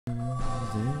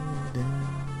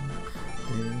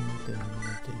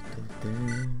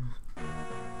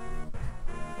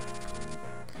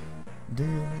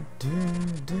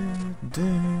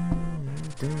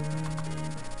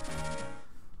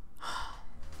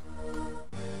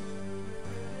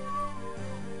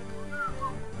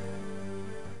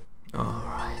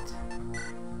Alright.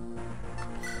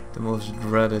 The most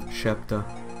dreaded chapter.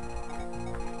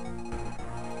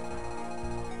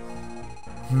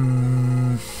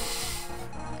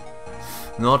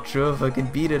 Not sure if I can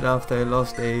beat it after I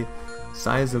lost a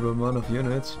sizable amount of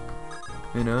units.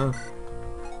 You know?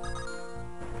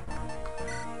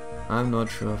 I'm not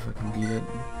sure if I can beat it.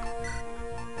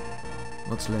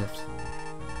 What's left?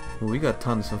 Well, we got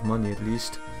tons of money at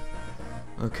least.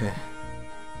 Okay.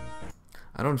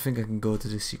 I don't think I can go to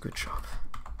the secret shop.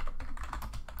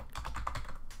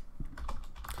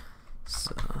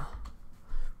 So...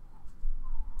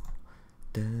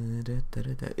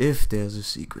 If there's a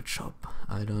secret shop.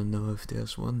 I don't know if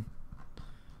there's one.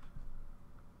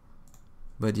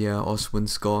 But yeah,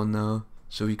 Oswin's gone now.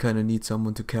 So we kinda need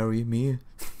someone to carry me.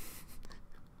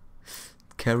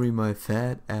 Carry my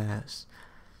fat ass.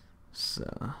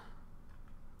 So...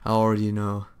 I already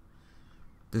know.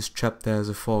 This chapter has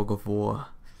a fog of war.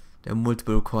 There are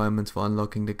multiple requirements for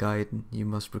unlocking the Gaiden. You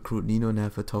must recruit Nino and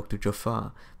have a talk to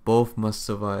Jafar. Both must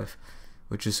survive.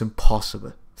 Which is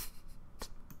impossible.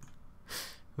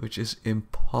 Which is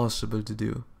impossible to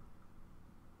do.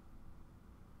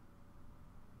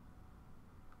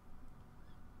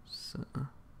 So.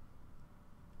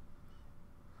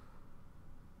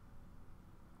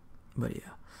 But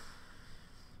yeah.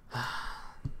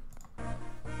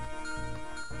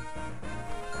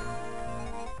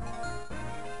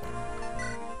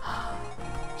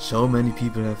 So many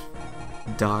people have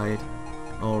died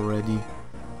already.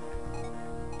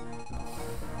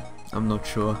 I'm not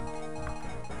sure.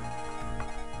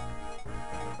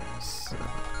 So,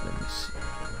 let me see.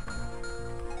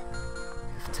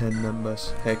 We have 10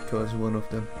 members. Hector is one of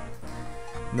them.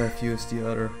 Matthew is the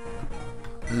other.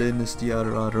 Lynn is the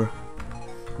other.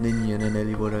 Ninian and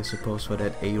Elliewood, I suppose, for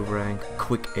that A rank.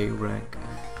 Quick A rank.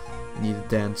 Need a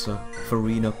dancer.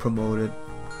 Farina promoted.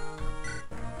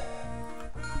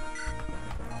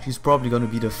 She's probably gonna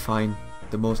be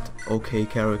the most okay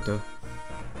character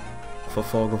for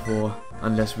Fog of War,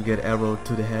 unless we get arrowed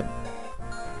to the head.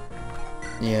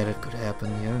 Yeah, that could happen,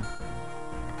 yeah.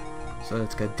 So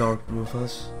let's get Dark with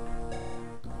us.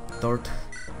 Dart.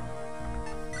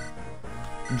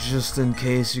 Just in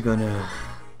case you're gonna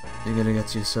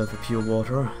get yourself a pure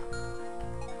water.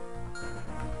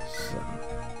 So,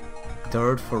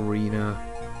 Dart, Farina,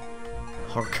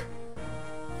 Hark.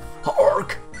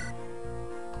 Hark!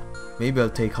 Maybe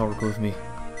I'll take Hark with me.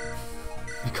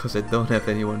 Because I don't have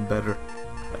anyone better.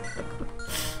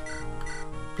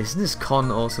 Isn't this con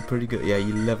also pretty good? Yeah,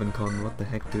 11 con, what the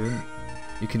heck, dude?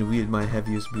 You can wield my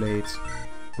heaviest blades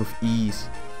with ease,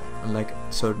 unlike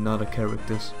certain other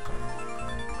characters.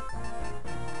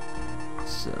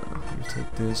 So, you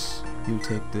take this, you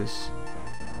take this,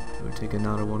 we'll take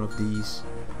another one of these.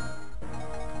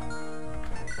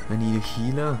 I need a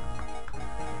healer.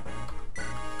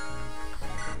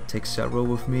 Take Sarah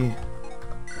with me.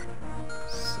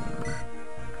 So,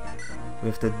 we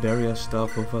have that barrier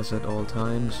stuff with us at all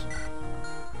times.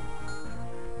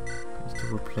 Just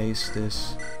to replace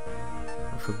this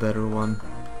with a better one.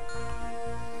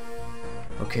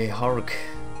 Okay, Hark.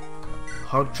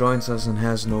 Hark joins us and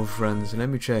has no friends. Let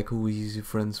me check who he's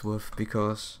friends with,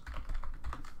 because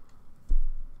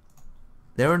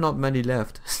there are not many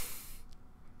left.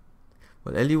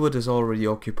 Well, Elliewood is already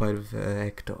occupied with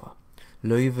Hector.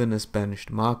 Leuven is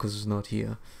banished. Marcus is not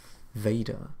here.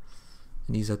 Vader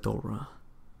and Isadora.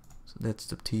 So that's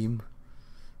the team.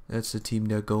 That's the team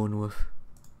they're going with.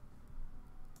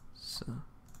 So.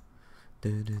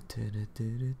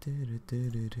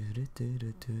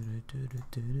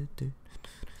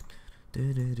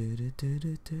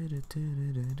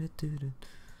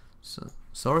 So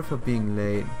sorry for being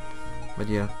late, but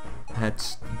yeah, I had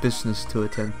business to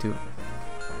attend to.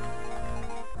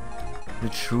 The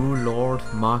true Lord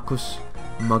Marcus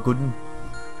Magudden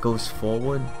goes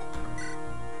forward.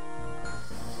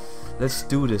 Let's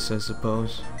do this, I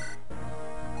suppose.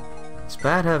 It's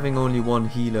bad having only one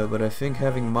healer, but I think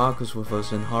having Marcus with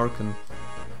us and Harken,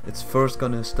 it's first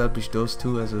gonna establish those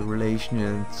two as a relation,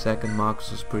 and second,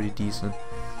 Marcus is pretty decent.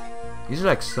 He's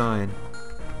like Cyan,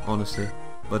 honestly,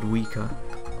 but weaker.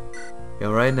 Yeah,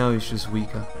 right now he's just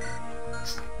weaker.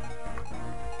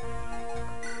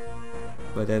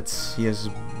 But he has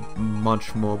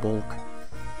much more bulk.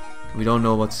 We don't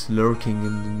know what's lurking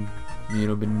in,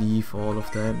 beneath all of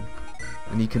that.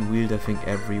 And he can wield, I think,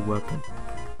 every weapon.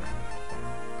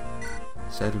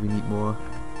 Sadly, we need more.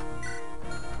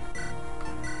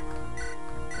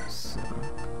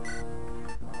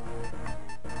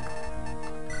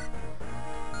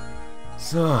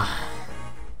 So.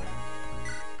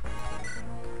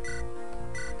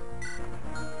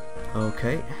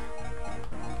 Okay.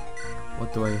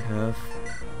 What do I have?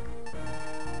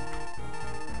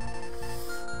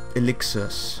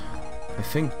 Elixirs. I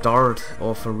think Dart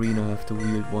or Farina have to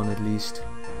wield one at least.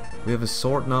 We have a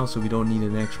sword now, so we don't need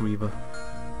an Axe Reaver.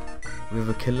 We have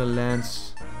a Killer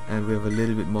Lance, and we have a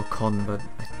little bit more con, but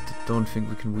I don't think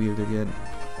we can wield it yet.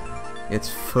 It's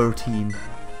 13.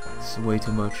 It's way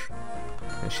too much.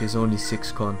 And she has only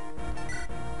 6 con.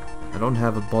 I don't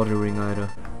have a body ring either.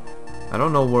 I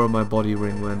don't know where my body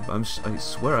ring went. I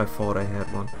swear I thought I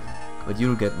had one. But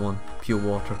you'll get one. Pure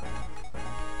water.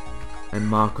 And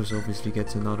Marcus obviously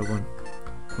gets another one.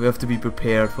 We have to be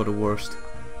prepared for the worst.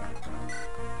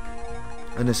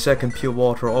 And the second pure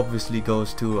water obviously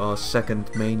goes to our second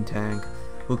main tank,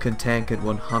 who can tank it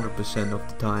 100% of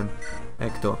the time,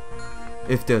 Hector.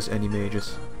 If there's any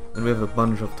mages. And we have a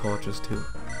bunch of torches too.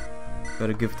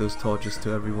 Gotta give those torches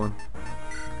to everyone.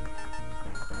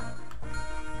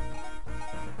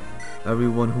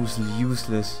 Everyone who's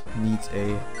useless needs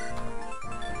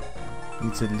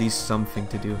at least something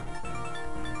to do.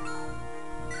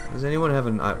 Does anyone have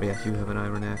an yeah, you have an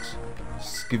iron axe.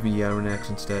 Just give me the iron axe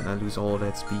instead and I lose all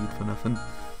that speed for nothing.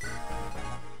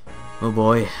 Oh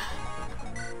boy.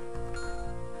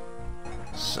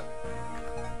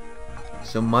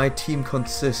 So my team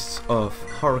consists of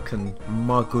Harken,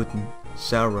 Marguden,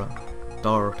 Sarah,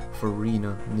 Dart,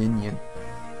 Farina, Ninian,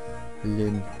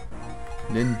 Lynn.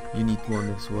 Lynn, you need one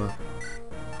as well.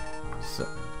 So.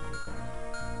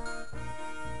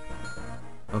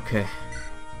 Okay.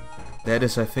 That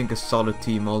is, I think, a solid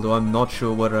team, although I'm not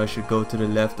sure whether I should go to the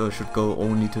left or should go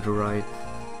only to the right.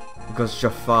 Because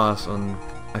Jafar's on...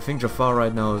 I think Jafar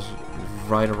right now is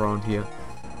right around here.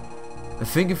 I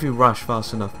think if we rush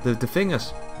fast enough... The thing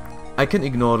is, I can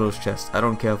ignore those chests. I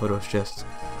don't care for those chests.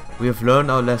 We have learned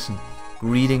our lesson.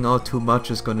 Reading out too much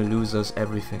is gonna lose us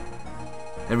everything.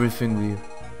 Everything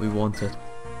we wanted.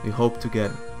 We hope to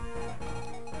get.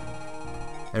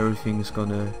 Everything is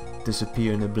gonna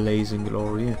disappear in a blazing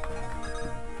glory.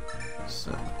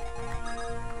 So,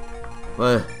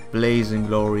 well, blazing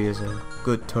glory is a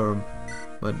good term,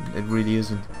 but it really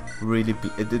isn't.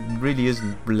 It really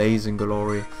isn't blazing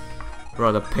glory.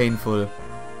 Rather painful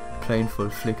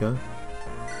flicker.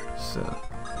 So,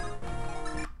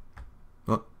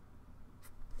 what?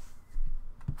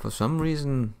 For some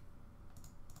reason,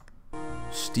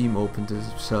 Steam opened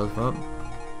itself up.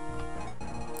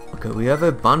 Okay, we have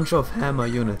a bunch of hammer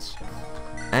units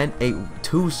and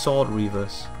 2 sword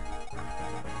reavers.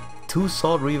 2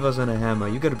 sword reavers and a hammer.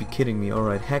 You gotta be kidding me.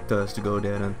 Alright, Hector has to go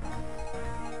there then.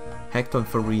 Hector and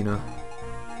Farina.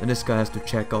 And this guy has to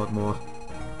check out more.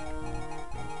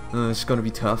 It's gonna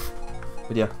be tough.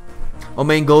 But yeah. Our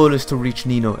main goal is to reach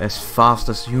Nino as fast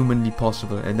as humanly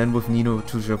possible. And then with Nino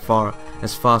to Jafar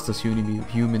as fast as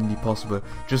humanly possible.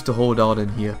 Just to hold out in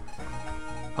here.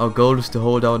 Our goal is to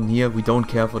hold out in here. We don't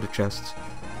care for the chests.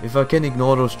 If I can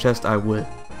ignore those chests, I will.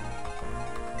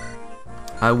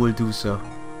 I will do so.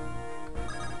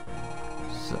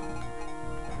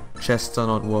 Chests are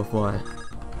not worthwhile.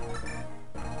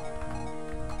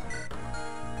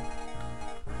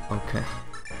 Okay.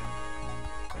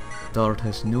 Dart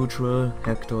has neutral,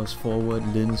 Hector is forward,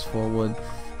 Lynn's forward,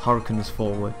 Harken is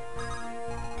forward.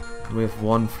 We have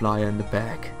 1 flyer in the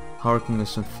back. Harken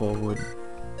isn't forward.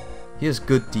 He has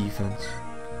good defense.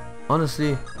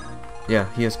 Honestly,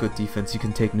 yeah, he has good defense. He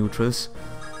can take neutrals.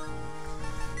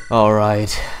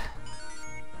 Alright.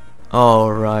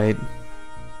 Alright.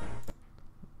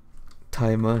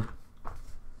 Timer.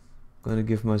 Gonna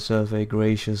give myself a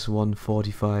gracious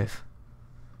 1:45.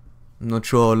 I'm not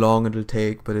sure how long it'll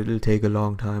take, but it'll take a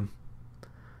long time.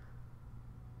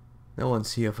 No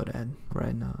one's here for that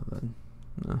right now, but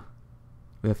no.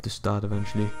 We have to start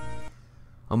eventually.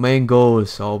 Our main goal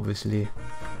is obviously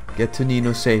get to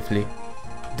Nino safely.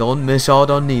 Don't miss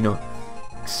out on Nino.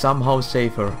 Somehow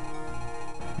save her.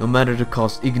 No matter the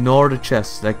cost. Ignore the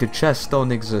chests. Like, the chests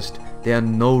don't exist. There are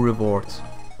no rewards.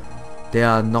 They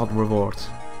are not rewards.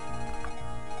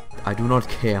 I do not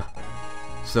care.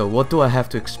 So what do I have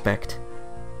to expect?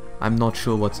 I'm not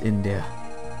sure what's in there.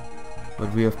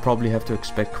 But we probably have to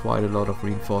expect quite a lot of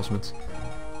reinforcements.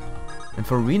 And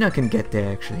Farina can get there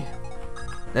actually.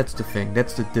 That's the thing,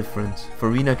 that's the difference.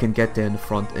 Farina can get there in the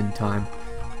front in time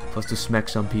for us to smack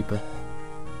some people.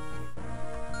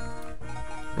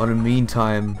 But in the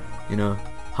meantime, you know,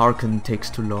 Harken takes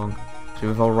too long. So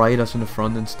we have our riders in the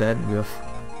front instead. We have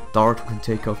Dart who can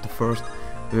take off the first.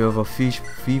 We have a thief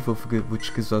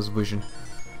which gives us vision.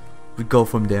 We go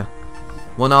from there.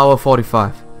 1 hour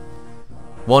 45.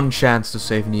 One chance to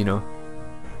save Nino.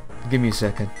 Give me a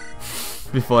second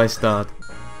before I start.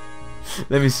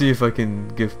 Let me see if I can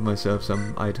give myself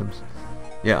some items.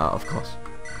 Yeah, of course.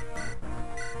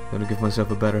 Gonna give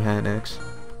myself a better hand axe.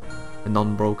 A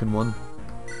non-broken one.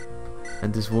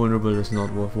 And this vulnerable is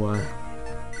not worthwhile.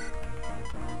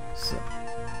 So,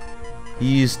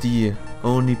 he is the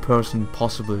only person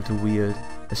possible to wield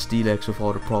a steel axe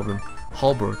without a problem.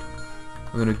 Halberd,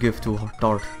 I'm gonna give to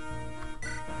Dart.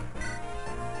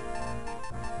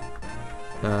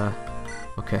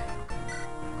 Okay.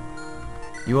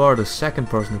 You are the second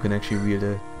person who can actually wield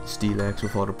a steel axe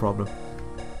without a problem.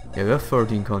 Yeah, you have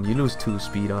 13 con, you lose 2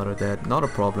 speed out of that, not a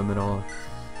problem at all.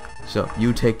 So,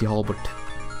 you take the halberd.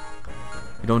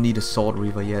 You don't need a sword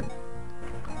reaver yet.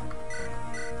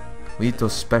 We need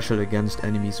those special against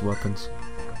enemies weapons.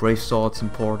 Brave sword's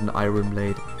important, iron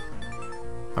blade.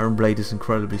 Iron blade is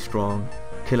incredibly strong.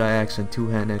 Killer axe and 2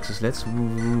 hand axes. Let's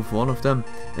remove one of them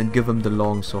and give him the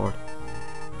long sword.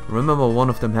 Remember one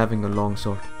of them having a long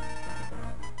sword.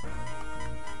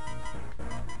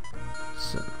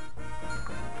 So,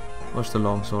 what's the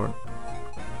long sword?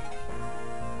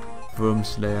 Worm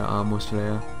Slayer, Armor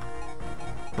Slayer.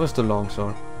 What's the long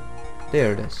sword?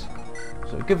 There it is.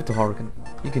 So give it to Harkin.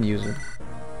 You can use it.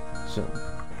 So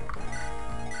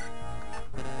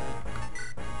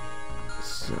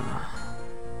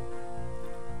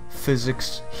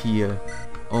physics heal.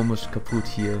 Almost kaput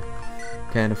heal.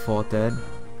 Can't afford that.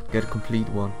 Get a complete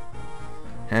one.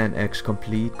 Hand axe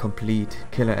complete.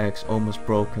 Killer axe almost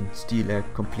broken. Steel axe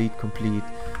complete.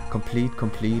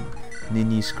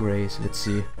 Nini's grace. Let's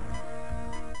see.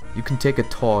 You can take a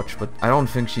torch, but I don't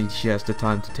think she has the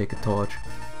time to take a torch.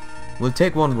 We'll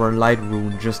take one for light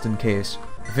rune just in case.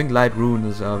 I think light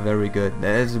runes are very good.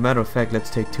 As a matter of fact, let's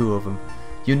take 2 of them.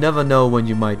 You never know when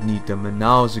you might need them, and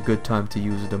now is a good time to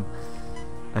use them.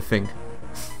 I think.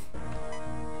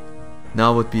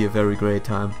 Now would be a very great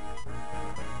time.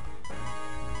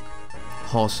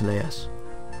 Horse Slayers.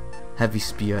 Heavy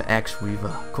Spear, Axe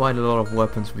Reaver. Quite a lot of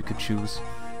weapons we could choose.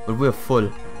 But we're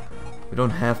full. We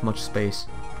don't have much space.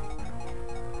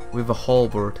 We have a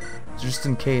halberd. Just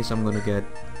in case I'm gonna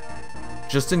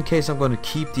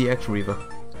keep the Axe Reaver.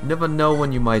 You never know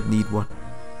when you might need one.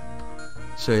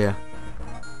 So yeah.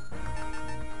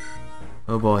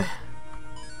 Oh boy.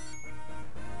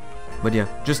 But yeah,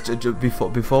 just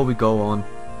before we go on,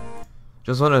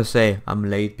 just wanna say I'm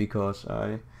late because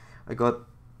I got,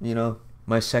 you know,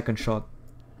 my second shot,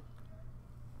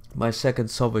 my second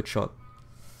Soviet shot,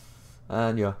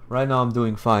 and yeah, right now I'm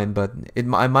doing fine. But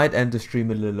I might end the stream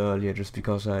a little earlier just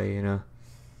because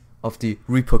of the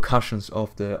repercussions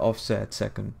of the offset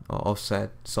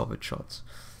Soviet shots,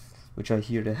 which I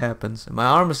hear that happens. My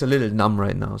arm is a little numb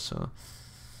right now, so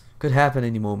could happen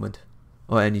any moment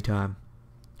or any time.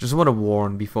 Just want to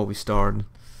warn before we start.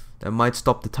 That might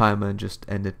stop the timer and just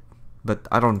end it, but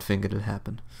I don't think it'll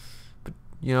happen. But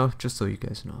you know, just so you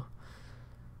guys know.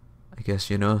 I guess,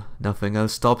 you know, nothing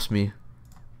else stops me.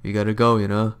 We gotta go, you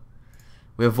know.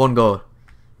 We have one goal.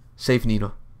 Save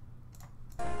Nino.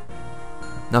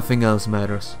 Nothing else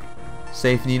matters.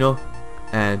 Save Nino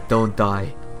and don't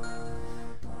die.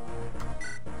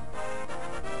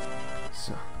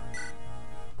 So.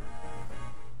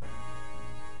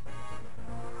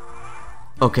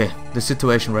 Okay, the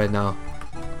situation right now.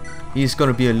 He's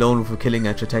gonna be alone with a killing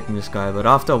edge attacking this guy, but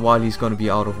after a while he's gonna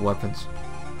be out of weapons.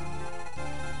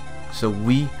 So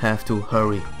we have to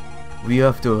hurry. We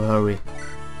have to hurry.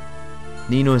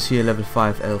 Nino is here, level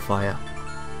 5 Hellfire.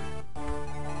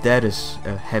 That is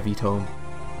a heavy tome.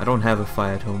 I don't have a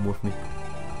fire tome with me.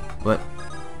 But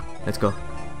let's go.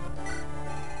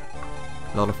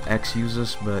 A lot of axe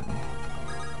users, but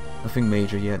nothing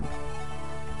major yet.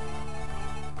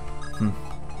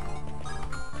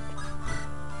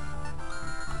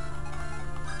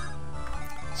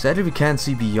 Sadly we can't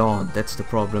see beyond, that's the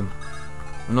problem.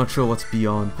 I'm not sure what's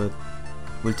beyond, but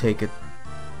we'll take it.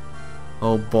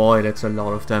 Oh boy, that's a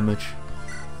lot of damage.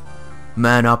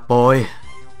 Man up, boy.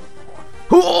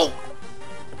 Oh!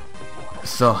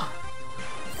 So,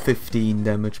 15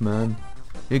 damage, man.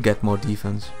 You get more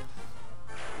defense.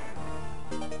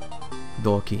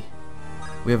 Dorky.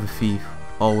 We have a thief.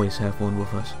 Always have one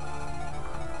with us.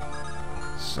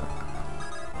 So.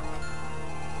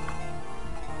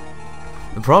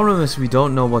 The problem is we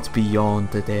don't know what's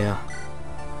beyond the there.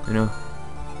 You know?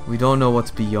 We don't know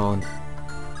what's beyond.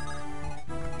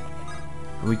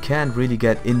 We can't really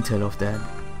get intel of that.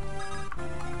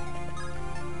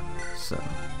 So.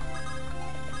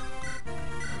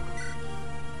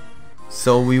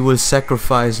 So we will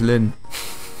sacrifice Lin.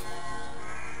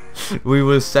 We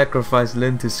will sacrifice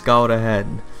Lin to scout ahead.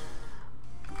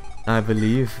 I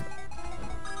believe.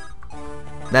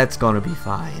 That's gonna be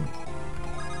fine.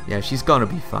 Yeah, she's gonna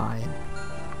be fine.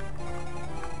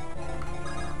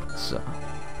 So,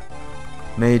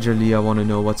 majorly I want to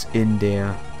know what's in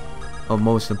there. Or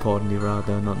most importantly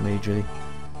rather, not majorly.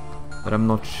 But I'm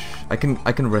not I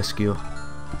can rescue.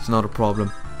 It's not a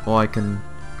problem. Or I can...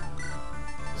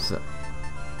 So,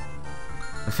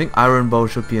 I think Iron Bow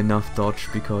should be enough dodge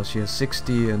because she has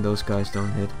 60 and those guys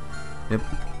don't hit. Yep.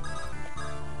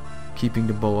 Keeping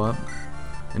the bow up.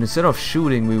 And instead of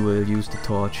shooting we will use the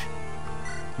torch.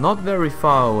 Not very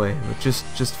far away, but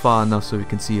just far enough so we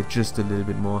can see it just a little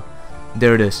bit more.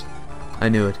 There it is. I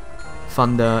knew it.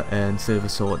 Thunder and Silver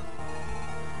Sword.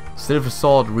 Silver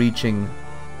Sword reaching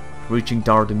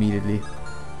dart immediately.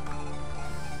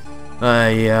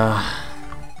 Yeah.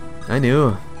 I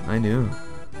knew.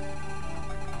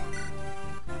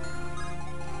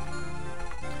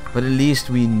 But at least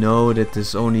we know that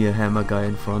there's only a hammer guy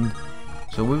in front.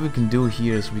 So what we can do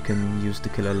here is we can use the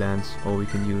killer lance, or we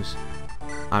can use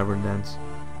iron lance.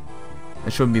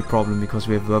 It shouldn't be a problem because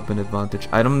we have weapon advantage.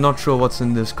 I'm not sure what's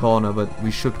in this corner, but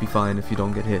we should be fine if you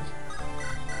don't get hit.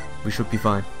 We should be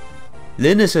fine.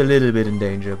 Lin is a little bit in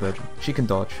danger, but she can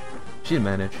dodge. She'll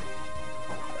manage.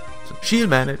 So she'll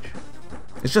manage.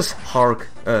 It's just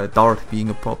Dart being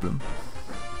a problem.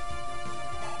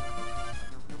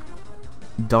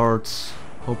 Darts,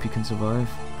 hope you can survive.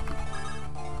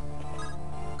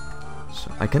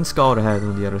 So I can scout ahead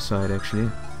on the other side actually.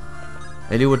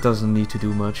 Eliud doesn't need to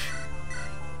do much,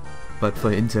 but for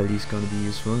intel he's gonna be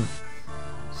useful.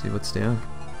 See what's there.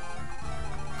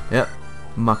 Yep,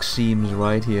 Maxime's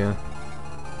right here.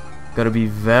 Gotta be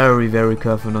very very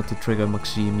careful not to trigger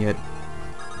Maxime yet.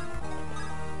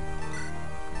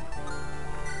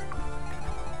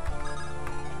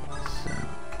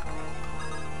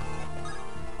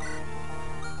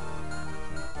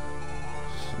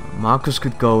 Marcus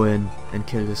could go in and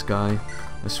kill this guy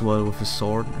as well with his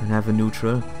sword and have a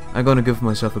neutral. I'm gonna give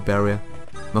myself a barrier.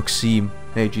 Maxime,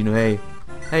 hey Gino, hey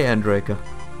Andraka.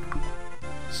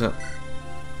 So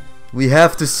we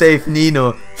have to save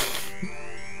Nino.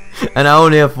 And I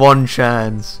only have one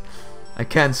chance. I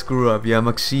can't screw up. Yeah,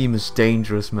 Maxime is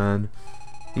dangerous, man.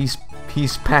 He's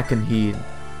packing heat.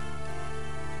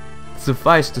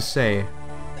 Suffice to say,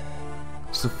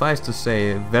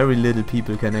 very little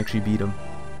people can actually beat him.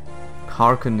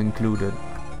 Harken included,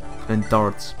 and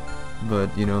darts,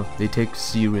 but you know they take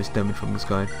serious damage from this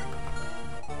guy.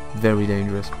 Very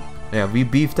dangerous. Yeah, we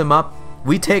beefed them up.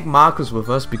 We take Marcus with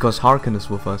us because Harken is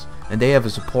with us, and they have a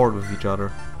support with each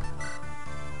other.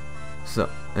 So,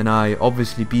 and I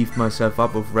obviously beefed myself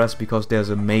up with rest because there's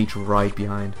a mage right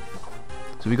behind.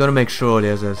 So we gotta make sure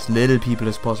there's as little people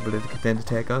as possible that can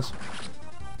attack us.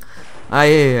 I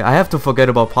have to forget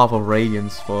about Path of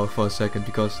Radiance for a second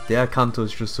because their Kanto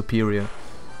is just superior.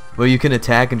 Where you can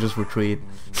attack and just retreat.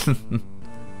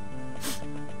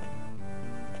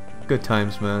 Good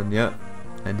times, man, yeah.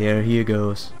 And there he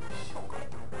goes.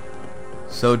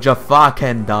 So Jafar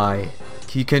can die.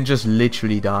 He can just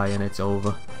literally die and it's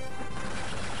over.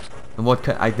 And what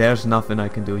can there's nothing I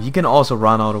can do. He can also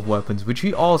run out of weapons, which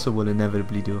he also will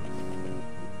inevitably do.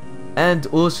 And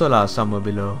Ursula somewhere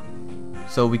below.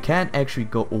 So we can't actually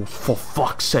go. Oh, for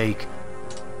fuck's sake!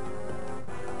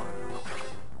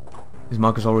 Is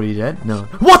Marcus already dead? No.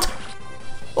 What?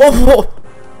 Oh,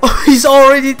 he's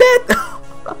already dead!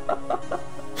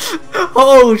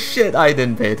 Oh shit! I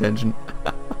didn't pay attention.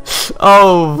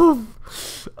 Oh,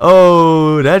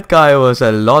 that guy was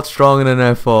a lot stronger than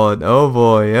I thought. Oh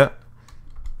boy, yeah.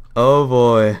 Oh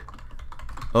boy.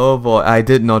 I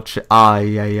did not check.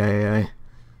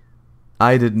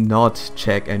 I did not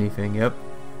check anything, yep.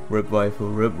 Rip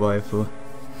waifu.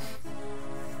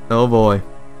 Oh boy.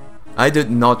 I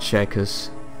did not check his.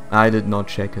 Yeah,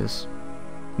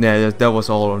 that was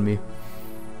all on me.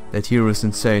 That hero is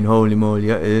insane, holy moly,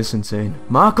 yeah, it is insane.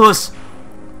 Marcus!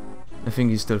 I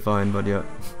think he's still fine, but yeah.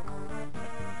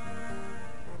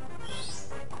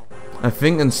 I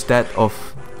think instead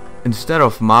of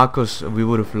Marcus we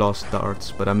would have lost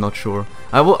darts, but I'm not sure.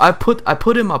 I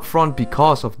put him up front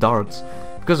because of darts,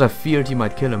 because I feared he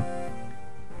might kill him.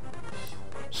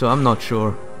 So I'm not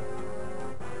sure.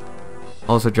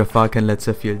 Also Jafar can let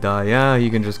Zephyr die. Yeah, he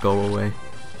can just go away.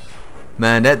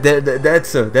 Man,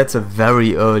 that's a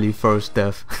very early first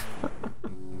death.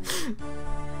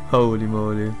 Holy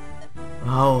moly.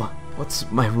 Oh, what's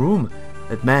my room?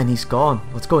 That man, he's gone.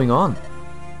 What's going on?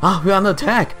 Ah, we're under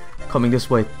attack. Coming this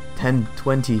way. 10,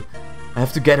 20. I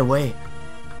have to get away.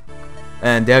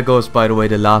 And there goes, by the way,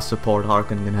 the last support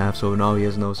Harkin can have, so now he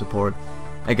has no support.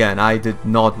 Again, I did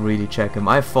not really check him.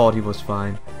 I thought he was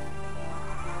fine.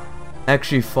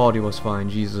 Actually thought he was fine,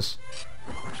 Jesus.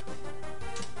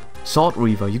 Sword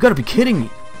Reaver, you gotta be kidding me!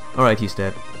 Alright, he's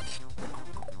dead.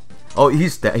 Oh,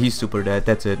 he's dead. He's super dead,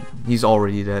 that's it. He's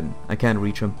already dead. I can't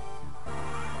reach him.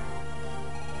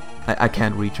 I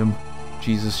can't reach him.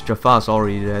 Jesus, Jafar's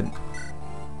already dead.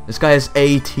 This guy has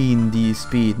 18 D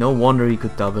speed. No wonder he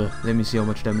could double. Let me see how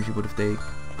much damage he would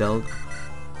have dealt.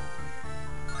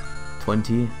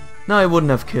 20. No, he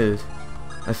wouldn't have killed,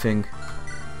 I think.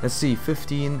 Let's see,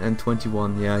 15 and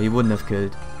 21. Yeah, he wouldn't have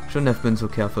killed. Shouldn't have been so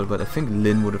careful, but I think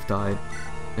Lin would have died.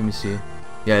 Let me see.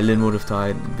 Yeah, Lin would have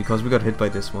died because we got hit by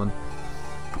this one.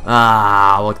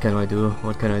 Ah, what can I do?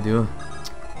 What can I do?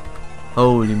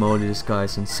 Holy moly, this guy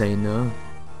is insane though.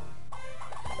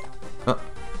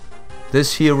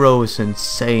 This hero is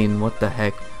insane. What the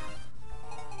heck?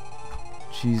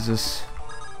 Jesus.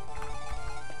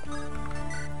 How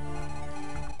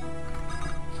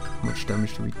much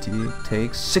damage do we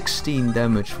take? 16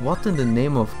 damage. What in the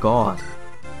name of God?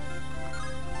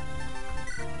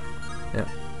 Yeah.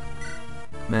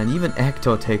 Man, even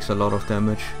Hector takes a lot of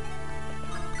damage.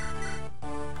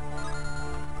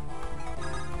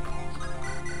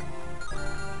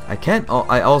 I can't. Oh,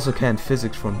 I also can't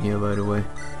physics from here, by the way.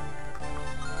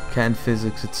 Can't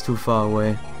physics. It's too far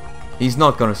away. He's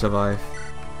not gonna survive.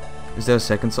 Is there a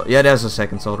second sword? Yeah, there's a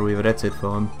second sword reaver. That's it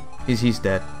for him. He's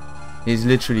dead. He's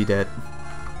literally dead.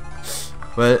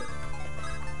 Well,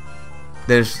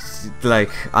 there's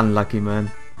like unlucky, man.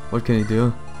 What can he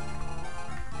do?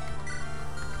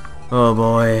 Oh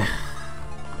boy.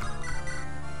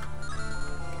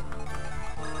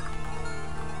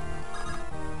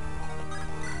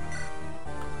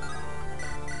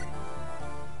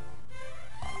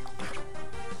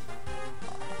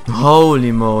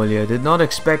 Holy moly, I did not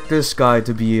expect this guy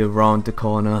to be around the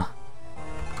corner.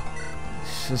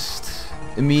 It's just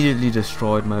immediately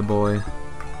destroyed my boy.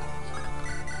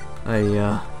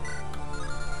 Okay,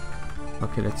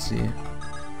 let's see.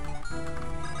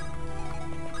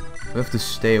 We have to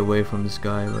stay away from this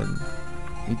guy, but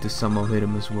need to somehow hit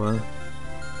him as well.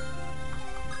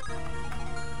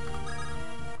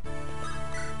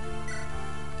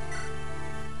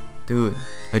 Dude,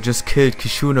 I just killed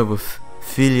Kishuna with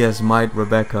Philia's Might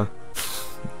Rebecca.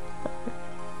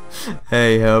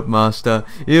 Hey, Herb Master,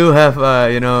 you have,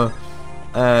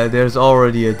 there's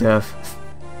already a death.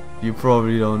 You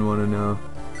probably don't want to know.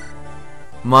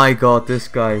 My god, this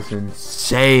guy is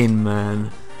insane,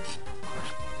 man.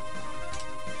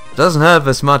 Doesn't have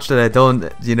as much that I don't,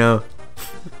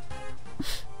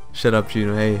 Shut up,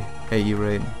 Juno. Hey,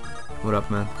 E-Raid. What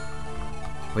up, man?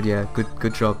 But yeah,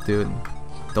 good job, dude.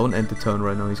 Don't end the turn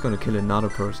right now. He's gonna kill another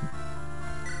person.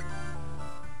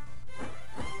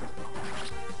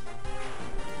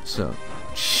 So,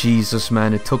 Jesus,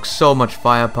 man, it took so much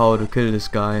firepower to kill this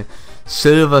guy.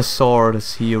 Silver Sword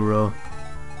as hero.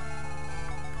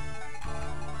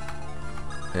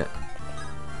 Yeah.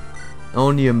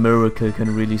 Only a miracle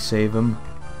can really save him.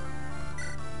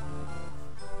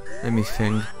 Let me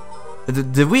think.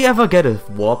 Did we ever get a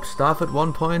warp staff at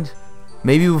one point?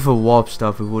 Maybe with a warp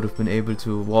staff we would have been able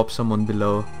to warp someone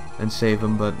below and save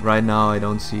him, but right now I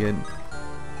don't see it.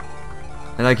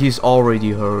 And like, he's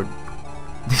already hurt.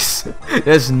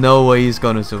 There's no way he's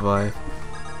gonna survive.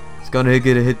 He's gonna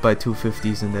get hit by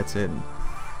 250s and that's it.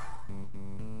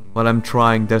 While I'm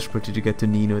trying desperately to get to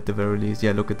Nino at the very least.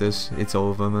 Yeah, look at this. It's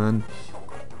over, man.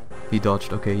 He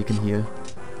dodged. Okay, he can heal.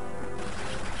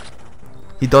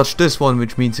 He dodged this one,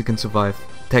 which means he can survive.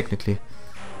 Technically.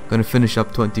 Gonna finish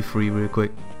up 23 real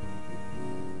quick.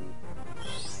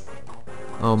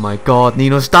 Oh my god,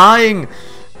 Nino's dying!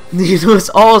 Nino's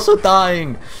also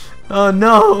dying! Oh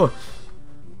no!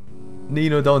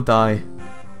 Nino, don't die.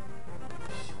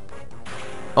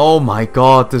 Oh my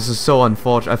god, this is so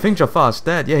unfortunate. I think Jafar's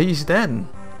dead. Yeah, he's dead.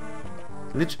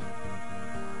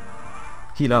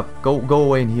 Heal up. Go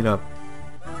away and heal up.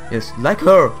 Yes, like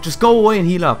her. Just go away and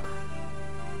heal up.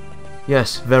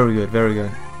 Yes, very good, very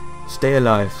good. Stay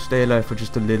alive. Stay alive for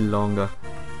just a little longer.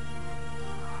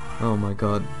 Oh my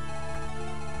god.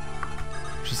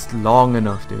 Just long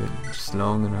enough, dude. Just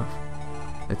long enough.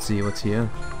 Let's see what's here.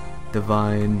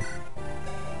 Divine.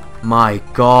 My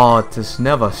god, this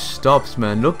never stops,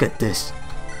 man. Look at this.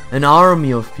 An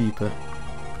army of people.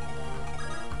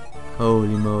 Holy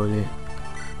moly.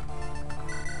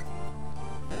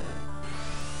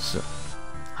 So,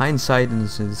 hindsight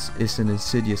is an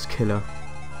insidious killer.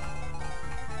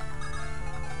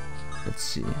 Let's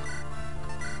see.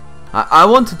 I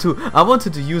wanted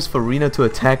to use Farina to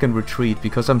attack and retreat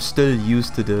because I'm still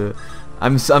used to the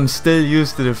I'm still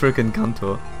used to the frickin'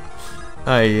 Kanto.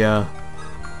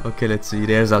 Okay, let's see.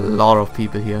 There's a lot of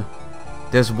people here.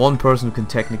 There's one person who can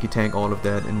technically tank all of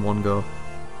that in one go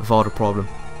without a problem.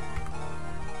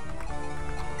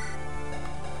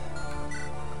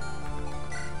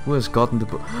 Who has gotten the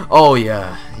book? Oh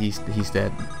yeah, he's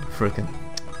dead. Frickin'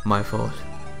 my fault.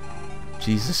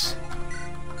 Jesus.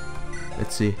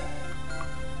 Let's see.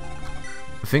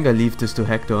 I think I leave this to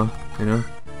Hector, you know?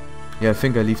 Yeah, I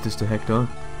think I leave this to Hector.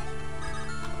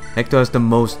 Hector has the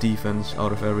most defense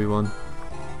out of everyone.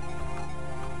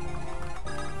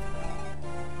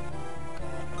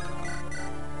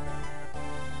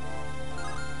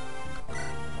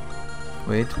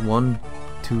 Wait, 1,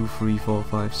 2, 3, 4,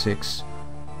 5, 6.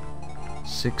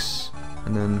 6,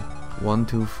 and then 1,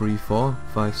 2, 3, 4,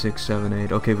 5, 6, 7,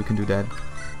 8. Okay, we can do that.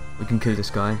 We can kill this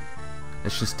guy.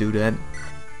 Let's just do that.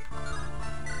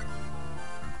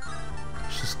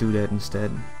 Let's just do that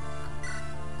instead.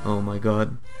 Oh my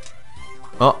god.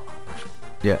 Oh!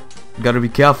 Yeah. Gotta be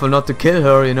careful not to kill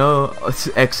her, you know,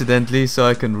 accidentally, so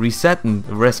I can reset and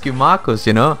rescue Marcus,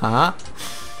 you know? Haha.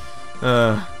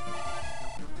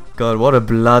 God, what a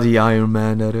bloody Iron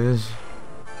Man that is.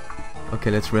 Okay,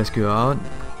 let's rescue her out.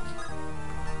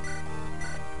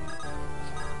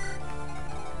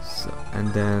 So,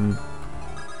 and then...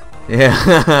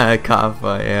 Yeah,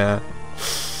 Kappa, yeah.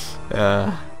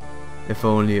 If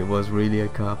only it was really a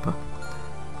Kappa.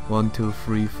 1, 2,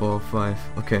 3, 4, 5.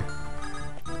 Okay.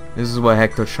 This is where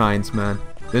Hector shines, man.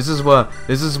 This is where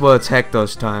it's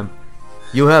Hector's time.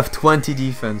 You have 20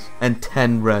 defense and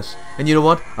 10 res. And you know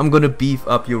what? I'm gonna beef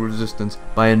up your resistance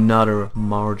by another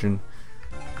margin.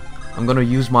 I'm gonna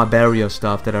use my barrier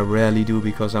stuff that I rarely do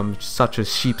because I'm such a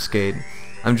cheapskate.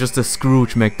 I'm just a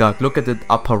Scrooge McDuck. Look at the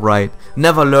upper right.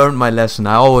 Never learned my lesson.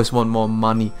 I always want more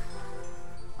money.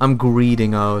 I'm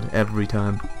greeding out every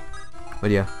time.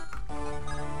 But yeah.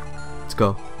 Let's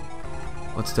go.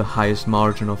 What's the highest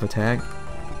margin of attack?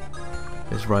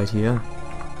 It's right here.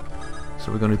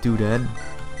 So we're gonna do that.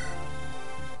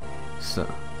 So.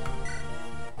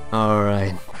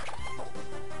 Alright.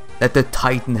 Let the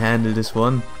Titan handle this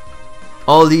one.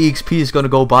 All the XP is gonna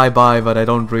go bye-bye, but I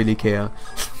don't really care.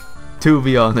 To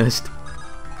be honest.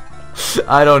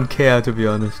 I don't care, to be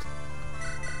honest.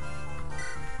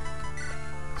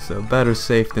 So better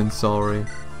safe than sorry.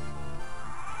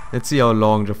 Let's see how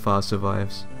long Jafar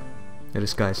survives. Yeah,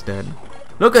 this guy's dead.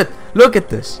 Look at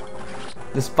this.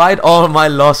 Despite all my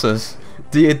losses,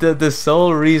 the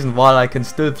sole reason why I can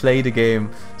still play the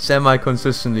game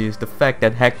semi-consistently is the fact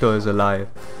that Hector is alive.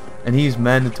 And he's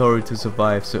mandatory to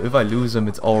survive, so if I lose him,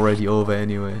 it's already over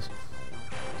anyways.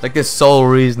 Like the sole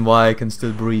reason why I can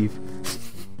still breathe.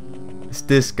 It's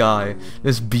this guy,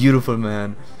 this beautiful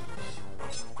man.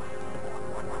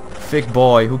 Thick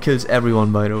boy who kills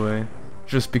everyone, by the way.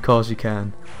 Just because he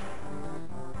can.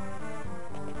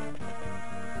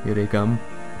 Here they come.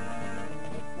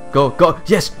 Go!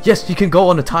 Yes, he can go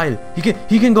on a tile.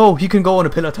 He can go on a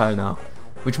pillar tile now,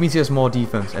 which means he has more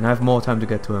defense and I have more time to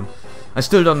get to him. I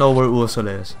still don't know where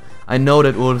Ursula is. I know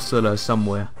that Ursula is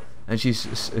somewhere, and she's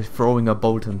throwing her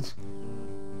boltons.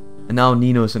 And now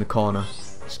Nino's in the corner,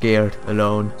 scared,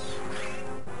 alone.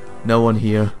 No one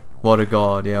here. What a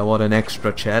god! Yeah, what an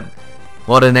extra chat.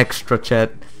 What an extra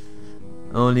chat.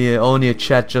 Only a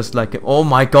chat just like him. Oh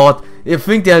my god! I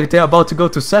think they're about to go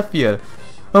to Sephiel.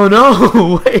 Oh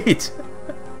no! Wait!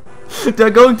 They're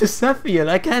going to Sephiel.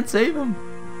 I can't save them.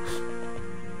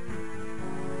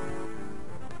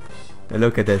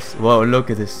 Look at this. Whoa, look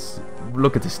at this.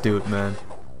 Look at this dude, man.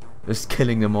 Just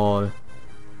killing them all.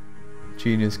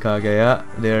 Genius Kage. Yeah,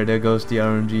 there goes the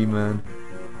RNG, man.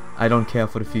 I don't care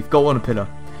for the thief. Go on a pillar.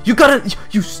 You gotta,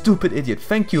 you stupid idiot.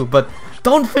 Thank you, but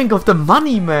don't think of the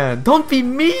money, man. Don't be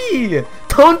me.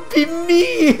 Don't be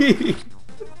me.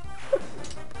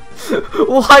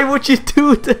 Why would you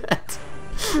do that?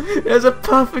 There's a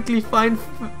perfectly fine.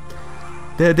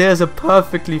 There's a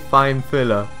perfectly fine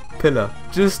pillar.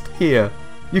 Just here.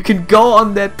 You can go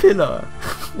on that pillar.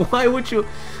 Why would you?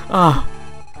 Ah.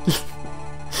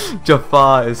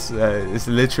 Jafar is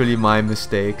literally my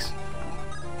mistakes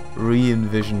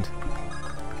re-envisioned.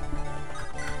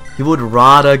 He would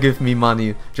rather give me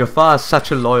money. Jafar is such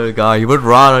a loyal guy. He would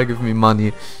rather give me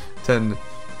money than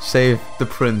save the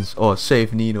prince or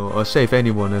save Nino or save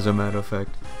anyone, as a matter of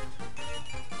fact.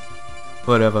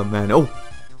 Whatever, man. Oh,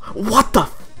 what the?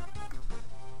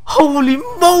 Holy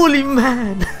moly,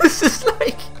 man! This is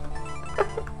like...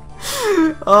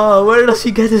 Oh, where does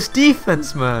he get his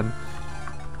defense, man?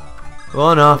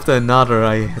 One after another.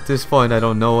 At this point I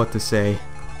don't know what to say.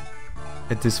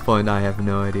 At this point I have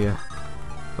no idea.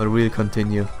 But we'll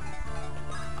continue.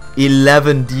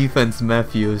 11 defense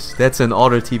Matthews. That's an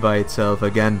oddity by itself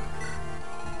again.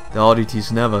 The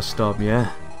oddities never stop,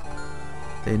 yeah.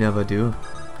 They never do.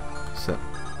 So,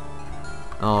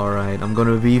 alright, I'm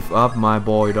gonna beef up my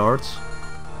boy darts.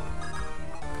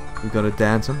 We gotta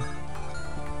dance him.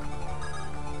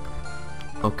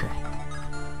 Okay.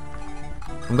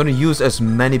 I'm gonna use as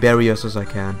many barriers as I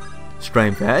can.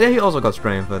 Strength. Yeah, he also got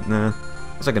strength, but nah.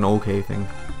 It's like an okay thing.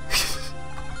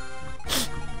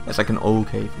 It's like an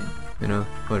okay thing, you know,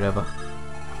 whatever.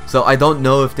 So I don't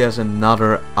know if there's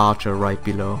another archer right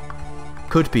below.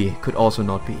 Could be, could also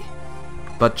not be.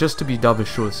 But just to be double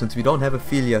sure, since we don't have a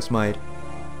Philia Smite,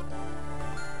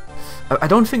 I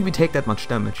don't think we take that much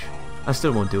damage. I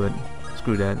still won't do it.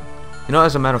 Screw that. You know,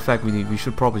 as a matter of fact, we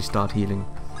should probably start healing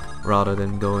rather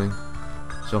than going.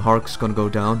 So Hark's gonna go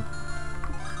down.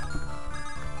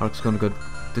 Hark's gonna go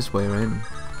this way, right?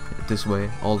 This way,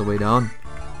 all the way down.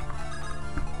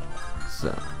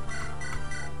 So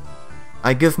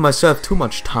I give myself too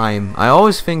much time. I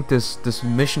always think this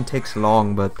mission takes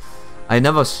long, but I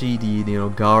never see the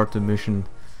guard the mission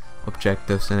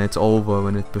objectives, and it's over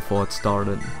when before it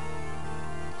started.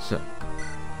 So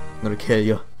I'm gonna kill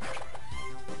you.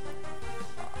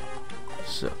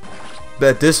 So,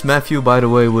 but this Matthew, by the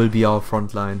way, will be our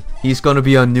front line. He's gonna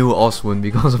be our new Oswin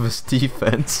because of his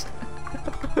defense.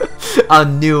 Our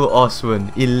new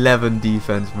Oswin, 11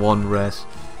 defense, 1 res.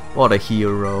 What a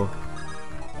hero.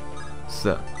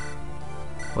 So,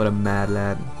 what a mad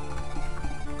lad.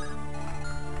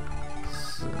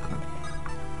 So,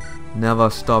 never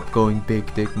stop going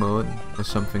big dick mode or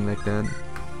something like that.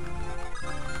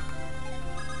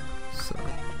 So,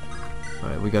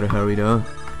 alright, we gotta hurry though.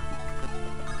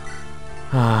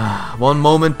 One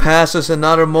moment passes,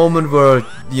 another moment where,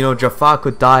 Jafar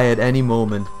could die at any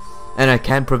moment. And I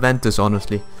can't prevent this,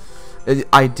 honestly.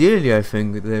 Ideally, I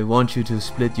think they want you to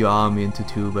split your army into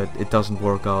 2, but it doesn't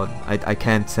work out. I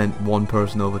can't send one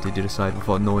person over to the other side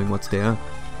without knowing what's there.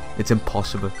 It's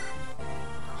impossible.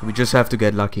 So we just have to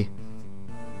get lucky.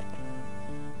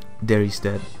 There, he's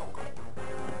dead.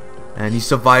 And he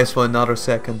survives for another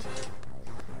second.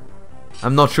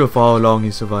 I'm not sure for how long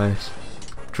he survives.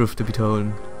 Truth to be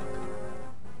told.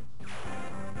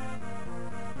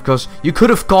 Because you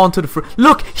could have gone to the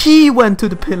look, he went to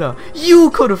the pillar. You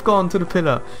could have gone to the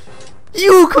pillar.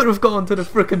 You could have gone to the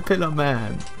freaking pillar,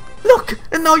 man. Look,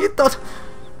 and now you thought.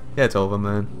 Yeah, it's over,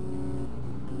 man.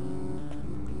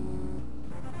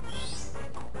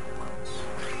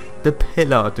 The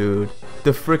pillar, dude. The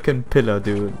freaking pillar,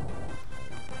 dude.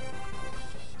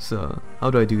 So, how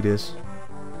do I do this?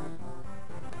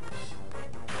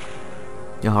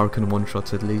 Yeah, Harken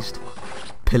one-shots at least.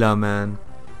 Pillar, man.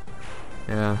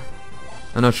 Yeah,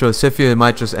 I'm not sure. Zephyr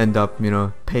might just end up,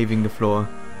 paving the floor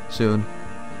soon.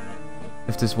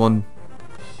 If this one,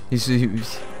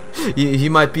 he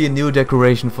might be a new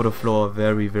decoration for the floor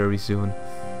very, very soon.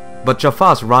 But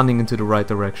Jafar's running into the right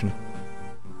direction.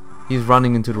 He's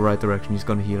running into the right direction. He's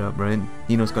gonna heal up, right?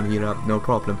 Nino's gonna heal up, no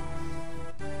problem.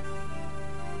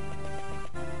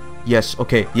 Yes,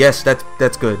 okay, yes,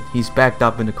 that's good. He's backed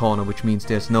up in the corner, which means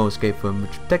there's no escape for him,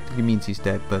 which technically means he's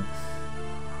dead, but.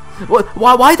 What?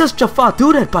 Why does Jafar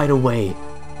do that, by the way?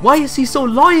 Why is he so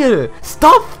loyal?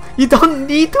 Stop! You don't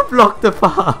need to block the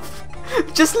path.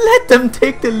 Just let them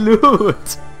take the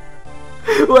loot.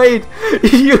 Wait,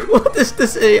 what is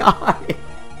this AI?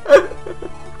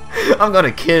 I'm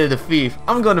gonna kill the thief.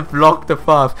 I'm gonna block the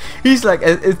path. He's like,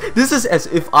 this is as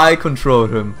if I control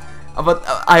him. But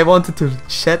I wanted to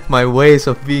shed my ways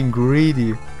of being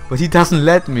greedy, but he doesn't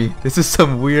let me. This is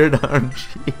some weird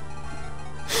RNG.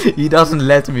 He doesn't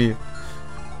let me.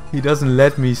 He doesn't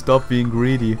let me stop being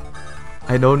greedy.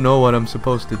 I don't know what I'm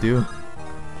supposed to do.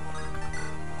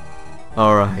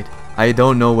 Alright. I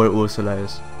don't know where Ursula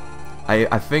is.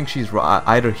 I think she's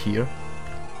either here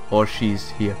or she's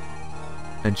here.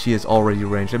 And she is already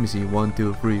ranged. Let me see. 1,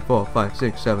 2, 3, 4, 5,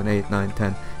 6, 7, 8, 9,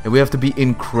 10. And we have to be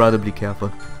incredibly careful.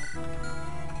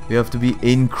 We have to be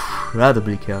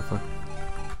incredibly careful.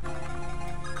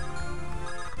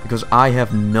 Because I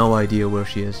have no idea where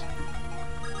she is.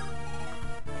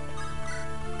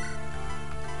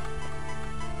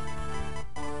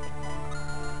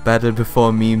 Battle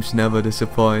before memes never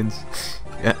disappoints.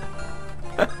 Yeah.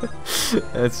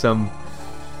 That's some.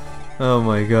 Oh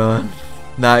my god.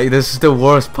 Nah, this is the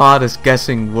worst part, is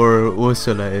guessing where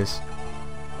Ursula is.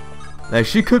 Like,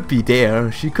 she could be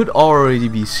there. She could already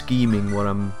be scheming what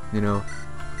I'm,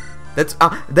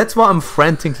 That's why I'm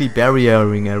frantically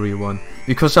barriering everyone.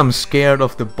 Because I'm scared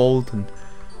of the Bolton.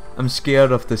 I'm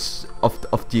scared of this,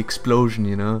 of the explosion,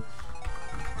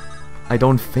 I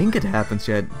don't think it happens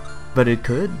yet, but it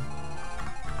could.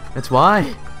 That's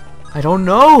why. I don't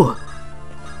know.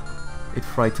 It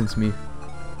frightens me.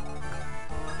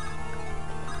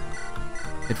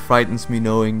 It frightens me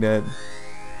knowing that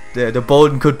the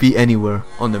Bolton could be anywhere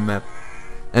on the map.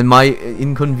 And my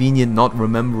inconvenient not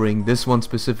remembering this one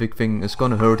specific thing is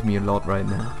gonna hurt me a lot right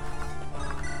now.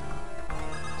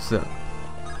 So,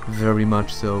 very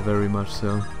much so, very much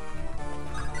so.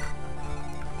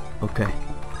 Okay.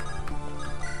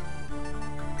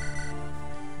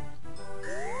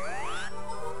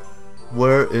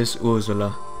 Where is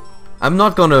Ursula? I'm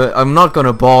not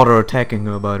gonna bother attacking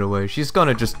her, by the way. She's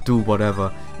gonna just do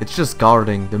whatever. It's just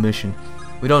guarding the mission.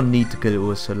 We don't need to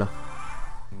kill Ursula.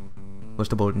 Where's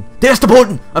the Bolton? There's the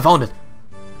Bolton! I found it!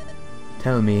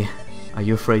 Tell me, are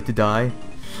you afraid to die?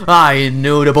 I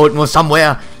knew the Bolton was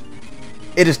somewhere!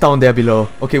 It is down there below.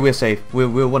 Okay, we're safe. We're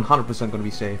 100% gonna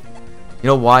be safe. You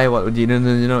know why? What? You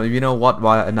know what?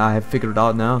 Why? And I have figured it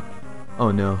out now.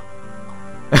 Oh no.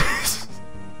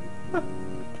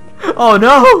 Oh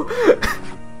no!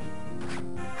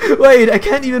 Wait, I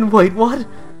can't even wait. What?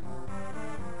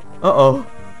 Uh-oh.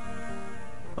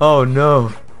 Oh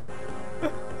no.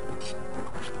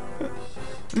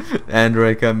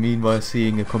 Andreka meanwhile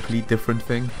seeing a complete different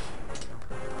thing.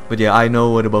 But yeah, I know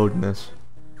what the Bolton is.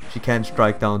 She can't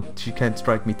strike down. She can't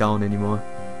strike me down anymore.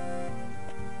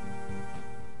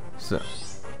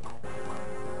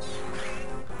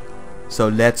 So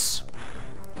let's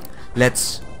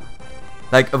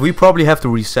like, we probably have to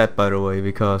reset, by the way,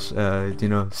 because you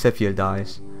know, Sephiel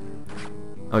dies.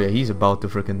 Oh yeah, he's about to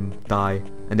freaking die,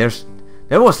 and there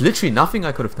was literally nothing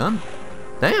I could have done.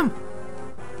 Damn.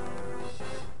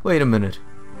 Wait a minute.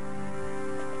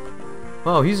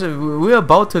 Wow, we're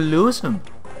about to lose him.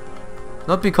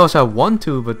 Not because I want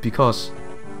to, but because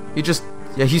he's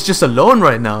just alone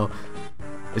right now.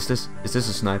 Is this a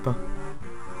sniper?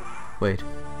 Wait.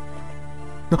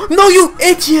 No, you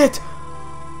idiot!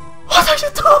 What are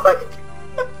you doing?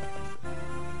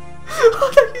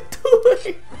 What are you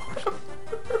doing?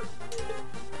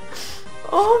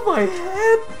 Oh my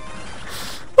head!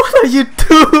 What are you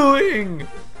doing?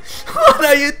 What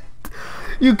are you?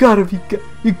 You gotta be,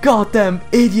 you goddamn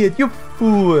idiot! You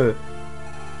fool!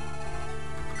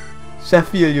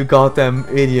 Sheffield, you goddamn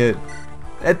idiot!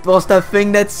 That was the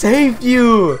thing that saved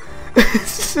you!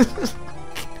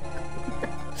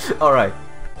 Alright.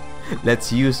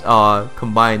 Let's use our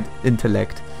combined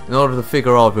intellect in order to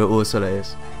figure out where Ursula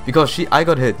is. Because I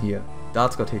got hit here.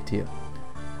 Darts got hit here.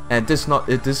 And this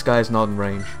guy is not in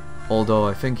range. Although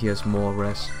I think he has more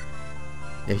res.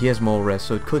 Yeah, he has more res,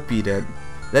 so it could be that.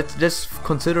 Let's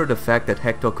consider the fact that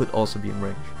Hector could also be in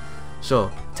range.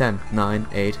 So 10, 9,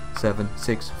 8, 7,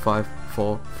 6, 5,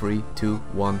 4, 3, 2,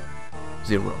 1,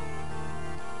 0.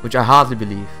 Which I hardly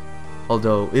believe.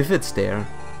 Although if it's there,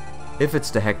 if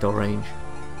it's the Hector range,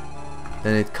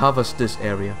 then it covers this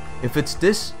area. If it's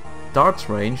this darts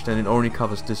range, then it only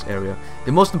covers this area.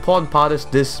 The most important part is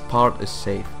this part is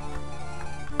safe.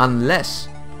 Unless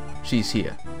she's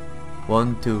here.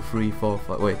 1, 2, 3, 4,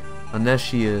 5, wait. Unless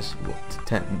she is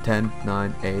 10,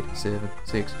 9, 8, 7,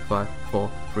 6, 5,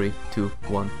 4, 3, 2,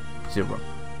 1, 0.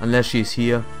 Unless she's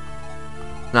here.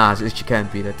 Nah, she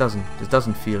can't be. It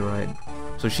doesn't feel right.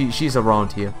 So she's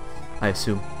around here, I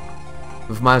assume.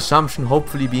 With my assumption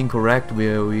hopefully being correct,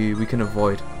 we can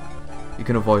avoid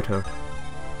her.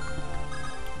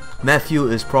 Matthew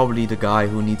is probably the guy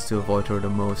who needs to avoid her the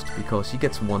most, because he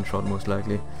gets one shot most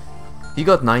likely. He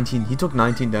got 19. He took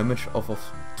 19 damage off of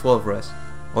 12 res.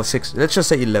 Or 6. Let's just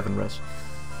say 11 res.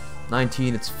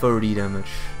 19, it's 30 damage.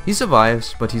 He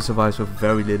survives, but he survives with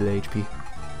very little HP.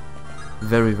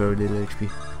 Very, very little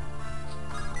HP.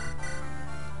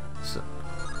 So,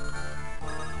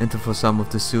 enter for some of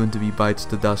the soon-to-be bites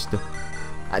the dust.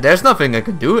 There's nothing I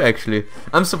can do actually.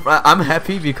 I'm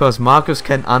happy because Marcus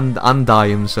can undie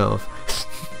himself.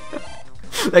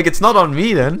 Like, it's not on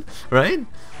me then, right?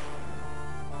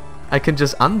 I can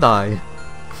just undie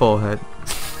forehead.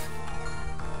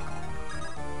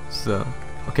 So,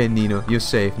 okay, Nino, you're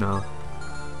safe now.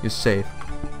 You're safe.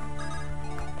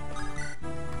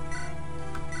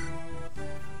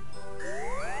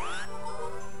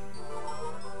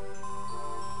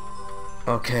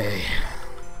 Okay.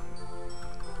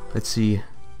 Let's see.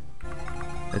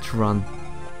 Let's run.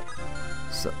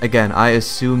 So again, I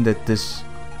assume that this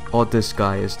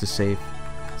guy is the safe.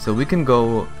 So we can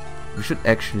go. We should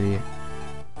actually.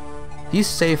 He's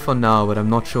safe for now, but I'm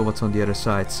not sure what's on the other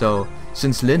side. So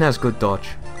since Lynn has good dodge,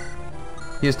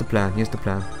 here's the plan. Here's the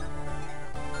plan.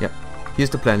 Yeah, here's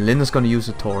the plan. Lynn is gonna use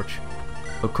a torch,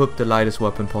 equip the lightest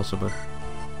weapon possible.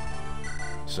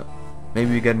 So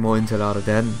maybe we get more intel out of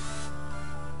that.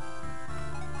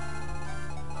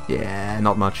 Yeah,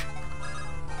 not much.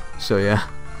 So yeah.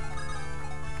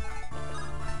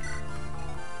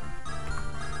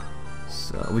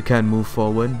 So we can move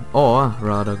forward, or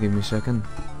rather, give me a second.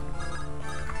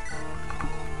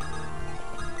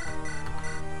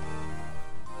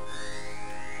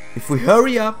 If we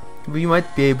hurry up, we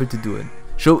might be able to do it.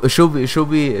 Should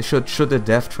the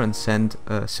death transcend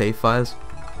save files,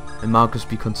 and Marcus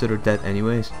be considered dead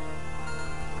anyways?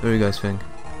 What do you guys think?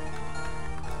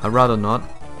 I'd rather not,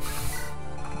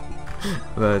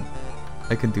 but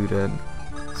I can do that.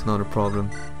 It's not a problem.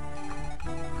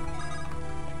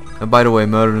 And by the way,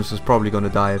 Murderous is probably gonna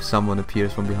die if someone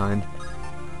appears from behind.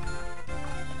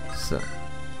 So.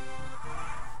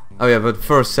 Oh yeah, but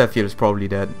first Zephyr is probably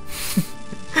dead.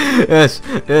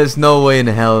 There's no way in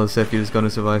hell Zephyr is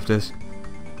gonna survive this.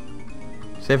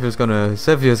 Zephyr's gonna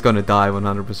die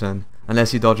 100%,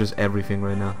 unless he dodges everything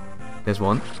right now. There's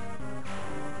one.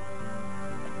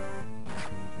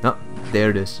 No,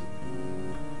 there it is.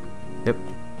 Yep.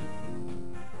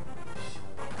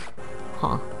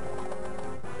 Huh.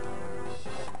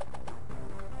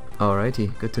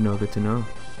 Alrighty, good to know, good to know.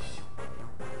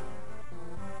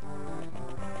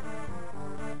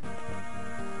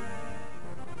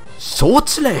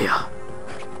 Swordslayer!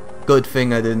 Good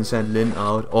thing I didn't send Lyn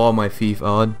out or my thief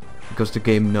out, because the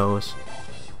game knows.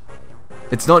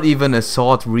 It's not even a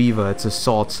sword reaver, it's a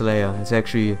sword slayer. It's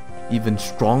actually even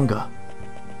stronger.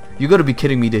 You gotta be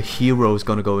kidding me, the hero is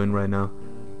gonna go in right now.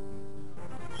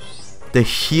 The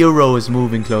hero is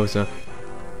moving closer.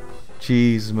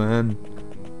 Jeez, man.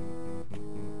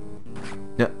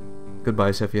 Yeah,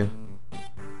 goodbye, Zephyr.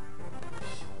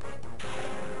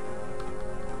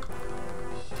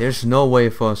 There's no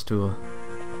way for us to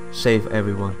save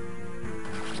everyone.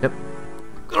 Yep.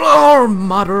 Oh,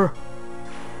 mother!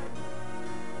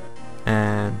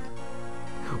 And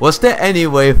was there any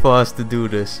way for us to do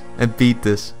this and beat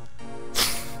this?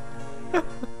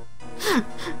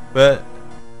 But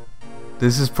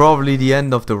this is probably the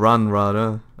end of the run,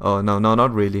 rather. Oh no,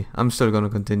 not really. I'm still gonna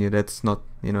continue. That's not,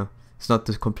 you know, it's not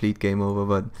the complete game over,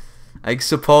 but I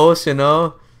suppose, you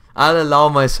know, I'll allow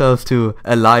myself to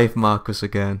alive Marcus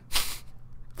again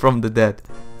from the dead.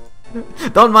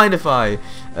 Don't mind if I,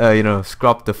 you know,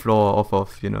 scrub the floor off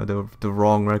of, you know, the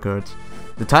wrong records.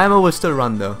 The timer will still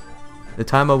run though. The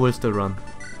timer will still run.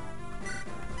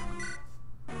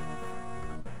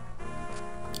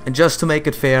 And just to make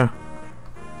it fair,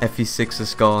 FE6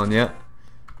 is gone, yeah.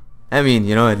 I mean,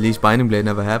 you know, at least Binding Blade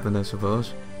never happened, I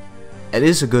suppose. It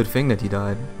is a good thing that he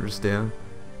died, just there.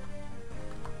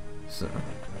 So,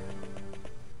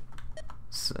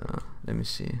 let me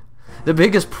see. The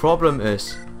biggest problem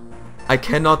is, I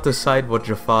cannot decide what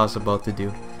Jafar's about to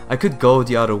do. I could go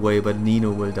the other way, but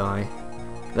Nino will die.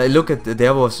 Like, look at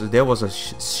there was a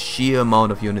sheer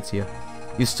amount of units here.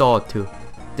 You saw it too.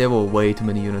 There were way too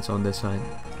many units on this side.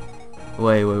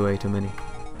 Way too many.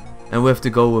 And we have to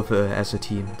go with as a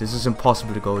team. This is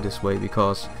impossible to go this way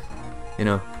because, you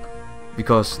know,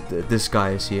 because this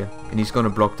guy is here and he's gonna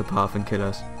block the path and kill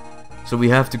us. So we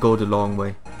have to go the long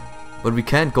way. But we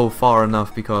can't go far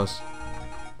enough because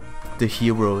the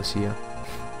hero is here.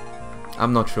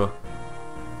 I'm not sure.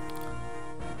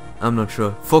 I'm not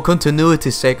sure. For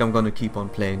continuity's sake, I'm gonna keep on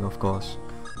playing, of course,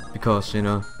 because, you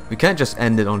know, we can't just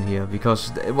end it on here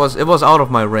because it was out of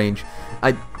my range.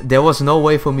 There was no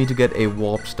way for me to get a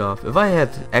warp staff. If I had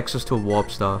access to a warp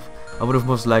staff, I would have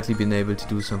most likely been able to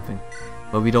do something.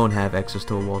 But we don't have access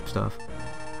to a warp staff.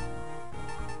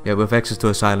 Yeah, we have access to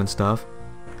a silent staff,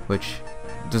 which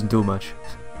doesn't do much.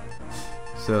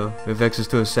 So we have access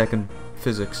to a second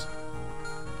physics.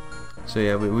 So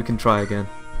yeah, we can try again.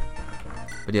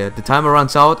 But yeah, the timer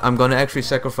runs out. I'm gonna actually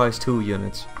sacrifice 2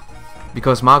 units.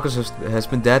 Because Marcus has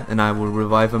been dead and I will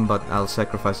revive him, but I'll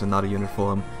sacrifice another unit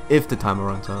for him if the timer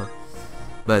runs out.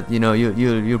 But you know,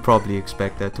 you'll probably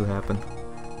expect that to happen.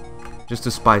 Just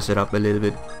to spice it up a little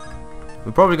bit.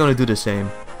 We're probably gonna do the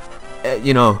same.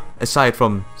 You know, aside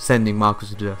from sending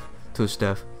Marcus to his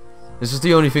death. This is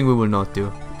the only thing we will not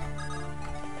do.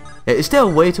 Is there a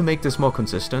way to make this more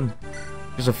consistent?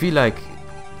 Because I feel like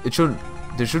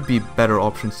there should be better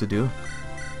options to do.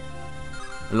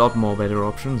 A lot more better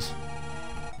options.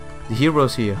 The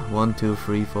hero's here. 1, 2,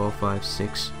 3, 4, 5,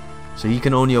 6. So he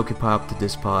can only occupy up to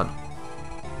this part.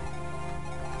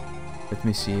 Let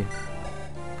me see.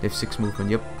 They have 6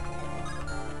 movement, yep.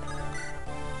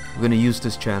 We're gonna use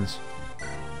this chance.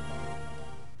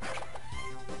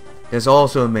 There's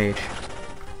also a mage.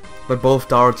 But both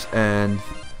darts and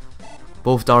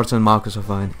Marcus are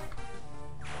fine.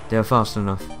 They are fast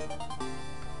enough.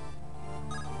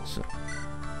 So,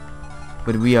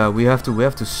 but we have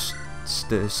to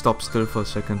stop still for a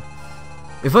second.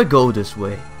 If I go this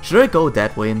way, should I go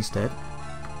that way instead?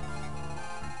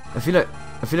 I feel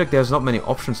like there's not many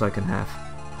options I can have.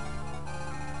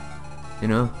 You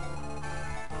know?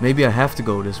 Maybe I have to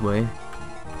go this way.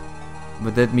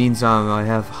 But that means I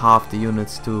have half the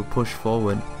units to push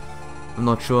forward. I'm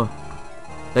not sure.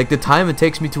 Like the time it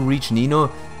takes me to reach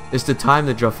Nino is the time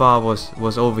that Jafar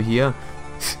was over here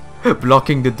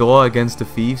blocking the door against the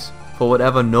thieves. For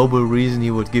whatever noble reason he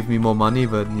would give me more money,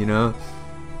 but you know.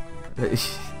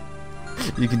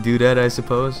 You can do that, I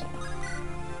suppose.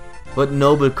 What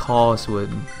noble cause would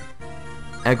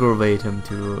aggravate him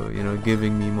to, you know,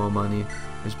 giving me more money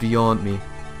is beyond me.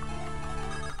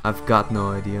 I've got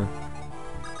no idea.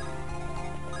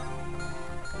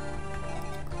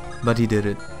 But he did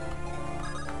it.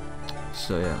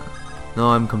 So yeah. Now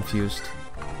I'm confused.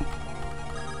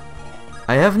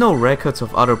 I have no records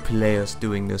of other players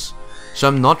doing this, so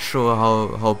I'm not sure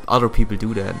how other people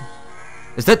do that.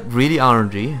 Is that really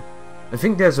RNG? I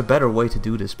think there's a better way to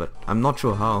do this, but I'm not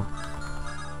sure how.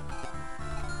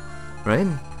 Right?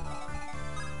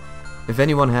 If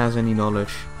anyone has any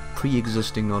knowledge,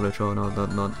 pre-existing knowledge or not,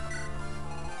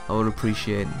 I would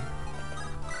appreciate.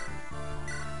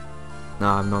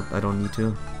 Nah, I'm not. I don't need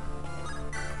to.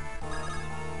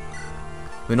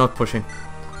 We're not pushing.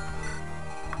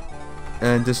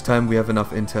 And this time we have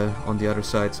enough intel on the other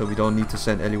side, so we don't need to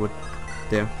send Eliwood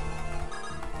there.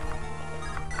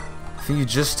 I think you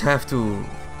just have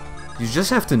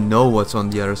to know what's on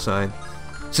the other side.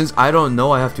 Since I don't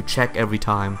know, I have to check every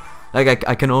time. Like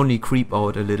I can only creep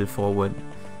out a little forward.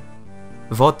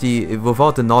 Without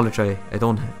the knowledge, I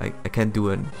can't do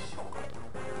it.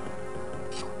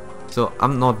 So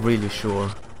I'm not really sure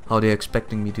how they're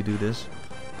expecting me to do this.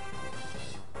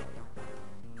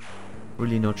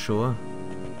 Really not sure.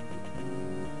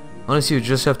 Honestly, you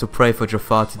just have to pray for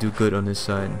Jafar to do good on his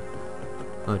side.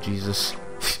 Oh Jesus.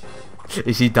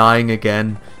 Is he dying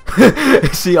again?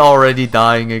 Is he already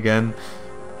dying again?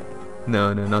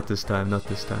 No, not this time, not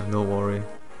this time, don't worry.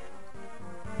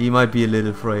 He might be a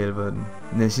little frail, but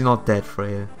he's not that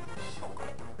frail.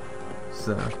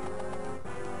 So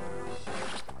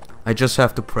I just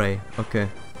have to pray, okay.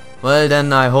 Well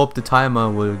then, I hope the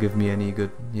timer will give me any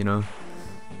good, you know.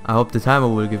 I hope the timer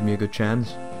will give me a good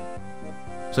chance.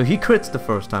 So he crits the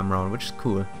first time round, which is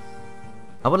cool.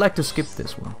 I would like to skip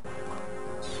this one.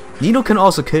 Nino can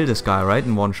also kill this guy, right?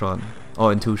 In one shot.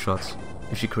 Or in 2 shots.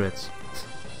 If she crits.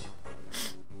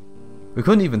 We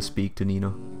couldn't even speak to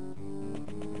Nino.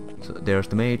 So there's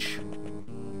the mage.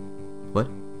 What?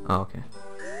 Oh, okay.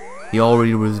 He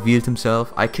already revealed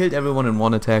himself. I killed everyone in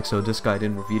 1 attack, so this guy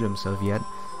didn't reveal himself yet.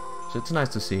 So it's nice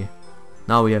to see.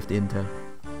 Now we have the intel.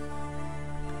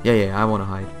 Yeah, I wanna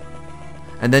hide.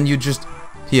 And then you just...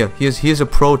 Here's a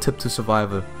pro tip to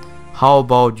survival. How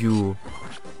about you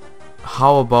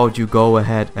go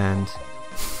ahead and...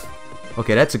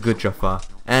 Okay, that's a good Jafar.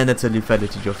 And that's a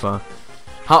lethality Jafar.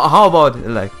 How about,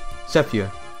 like,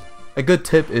 Sapphire? A good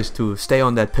tip is to stay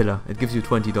on that pillar. It gives you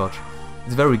 20 dodge.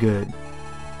 It's very good.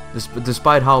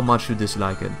 Despite how much you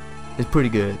dislike it. It's pretty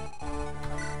good.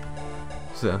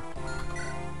 So...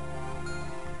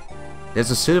 There's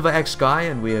a Silver Axe guy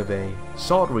and we have a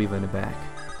Sword Reaver in the back.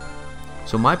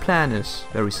 So my plan is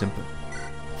very simple.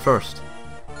 First,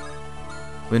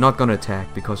 we're not gonna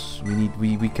attack because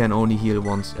we can only heal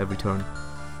once every turn.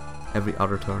 Every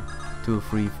other turn. 2,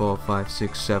 3, 4, 5,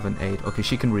 6, 7, 8. Okay,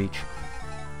 she can reach.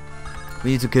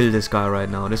 We need to kill this guy right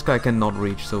now. This guy cannot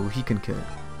reach, so he can kill.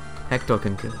 Hector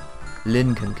can kill.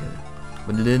 Lyn can kill.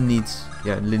 But Lyn needs...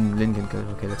 Yeah, Lyn can kill.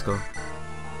 Okay, let's go.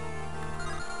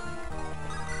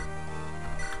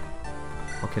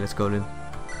 Okay, let's go, Lyn.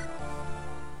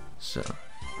 So.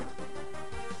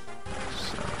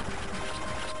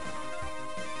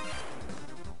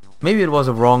 Maybe it was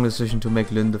a wrong decision to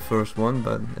make Lyn the first one,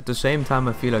 but at the same time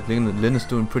I feel like Lyn is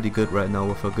doing pretty good right now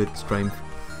with her good strength.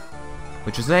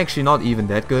 Which is actually not even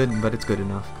that good, but it's good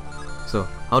enough. So,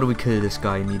 how do we kill this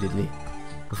guy immediately?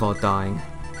 Without dying?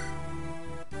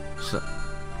 So.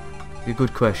 A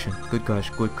good question. Good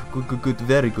question. Good,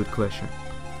 very good question.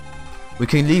 We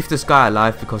can leave this guy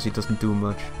alive because he doesn't do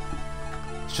much.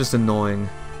 It's just annoying.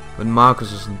 But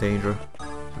Marcus is in danger. So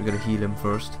we gotta heal him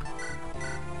first.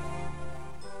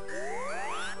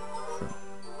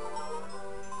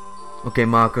 Okay,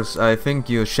 Marcus, I think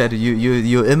your shadow,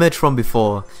 your image from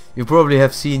before. You probably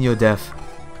have seen your death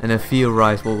and have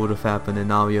theorized what would have happened, and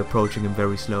now you're approaching him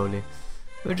very slowly.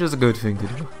 Which is a good thing to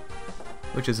do.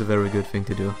 Which is a very good thing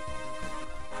to do.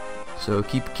 So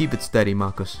keep it steady,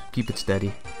 Marcus. Keep it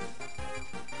steady.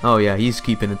 Oh yeah, he's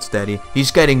keeping it steady. He's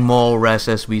getting more res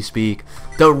as we speak.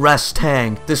 The res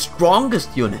tank, the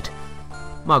strongest unit.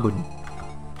 My goodness.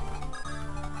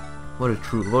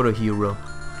 what a hero.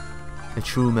 A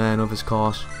true man of his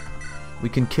cause. We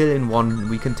can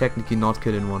technically not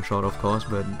kill in one shot, of course,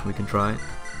 but we can try.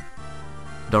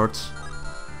 Darts.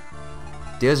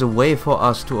 There's a way for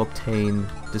us to obtain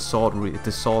the sword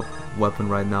weapon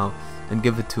right now and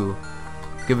give it to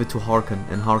Harken,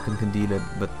 and Harken can deal it,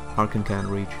 but Harken can't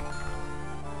reach.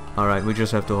 Alright, we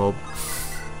just have to hope.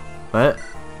 Well,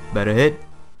 better hit.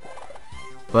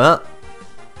 Well,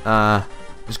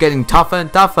 it's getting tougher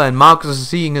and tougher, and Marcus is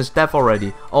seeing his death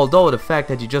already. Although the fact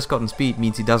that he just gotten speed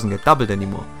means he doesn't get doubled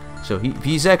anymore. So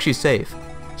he's actually safe,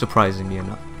 surprisingly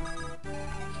enough.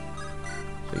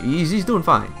 So he's doing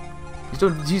fine.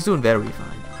 He's doing very fine.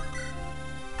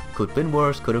 Could have been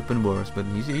worse, but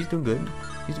he's doing good.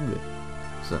 He's doing good.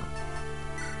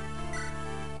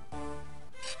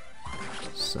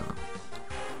 So.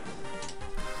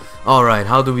 Alright,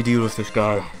 how do we deal with this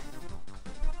guy?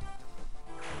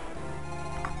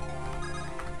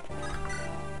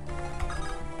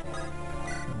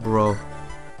 Bro.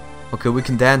 Okay, we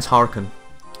can dance Harken.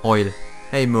 Oil.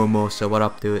 Hey Momosa, what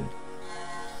up, dude?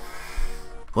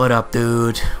 What up,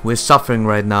 dude? We're suffering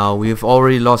right now. We've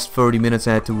already lost 30 minutes.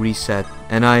 I had to reset.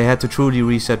 And I had to truly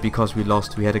reset because we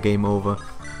lost. We had a game over.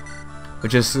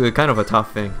 Which is kind of a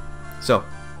tough thing. So,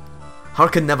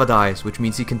 Harken never dies, which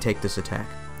means he can take this attack.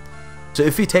 So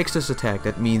if he takes this attack,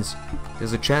 that means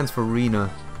there's a chance for Rena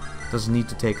doesn't need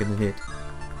to take a hit.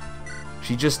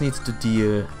 She just needs to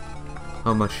deal...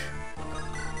 How much?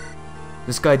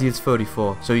 This guy deals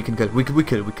 34, so he can kill. We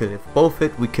kill. If both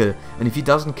hit, we kill. And if he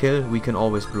doesn't kill, we can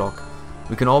always block.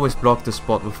 We can always block the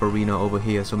spot with Arena over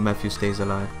here, so Matthew stays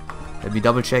alive. Let me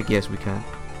double check. Yes, we can.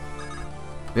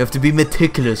 We have to be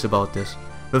meticulous about this.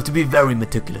 We have to be very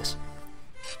meticulous.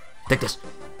 Take this.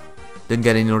 Didn't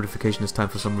get any notification this time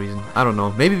for some reason. I don't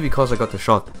know. Maybe because I got the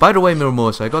shot. By the way,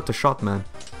 Miramosa, I got the shot, man.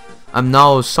 I'm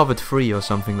now Soviet free or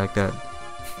something like that.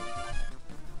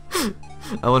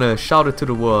 I wanna shout it to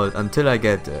the world until I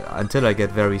get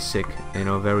very sick, you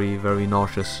know, very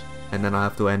nauseous, and then I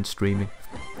have to end streaming.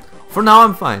 For now,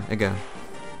 I'm fine again.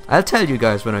 I'll tell you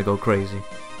guys when I go crazy.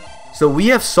 So we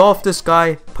have solved this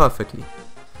guy perfectly.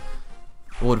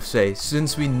 I would say,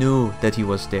 since we knew that he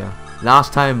was there.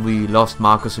 Last time we lost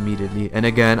Marcus immediately, and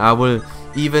again, I will,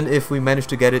 even if we manage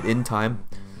to get it in time,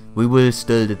 we will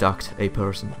still deduct a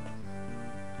person.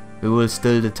 We will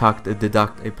still deduct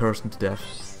a person to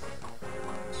death.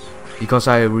 Because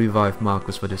I revived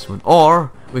Marcus for this one.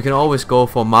 Or, we can always go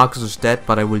for Marcus is dead,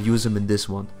 but I will use him in this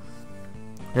one.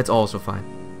 That's also fine.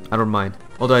 I don't mind.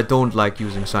 Although I don't like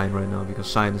using Sign right now, because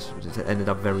Sign ended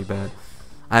up very bad.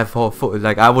 I have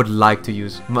I would like to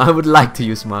use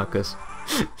Marcus.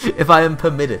 If I am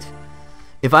permitted.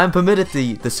 If I am permitted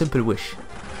the simple wish,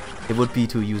 it would be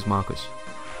to use Marcus.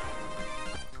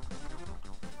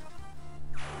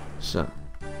 So.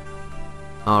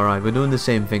 Alright, we're doing the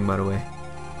same thing, by the way.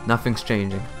 Nothing's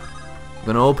changing. I'm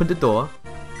gonna open the door,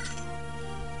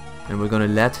 and we're gonna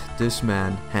let this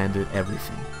man handle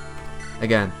everything.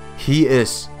 Again, he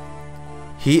is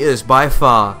by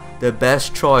far the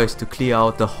best choice to clear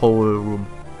out the whole room.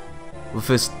 With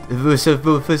his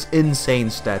insane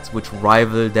stats, which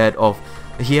rival that of...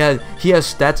 He has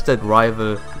stats that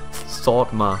rival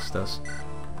Sword Masters.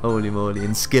 Holy moly,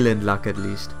 in skill and luck at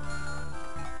least.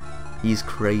 He's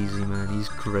crazy, man, he's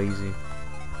crazy.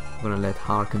 I'm gonna let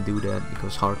Harken do that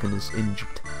because Harken is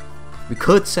injured. We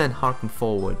could send Harken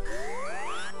forward,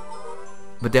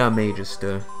 but there are mages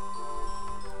still.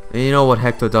 And you know what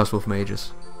Hector does with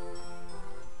mages.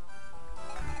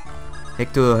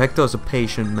 Hector's a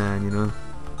patient man, you know.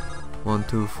 1,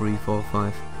 2, 3, 4,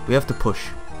 5. We have to push,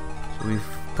 so we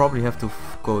probably have to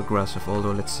go aggressive.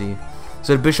 Although let's see.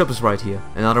 So the bishop is right here,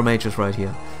 another mage is right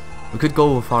here. We could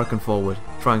go with Harken forward,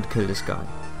 trying to kill this guy.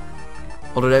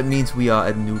 Although that means we are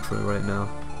at neutral right now.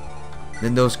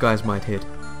 Then those guys might hit.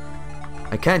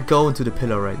 I can't go into the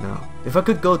pillar right now. If I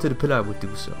could go to the pillar, I would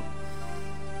do so.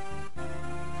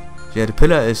 Yeah, the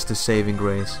pillar is the saving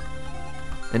grace.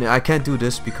 And I can't do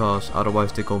this because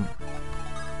otherwise they go...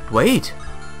 Wait!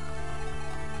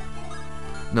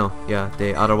 No, yeah,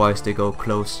 otherwise they go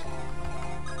close.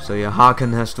 So yeah,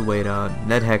 Harken has to wait out.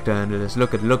 Let Hector handle this.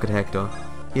 Look at Hector.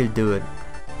 He'll do it.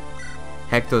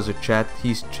 Hector's a chat.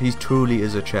 He truly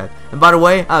is a chat. And by the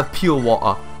way, I have pure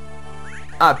water.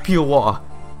 Pure water.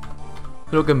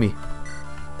 Look at me.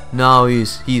 Now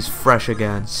he's fresh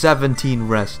again. 17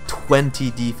 rest,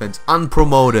 20 defense,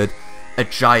 unpromoted, a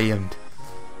giant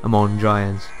among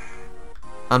giants.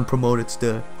 Unpromoted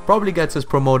still. Probably gets his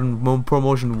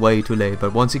promotion way too late,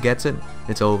 but once he gets it,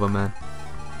 it's over, man.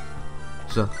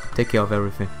 So take care of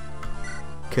everything.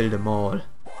 Kill them all.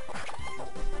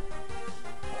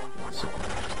 So,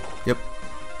 yep.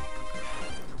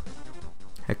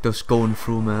 Hector's going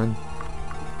through, man.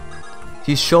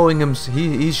 He's showing him.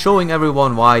 He's showing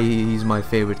everyone why he's my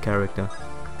favorite character.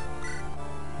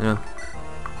 You know.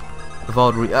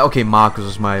 Without okay, Marcus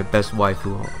is my best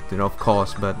waifu, you know, of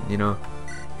course, but you know,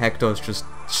 Hector is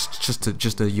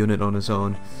just a unit on his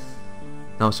own.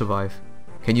 Now survive.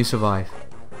 Can you survive?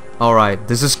 All right,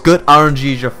 this is good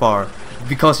RNG, Jafar,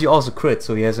 because he also crit,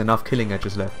 so he has enough killing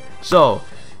edges left. So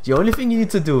the only thing you need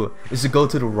to do is to go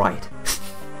to the right.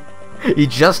 He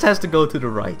just has to go to the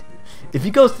right. If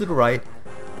he goes to the right,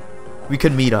 we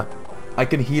can meet up. I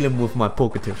can heal him with my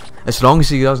Pokétips, as long as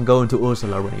he doesn't go into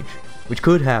Ursula range, which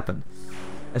could happen.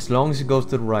 As long as he goes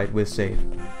to the right, we're safe.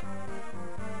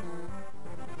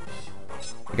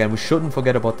 Again, we shouldn't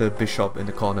forget about the bishop in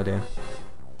the corner there.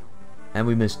 And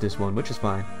we missed this one, which is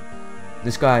fine.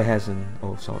 This guy has an...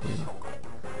 oh, sorry.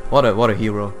 What a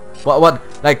hero. What?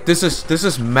 Like, this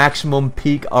is maximum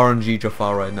peak RNG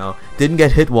Jafar right now. Didn't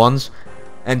get hit once,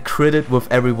 and critted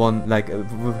with everyone. Like,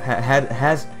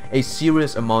 has a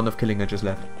serious amount of killing edges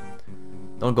left.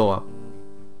 Don't go up.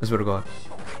 I swear to God.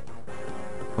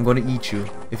 I'm gonna eat you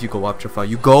if you go up, Jafar.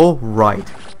 You go right.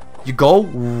 You go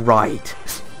right.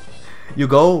 You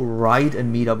go right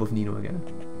and meet up with Nino again.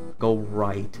 Go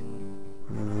right.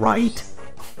 Right.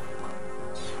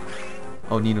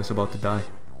 Oh, Nino's about to die.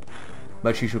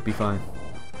 But she should be fine.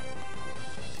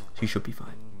 She should be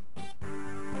fine.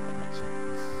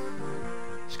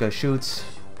 This guy shoots.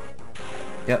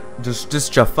 Yeah,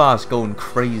 just Jafar's going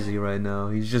crazy right now.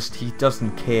 He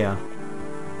doesn't care.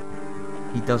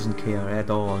 He doesn't care at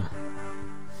all.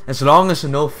 As long as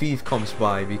no thief comes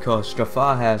by, because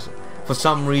Jafar has, for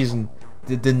some reason,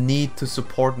 the need to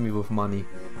support me with money.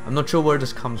 I'm not sure where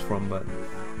this comes from, but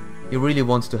he really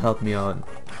wants to help me out.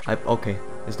 Okay,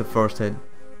 it's the first hit.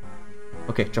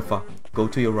 Okay, Jafar, go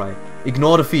to your right.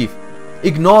 Ignore the thief.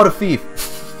 Ignore the thief.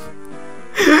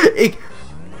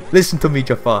 Listen to me,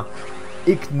 Jafar.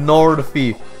 Ignore the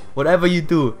thief. Whatever you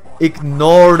do,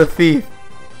 ignore the thief.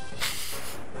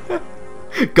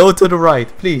 Go to the right,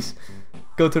 please.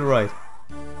 Go to the right.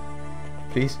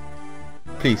 Please.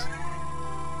 Please.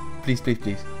 Please, please,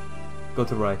 please. Go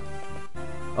to the right.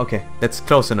 Okay, that's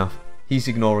close enough. He's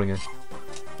ignoring it.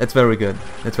 That's very good.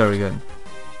 That's very good.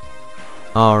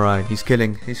 Alright, he's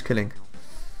killing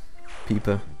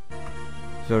people.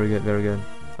 Very good, very good.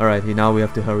 Alright, now we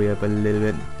have to hurry up a little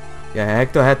bit. Yeah,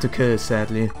 Hector had to kill,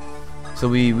 sadly. So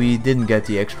we didn't get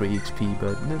the extra XP,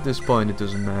 but at this point it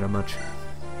doesn't matter much.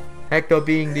 Hector,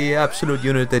 being the absolute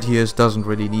unit that he is, doesn't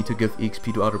really need to give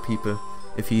XP to other people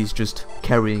if he's just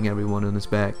carrying everyone on his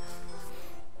back.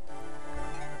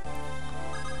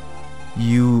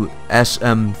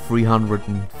 USM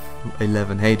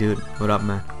 311. Hey dude, what up,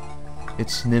 man?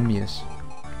 It's Nimius.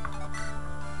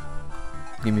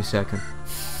 Give me a second.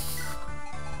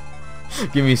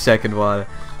 Give me a second while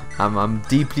I'm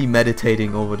deeply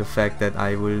meditating over the fact that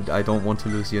I don't want to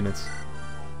lose units.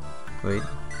 Wait.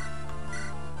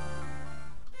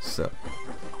 So,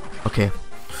 okay.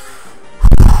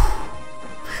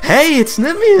 Hey, it's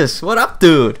Nimius! What up,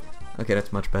 dude? Okay,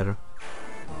 that's much better.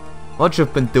 What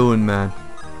you've been doing, man?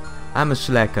 I'm a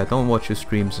slacker, don't watch your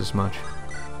streams as much.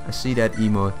 I see that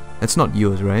emote. That's not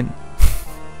yours, right?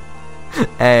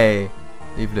 Hey,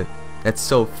 leave it. That's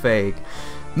so fake.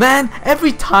 Man,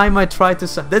 every time I try to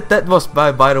sound... That was,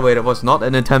 by the way, that was not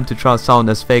an attempt to try to sound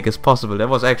as fake as possible. That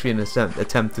was actually an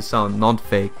attempt to sound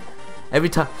non-fake. Every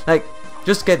time, like...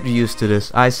 Just get used to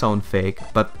this. I sound fake,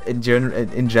 but in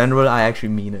general, I actually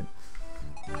mean it.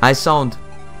 I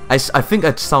think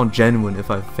I'd sound genuine if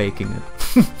I'm faking it.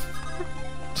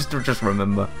 just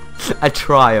remember. I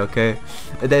try, okay?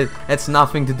 That's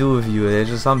nothing to do with you.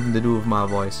 It's just something to do with my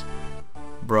voice.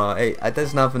 Bruh, hey,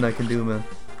 there's nothing I can do, man.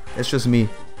 It's just me.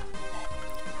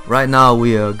 Right now,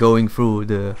 we are going through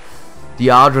the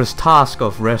arduous task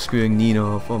of rescuing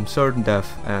Nino from certain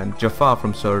death, and Jafar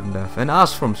from certain death, and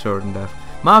us from certain death.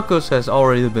 Marcus has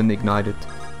already been ignited,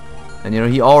 and you know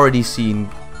he's already seen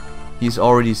the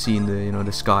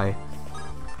the sky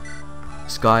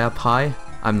up high.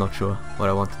 I'm not sure what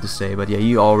I wanted to say, but yeah,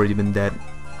 he already been dead.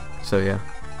 So yeah,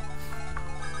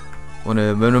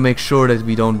 wanna make sure that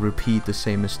we don't repeat the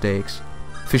same mistakes.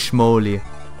 Fishmoli,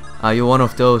 are you one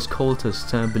of those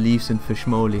cultists who believes in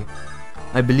Fishmoli?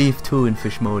 I believe too in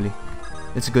Fishmoli.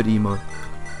 It's a good emote.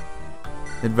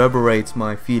 It reverberates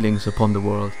my feelings upon the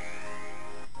world.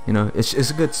 You know, it's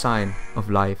a good sign of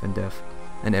life and death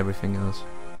and everything else.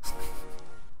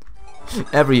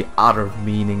 Every other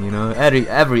meaning, you know,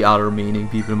 every other meaning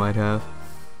people might have.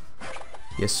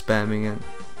 You're spamming it.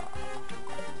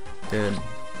 Dude.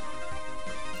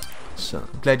 So,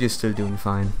 I'm glad you're still doing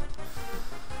fine.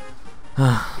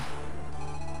 Glad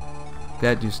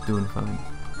you're doing fine.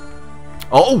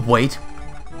 Oh, wait.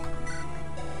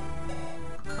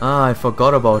 Ah, I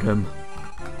forgot about him.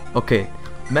 Okay,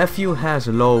 Matthew has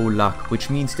low luck, which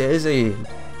means there is a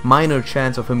minor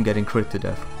chance of him getting crit to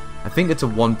death. I think it's a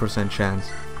 1% chance.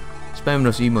 Spam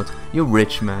those emotes. You're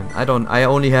rich, man. I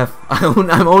only have...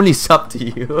 I'm only sub to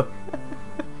you.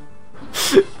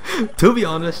 To be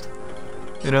honest,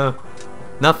 you know,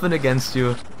 nothing against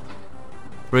you,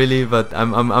 really, but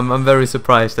I'm very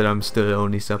surprised that I'm still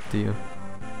only sub to you.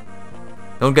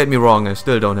 Don't get me wrong, I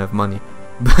still don't have money,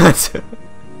 but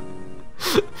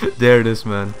there it is,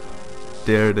 man.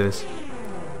 There it is.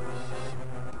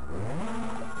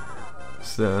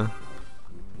 So,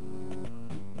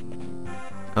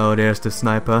 oh, there's the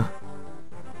sniper.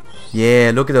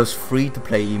 Yeah, look at those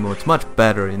free-to-play emotes. Much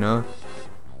better, you know.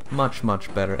 Much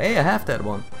better. Hey, I have that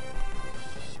one.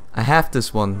 I have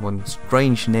this one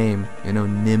strange name, you know,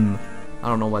 Nim. I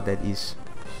don't know what that is.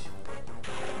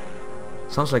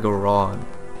 Sounds like a rod,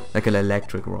 like an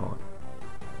electric rod.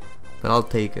 But I'll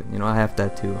take it, you know, I have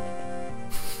that too.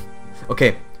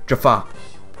 Okay, Jafar.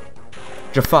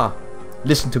 Jafar,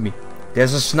 listen to me.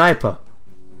 There's a sniper.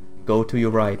 Go to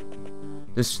your right.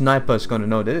 This sniper is gonna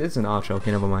know that it's an archer.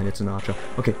 Okay, never mind, it's an archer.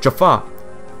 Okay, Jafar,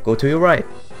 go to your right.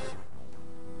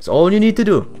 That's all you need to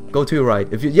do. Go to your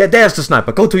right. If you, yeah, there's the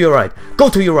sniper. Go to your right. Go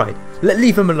to your right.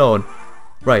 Leave him alone.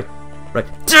 Right.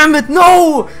 Damn it,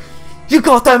 no! You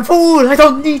goddamn fool! I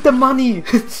don't need the money.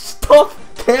 Stop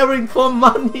caring for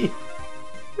money.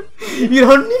 You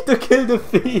don't need to kill the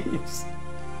thieves.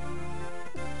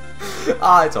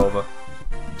 Ah, it's over.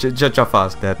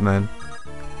 Jafar's dead, man.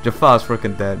 Jafar's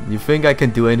freaking dead. You think I can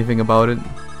do anything about it?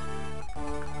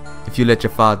 If you let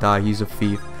Jafar die, he's a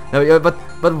thief. No, yeah, but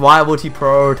why would he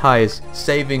prioritize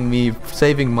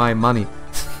saving my money?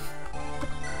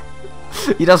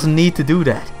 He doesn't need to do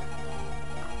that.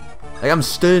 Like, I'm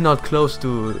still not close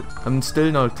to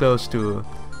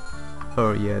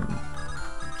her yet.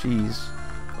 Jeez.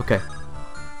 Okay.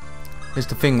 Here's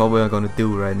the thing what we're gonna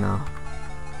do right now.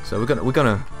 So we're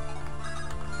gonna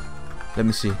let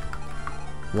me see.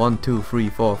 1, 2, 3,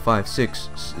 4, 5, 6,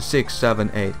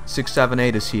 7, 8. 6, 7,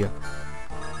 8 is here.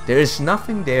 There is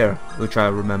nothing there, which I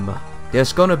remember.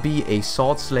 There's gonna be a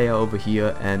sword slayer over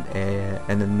here and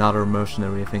another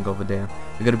mercenary, I think, over there.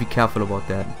 We gotta be careful about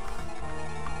that.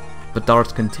 But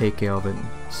darts can take care of it.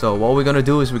 So what we're gonna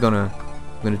do is we're gonna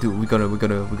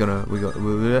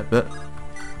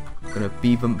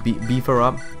beef her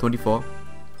up. 24.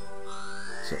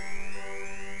 So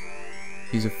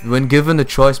when given the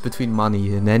choice between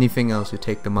money and anything else, you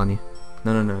take the money.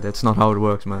 No, that's not how it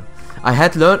works, man. I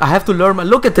have to learn my...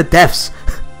 Look at the deaths!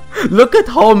 Look at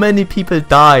how many people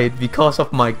died because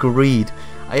of my greed.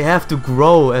 I have to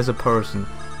grow as a person,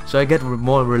 so I get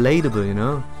more relatable, you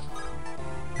know?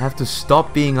 I have to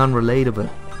stop being unrelatable.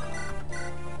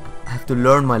 I have to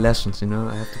learn my lessons, you know?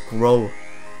 I have to grow.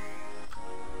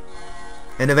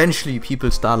 And eventually people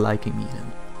start liking me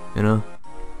then, you know?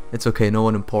 It's okay, no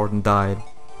one important died.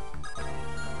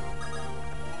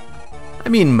 I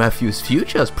mean, Matthew's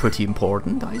future is pretty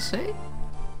important, I say.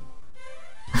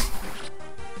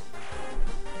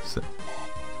 So,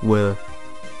 will.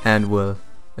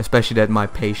 Especially that my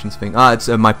patience thing. Ah, it's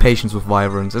my patience with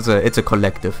wyverns. It's a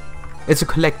collective. It's a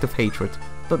collective hatred.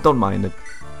 Don't mind it.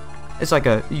 It's like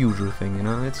a usual thing, you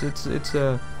know. It's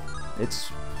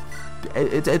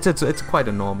quite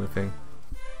a normal thing.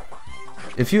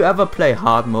 If you ever play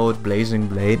Hardmode Blazing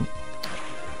Blade,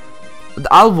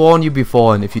 I'll warn you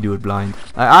beforehand if you do it blind.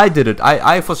 I did it.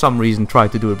 I for some reason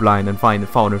tried to do it blind and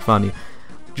found it funny.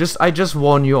 I just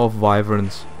warn you of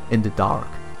wyverns in the dark.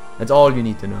 That's all you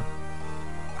need to know.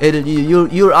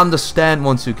 You'll understand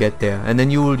once you get there, and then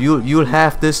you'll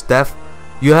have this death.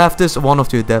 You have this one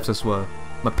of your deaths as well.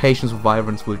 My patience with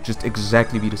wyverns will just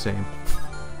exactly be the same.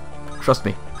 Trust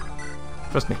me.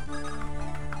 Trust me.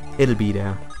 It'll be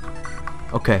there.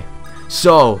 Okay.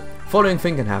 So, following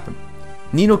thing can happen.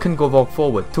 Nino can go walk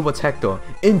forward towards Hector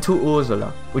into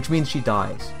Ursula, which means she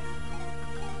dies.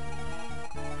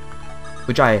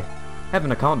 Which I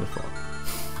haven't accounted for.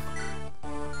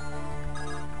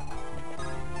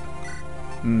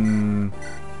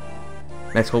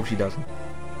 Let's hope she doesn't.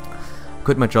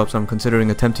 Quit my job, so I'm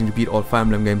considering attempting to beat all Fire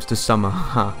Emblem games this summer.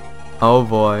 Oh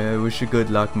boy, I wish you good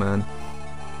luck, man.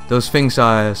 Those things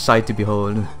are a sight to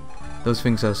behold. Those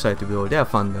things are a sight to behold. They are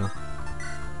fun though,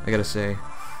 I gotta say.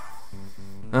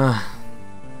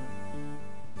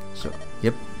 So,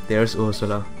 yep, there's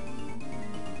Ursula.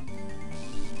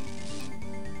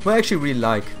 Who I actually really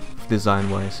like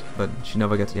design-wise, but she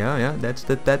never gets. Yeah,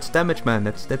 that's damage, man.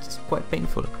 That's quite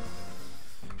painful.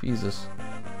 Jesus.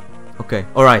 Okay,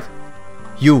 all right.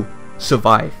 You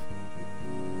survive.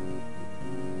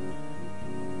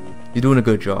 You're doing a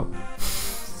good job.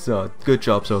 So, good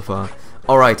job so far.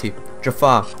 Alrighty,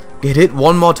 Jafar, get hit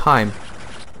one more time.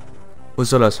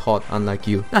 Ursula's hot, unlike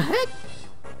you. The heck?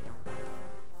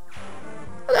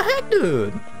 What the heck,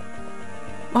 dude?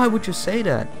 Why would you say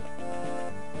that?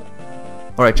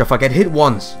 Alright, Jafar, get hit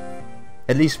once.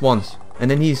 At least once. And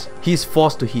then he's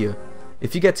forced to heal.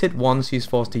 If he gets hit once, he's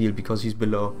forced to heal because he's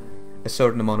below a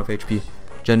certain amount of HP.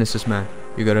 Genesis man,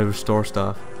 you gotta restore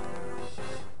stuff.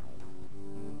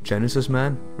 Genesis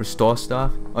man? Restore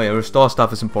stuff? Oh yeah, restore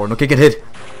stuff is important. Okay, get hit.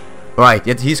 Right,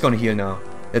 yet he's gonna heal now.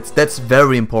 That's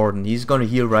very important. He's gonna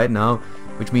heal right now,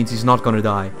 which means he's not gonna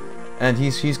die. And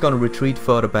he's gonna retreat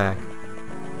further back.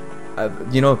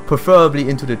 You know, preferably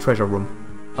into the treasure room.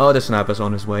 Oh, the sniper's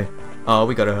on his way. Oh,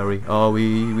 we gotta hurry. Oh,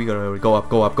 we gotta hurry. Go up,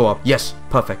 go up, go up. Yes,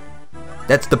 perfect.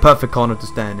 That's the perfect corner to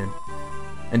stand in.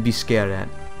 And be scared at.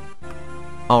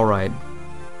 Alright.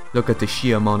 Look at the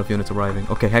sheer amount of units arriving.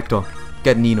 Okay, Hector,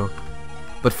 get Nino.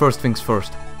 But first things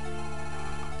first.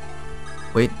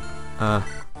 Wait.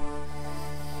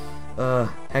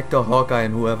 Hector, Hawkeye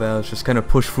and whoever else just kind of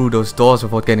push through those doors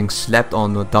without getting slapped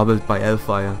on or doubled by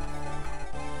Hellfire.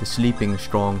 The sleeping is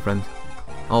strong, friend.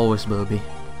 Always will be.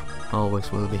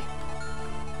 Always will be.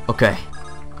 Okay.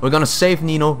 We're gonna save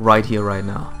Nino right here, right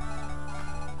now.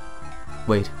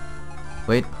 Wait.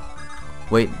 Wait.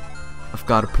 Wait. I've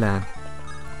got a plan.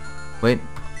 Wait.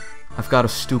 I've got a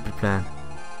stupid plan.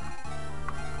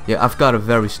 Yeah, I've got a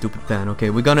very stupid plan. Okay,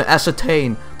 we're gonna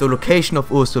ascertain the location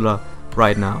of Ursula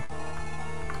right now.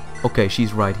 Okay,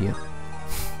 she's right here.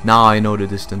 Now I know the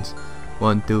distance.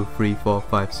 1, 2, 3, 4,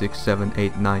 5, 6, 7,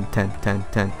 8, 9, 10, 10,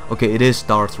 10. Okay, it is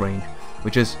darts range,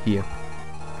 which is here.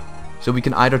 So we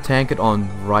can either tank it on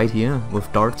right here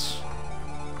with darts.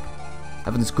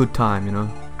 Having this good time, you know.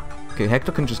 Okay,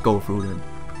 Hector can just go through then.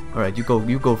 Alright, you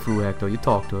go through, Hector. You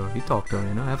talk to her,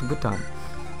 you know, have a good time.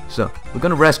 So, we're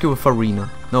gonna rescue with Farina.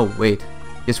 No, wait.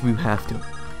 Yes, we have to.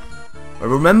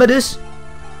 Remember this?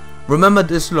 Remember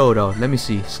this loadout. Let me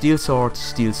see. Steel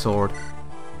sword,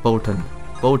 Bolton.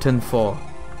 Bolton 4.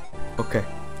 Okay.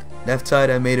 Left side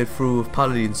I made it through with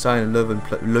Paladin, Sign,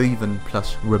 Leuven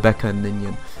plus Rebecca and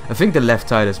Ninian. I think the left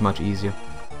side is much easier,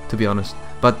 to be honest.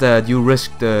 But you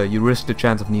risk the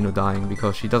chance of Nino dying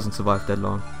because she doesn't survive that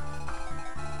long.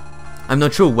 I'm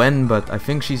not sure when, but I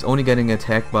think she's only getting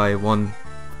attacked by one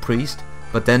priest,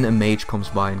 but then a mage comes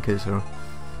by and kills her.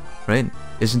 Right?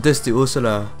 Isn't this the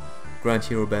Ursula Grand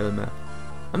Hero battle map?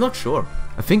 I'm not sure.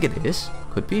 I think it is.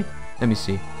 Could be. Let me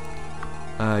see.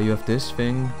 You have this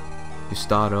thing. You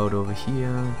start out over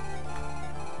here.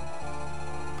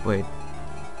 Wait.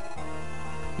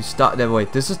 You start there.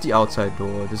 Wait. This is the outside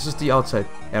door. This is the outside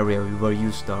area where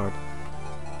you start.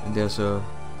 And there's a.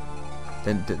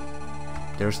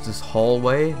 There's this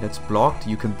hallway that's blocked.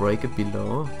 You can break it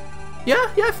below.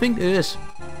 Yeah, I think it is.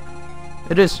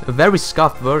 It is a very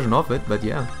scuffed version of it, but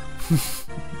yeah.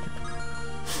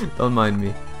 Don't mind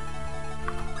me.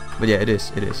 But yeah, it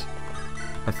is.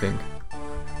 I think.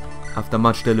 After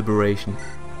much deliberation.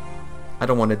 I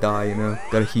don't want to die, you know.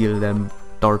 Gotta heal them.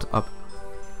 Dart up.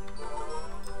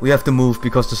 We have to move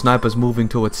because the sniper's moving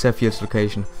towards Zephyr's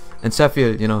location. And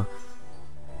Zephyr, you know,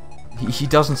 he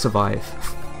doesn't survive.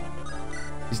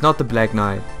 He's not the Black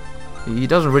Knight. He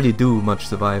doesn't really do much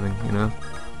surviving, you know.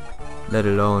 Let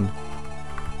alone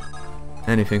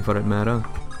anything for that matter.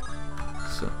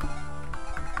 So,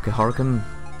 okay, Harkin.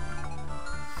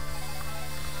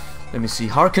 Let me see.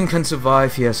 Harkin can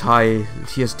survive. He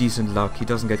has decent luck. He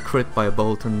doesn't get crit by a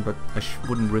Bolton, but I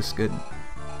wouldn't risk it.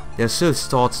 There's still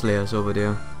Sword Slayers over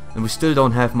there, and we still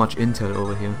don't have much intel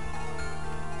over here.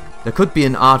 There could be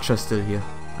an archer still here.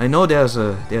 I know there's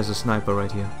a sniper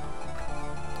right here.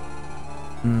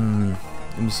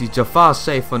 Let me see. Jafar's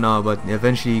safe for now, but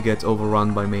eventually he gets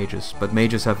overrun by mages. But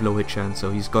mages have low hit chance, so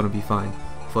he's gonna be fine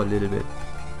for a little bit,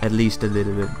 at least a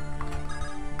little bit.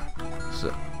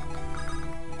 So.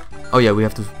 Oh yeah, we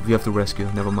have to rescue.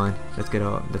 Never mind. Let's get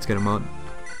him out.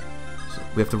 So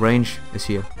we have the range is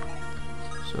here.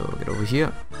 So get over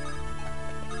here.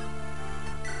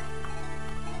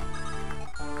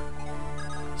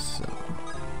 So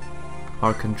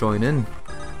Hart can join in.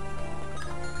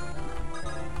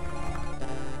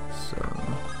 So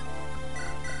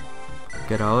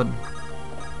get out.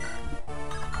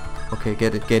 Okay,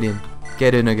 get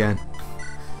in again.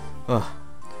 Oh.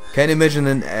 Can't imagine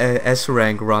an S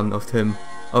rank run of him,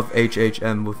 of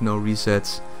HHM with no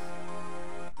resets.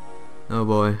 Oh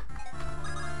boy.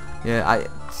 Yeah,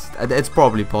 it's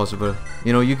probably possible.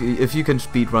 You know, if you can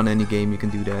speedrun any game, you can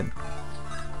do that.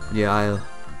 Yeah,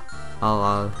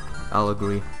 I'll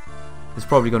agree. It's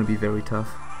probably gonna be very tough.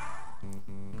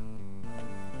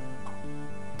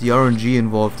 the RNG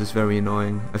involved is very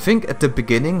annoying. I think at the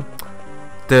beginning,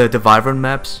 the Wyvern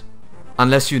maps,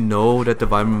 unless you know that the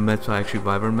Wyvern maps are actually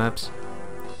Wyvern maps.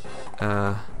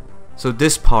 So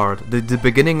this part, the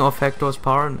beginning of Hector's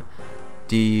part,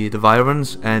 the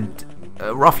Wyverns and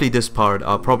roughly this part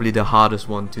are probably the hardest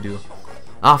one to do.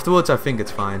 Afterwards I think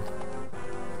it's fine.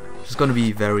 It's gonna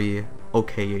be very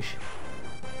okay-ish.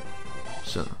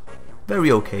 So,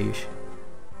 very okay-ish.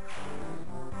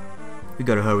 We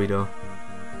gotta hurry though.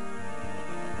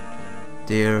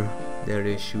 There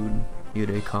they shoot. Here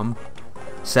they come.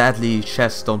 Sadly,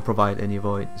 chests don't provide any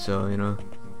void, so you know.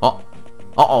 Oh,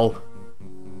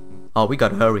 oh, we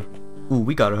gotta hurry. Ooh,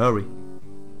 we gotta hurry.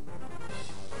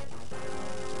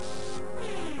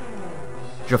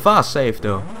 Jafar's safe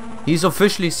though. He's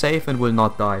officially safe and will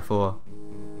not die for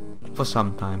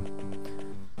some time.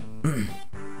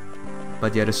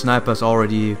 But yeah, the sniper's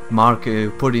already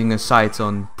putting sights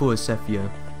on poor Zephyr.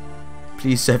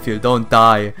 Please, Zephyr, don't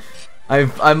die.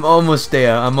 I'm almost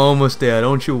there. I'm almost there.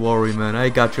 Don't you worry, man. I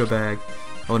got your back.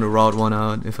 I wanna route one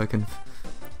out if I can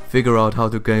figure out how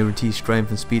to guarantee strength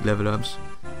and speed level ups.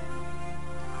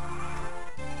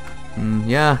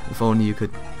 Yeah, if only you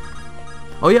could.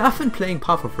 Oh yeah, I've been playing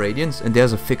Path of Radiance, and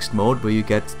there's a fixed mode where you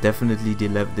get definitely the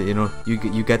level. You know,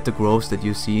 you get the growth that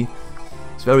you see.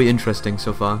 It's very interesting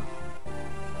so far.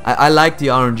 I like the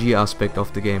RNG aspect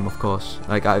of the game, of course.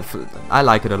 Like I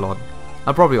like it a lot.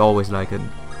 I'll probably always like it.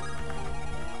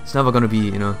 It's never gonna be,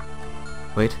 you know.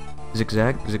 Wait,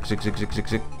 zigzag, zig zig zig zig zig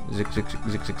zig zig zig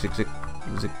zig zig zig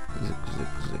zig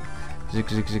zig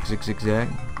zig zig zig zigzag.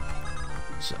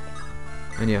 So,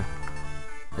 and yeah,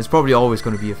 it's probably always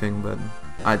gonna be a thing, but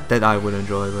that I would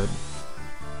enjoy. But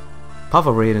Path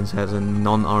of Radiance has a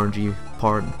non-RNG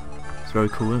part. It's very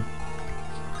cool.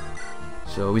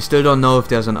 So we still don't know if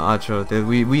there's an archer.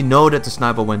 We know that the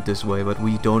sniper went this way, but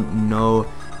we don't know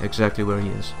exactly where he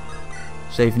is.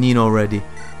 Save Nino already.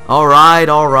 Alright,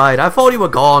 alright. I thought you were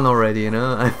gone already, you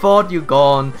know. I thought you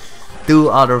gone. Do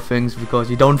other things because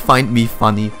you don't find me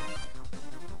funny.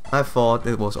 I thought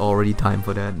it was already time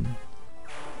for that.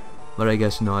 But I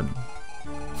guess not.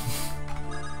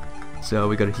 So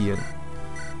we gotta heal.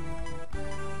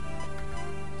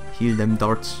 Heal them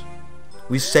darts.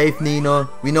 We saved Nino.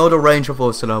 We know the range of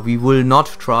Ursula. We will not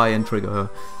try and trigger her.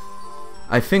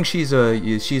 I think she's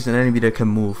an enemy that can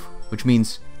move, which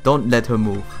means don't let her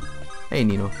move. Hey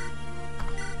Nino.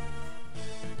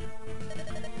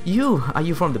 Are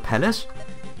you from the palace?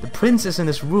 The prince is in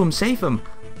his room. Save him.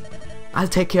 I'll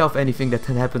take care of anything that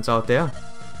happens out there.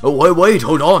 Oh wait,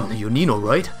 hold on. You're Nino,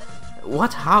 right?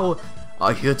 What? How?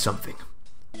 I heard something.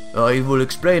 I will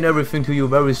explain everything to you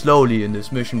very slowly in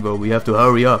this mission where we have to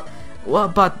hurry up. Well,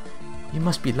 but you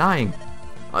must be lying.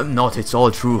 I'm not, it's all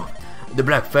true. The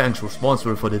Black Fangs were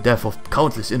responsible for the death of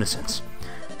countless innocents.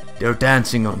 They're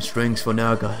dancing on strings for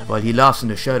Naga while he laughs in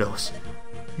the shadows.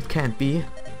 It can't be.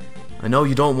 I know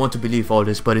you don't want to believe all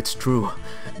this, but it's true.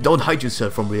 Don't hide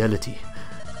yourself from reality.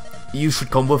 You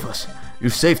should come with us.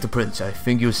 You've saved the prince. I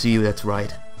think you'll see that's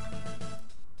right.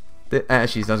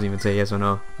 She doesn't even say yes or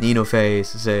no. Nino face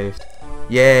saved.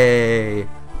 Yay!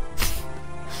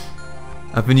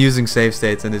 I've been using save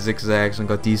states and the zigzags and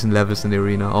got decent levels in the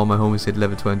arena. All my homies hit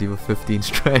level 20 with 15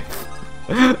 strength.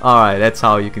 Alright, that's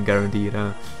how you can guarantee it,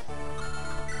 huh?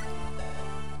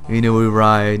 Nino we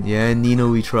ride. Yeah,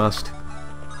 Nino we trust.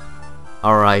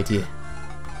 Alrighty.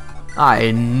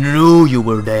 I knew you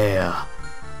were there.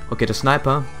 Okay, the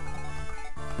sniper.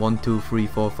 1, 2, 3,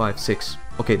 4, 5, 6.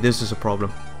 Okay, this is a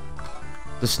problem.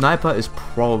 The sniper is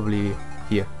probably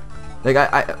here. Like,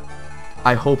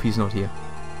 I hope he's not here.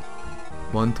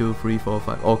 1, 2, 3, 4,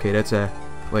 5. Okay, that's a...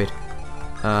 Wait.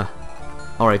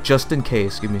 Alright, just in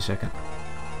case. Give me a second.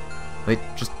 Wait,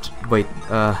 just... Wait.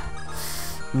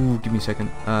 Ooh, give me a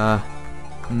second.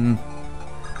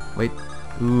 Wait.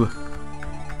 Ooh.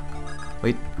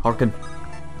 Wait, Harkin.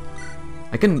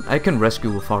 I can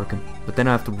rescue with Harkin, but then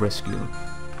I have to rescue him.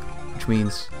 Which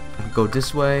means I can go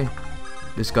this way.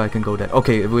 This guy can go that.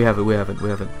 Okay, we have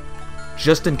it.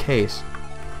 Just in case,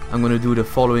 I'm gonna do the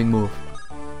following move.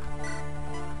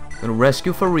 I'm gonna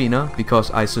rescue Farina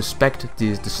because I suspect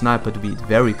the sniper to be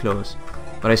very close,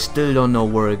 but I still don't know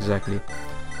where exactly.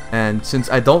 And since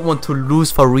I don't want to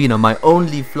lose Farina, my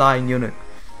only flying unit,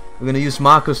 I'm gonna use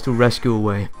Marcus to rescue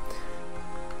away.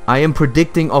 I am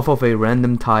predicting off of a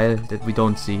random tile that we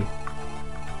don't see.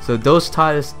 So those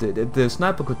tiles, the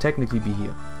sniper could technically be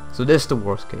here. So that's the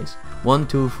worst case. 1,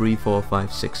 2, 3, 4,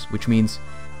 5, 6, which means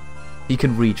he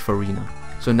can reach Farina.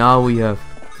 So now we have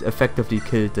effectively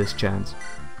killed this chance.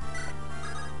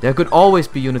 There could always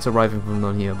be units arriving from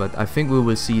down here, but I think we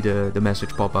will see the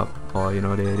message pop up, or you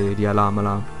know, the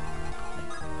alarm.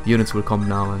 Units will come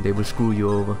now and they will screw you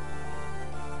over.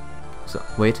 So,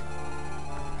 wait.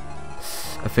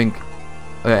 I think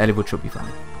Eliwood should be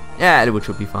fine. Yeah, Eliwood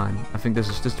should be fine. I think this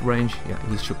is just the range. Yeah,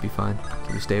 he should be fine.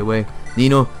 Can we stay away?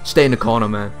 Nino, stay in the corner,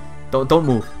 man. Don't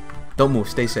move. Don't move.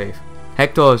 Stay safe.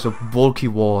 Hector is a bulky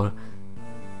wall.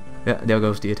 Yeah, there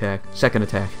goes the attack. Second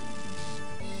attack.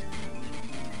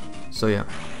 So yeah.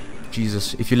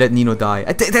 Jesus, if you let Nino die,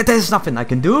 there's nothing I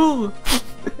can do.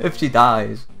 If she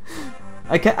dies,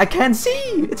 I can't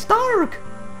see. It's dark.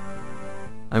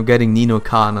 I'm getting Nino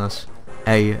Karnas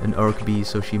A and Urk B,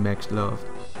 so she maxed loved.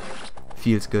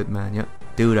 Feels good, man. Yeah,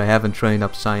 dude, I haven't trained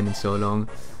up Sign in so long.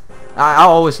 I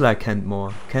always like Kent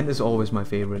more. Kent is always my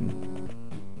favorite.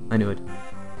 I knew it.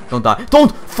 Don't die.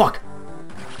 Don't! Fuck!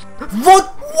 What?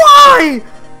 Why?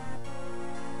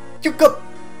 You got...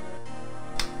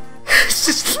 It's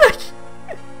just like...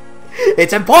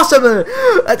 It's impossible!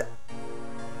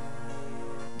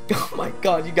 Oh my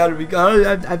god, you gotta be...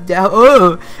 I'm down.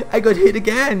 Oh! I got hit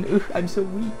again! Ugh, I'm so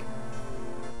weak.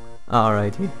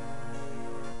 Alrighty.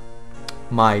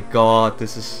 My god,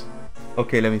 this is...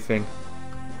 Okay, let me think.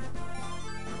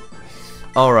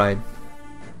 Alright.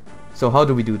 So how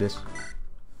do we do this?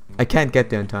 I can't get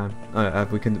there in time.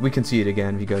 We can see it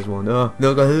again if you guys want. Oh,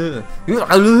 look.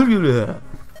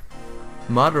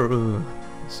 Mother.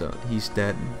 So he's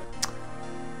dead.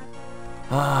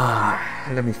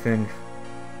 Let me think.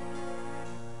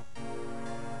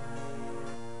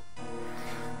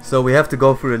 So we have to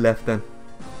go through the left then.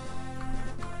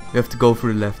 We have to go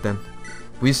through the left then.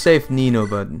 We saved Nino,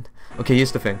 but okay.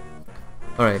 Here's the thing.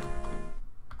 All right.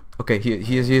 Okay,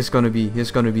 here's gonna be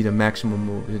the maximum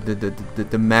move,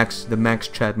 the max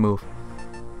chat move.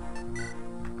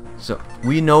 So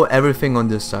we know everything on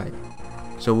this side,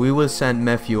 so we will send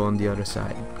Matthew on the other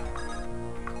side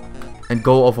and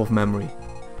go off of memory.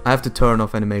 I have to turn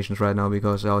off animations right now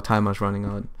because our timer's running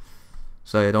out,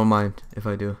 so I don't mind if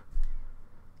I do.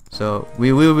 So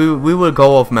we will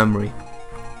go off memory.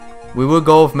 We will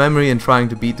go off memory and trying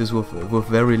to beat this with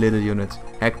very little units.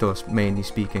 Hector's mainly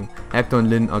speaking. Hector and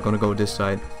Lynn are gonna go this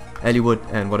side. Eliwood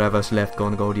and whatever's left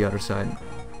gonna go the other side.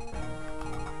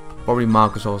 Probably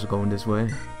Marcus also going this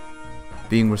way.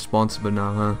 Being responsible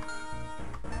now, huh?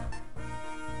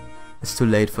 It's too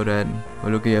late for that.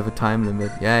 Well, look, you have a time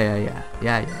limit. Yeah.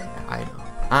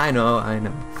 I know. I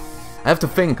have to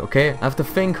think, okay? I have to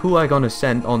think who I gonna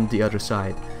send on the other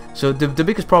side. So the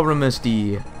biggest problem is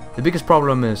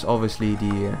obviously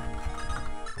the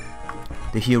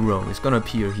hero is gonna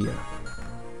appear here.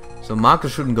 So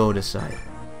Marcus shouldn't go this side.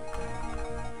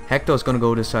 Hector is gonna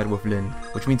go this side with Lynn,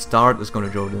 which means Dart is gonna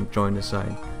join this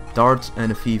side. Dart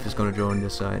and a thief is gonna join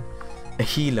this side. A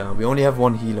healer. We only have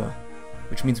one healer,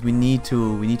 which means we need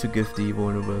to give the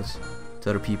vulnerables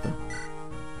to other people.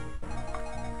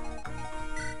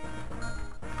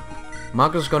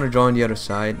 Marcus is gonna join the other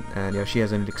side, and yeah, she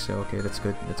has an elixir. Okay, that's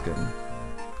good. That's good.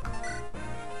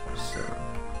 So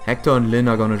Hector and Lynn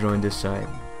are gonna join this side,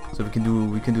 so we can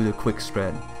do the quick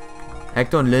spread.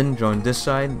 Hector and Lynn join this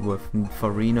side with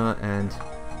Farina and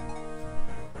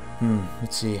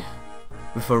let's see,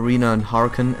 with Farina and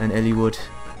Harkin and Eliwood,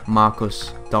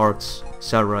 Marcus, Darts,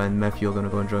 Sarah and Matthew are gonna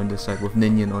go and join this side with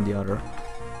Ninian on the other.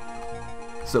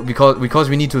 So because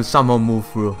we need to somehow move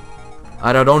through.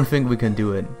 I don't think we can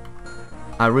do it.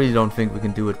 I really don't think we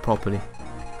can do it properly.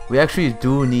 We actually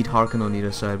do need Harkin on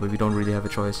either side, but we don't really have a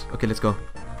choice. Okay, let's go.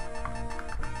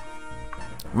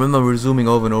 Remember resuming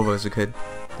over and over as a kid.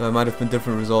 So I might have been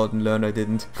different result and learned I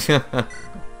didn't.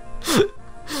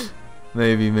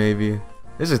 Maybe.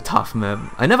 This is a tough map.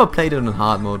 I never played it on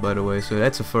hard mode, by the way, so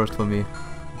that's a first for me.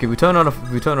 Okay, we turn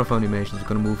off animations. We're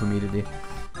gonna move immediately.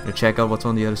 Gonna check out what's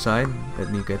on the other side.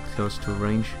 Let me get close to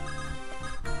range.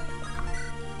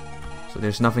 So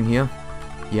there's nothing here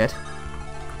yet.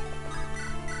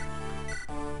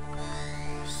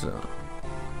 So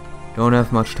don't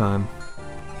have much time.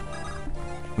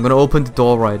 I'm gonna open the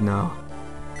door right now.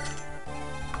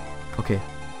 Okay,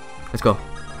 let's go.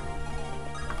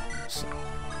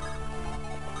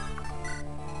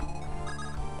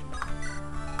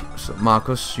 So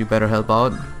Marcus, you better help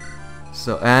out.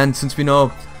 So, and since we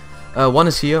know one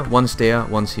is here, one's there,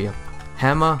 one's here.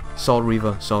 Hammer, Salt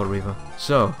Reaver, Salt Reaver.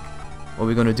 So what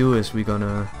we're gonna do is we're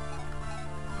gonna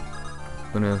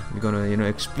you know,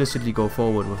 explicitly go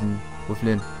forward with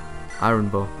Lynn, Iron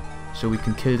Bow, so we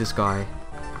can kill this guy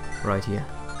right here.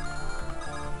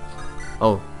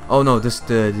 Oh no, this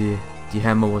the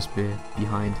hammer was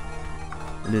behind,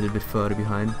 a little bit further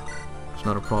behind. It's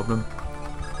not a problem.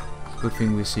 Good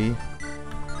thing we see.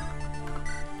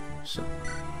 So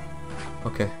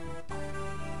okay,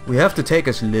 we have to take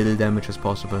as little damage as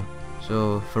possible.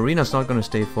 So Farina's not gonna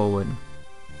stay forward.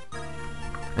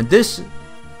 And this,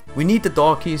 we need the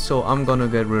door key, so I'm gonna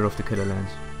get rid of the killer lens.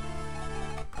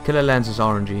 Killer lens is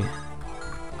RNG.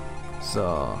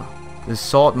 So the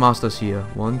sword master's here.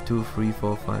 1, 2, 3,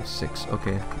 4, 5, 6.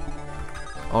 Okay.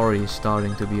 Already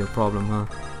starting to be a problem, huh?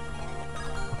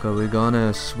 Okay, we're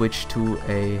gonna switch to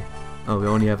a... Oh, we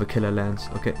only have a killer lens.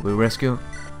 Okay, we rescue.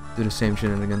 Do the same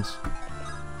shenanigans.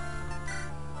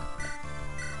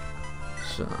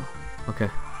 So, okay.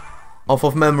 Off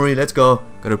of memory, let's go.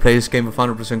 Gotta play this game with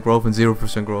 100% growth and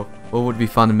 0% growth. What would be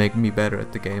fun and make me better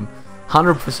at the game?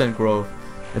 100% growth.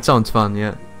 It sounds fun,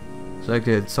 yeah. So like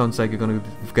it sounds like you're gonna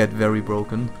get very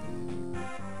broken.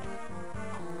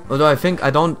 Although I think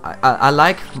I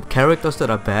like characters that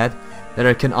are bad, that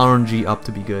I can RNG up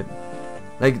to be good.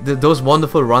 Like those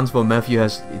wonderful runs where Matthew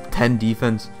has 10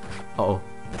 defense. Uh-oh.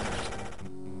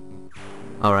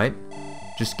 Alright.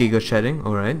 Just giga chatting,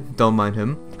 alright. Don't mind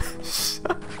him.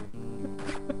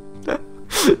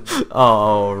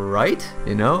 Alright,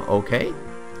 you know, okay.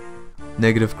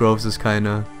 Negative growth is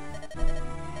kinda...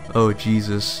 Oh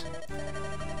Jesus.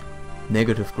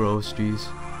 Negative growth, jeez.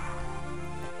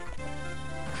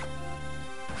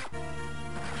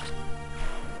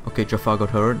 Okay, Jafar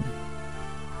got hurt.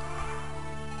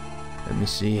 Let me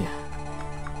see.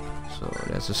 So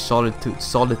there's a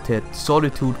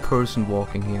solitude person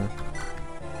walking here.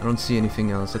 I don't see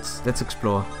anything else. Let's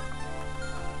explore.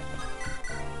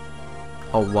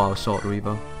 Oh wow, Sword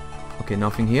Reaver. Okay,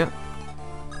 nothing here.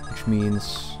 Which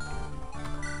means...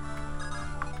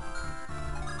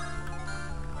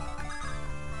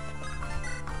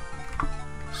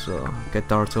 So, get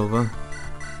darts over.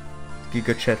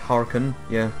 Giga Chat Harken.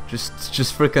 Yeah,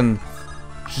 just freaking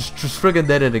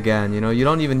did it again, you know? You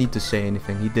don't even need to say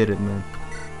anything. He did it, man.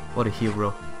 What a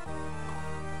hero.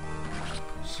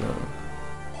 So...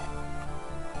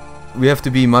 We have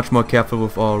to be much more careful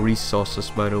with our resources,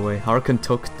 by the way. Harken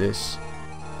took this.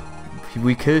 If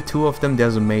we kill 2 of them,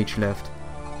 there's a mage left.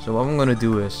 So what I'm gonna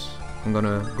do is... I'm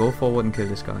gonna go forward and kill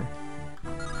this guy.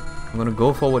 I'm gonna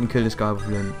go forward and kill this guy with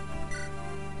Lin.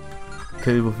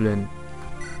 Kill with Lin.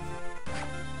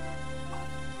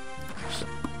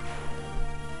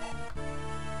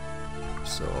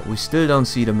 So we still don't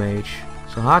see the mage.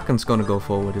 So Harken's gonna go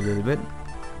forward a little bit.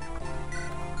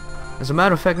 As a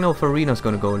matter of fact, no, Farina's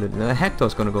gonna go a little bit.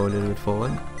 Hector's gonna go a little bit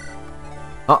forward.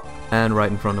 Oh, and right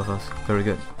in front of us. Very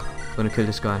good. Gonna kill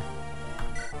this guy.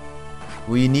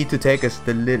 We need to take as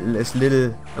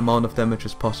little amount of damage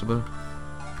as possible.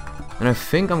 And I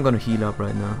think I'm gonna heal up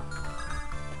right now.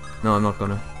 No, I'm not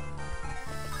gonna.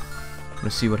 I'm gonna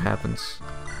see what happens.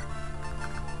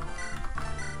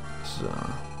 So...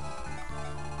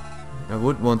 I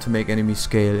would want to make enemy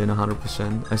scale in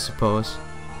 100%, I suppose.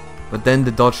 But then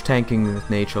the dodge tanking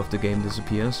nature of the game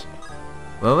disappears.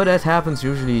 Whenever that happens,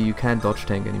 usually you can't dodge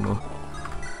tank anymore.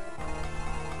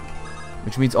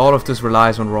 Which means all of this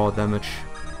relies on raw damage.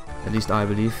 At least I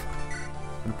believe.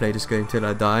 I'm gonna play this game till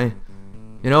I die.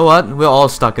 You know what? We're all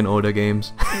stuck in older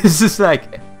games. It's just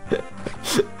like...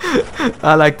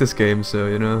 I like this game, so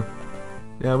you know.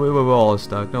 Yeah, we're all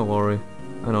stuck, don't worry.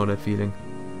 I know that feeling.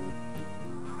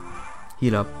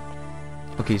 Heal up.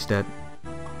 Okay, he's dead.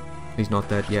 He's not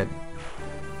dead yet.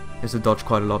 He has to dodge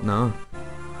quite a lot now.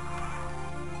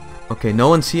 Okay, no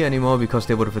one's here anymore because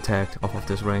they would have attacked off of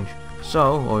this range. So,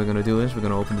 all we're gonna do is we're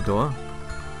gonna open the door.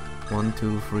 1,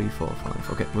 2, 3, 4,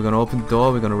 5. Okay, we're gonna open the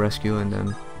door, we're gonna rescue, and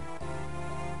then...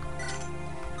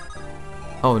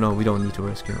 Oh no, we don't need to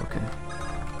rescue, okay.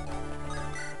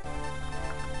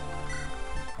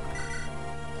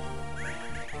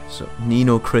 So,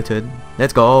 Nino critted.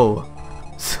 Let's go!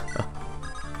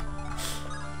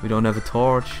 We don't have a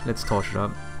torch. Let's torch it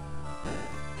up.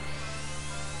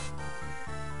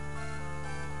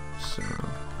 So,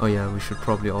 oh yeah, we should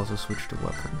probably also switch the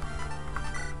weapon.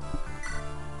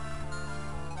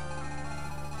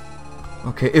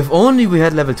 Okay, if only we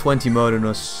had level 20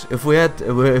 Merliners. If we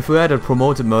had a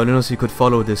promoted Merliners, we could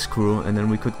follow this crew and then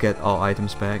we could get our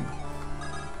items back.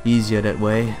 Easier that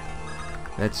way.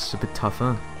 That's a bit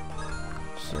tougher.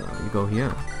 So you go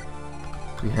here.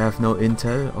 We have no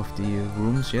intel of the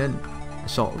rooms yet.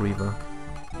 Assault Reaver.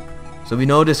 So we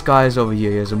know this guy is over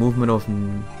here. He has a movement of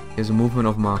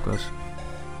Marcus.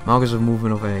 Marcus has a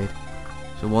movement of 8.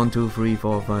 So 1, 2, 3,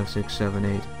 4, 5, 6, 7,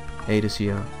 8. 8 is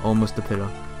here. Almost the pillar.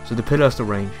 So the pillar is the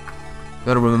range.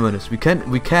 Gotta remember this.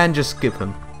 We can just skip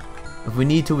him. If we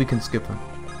need to, we can skip him.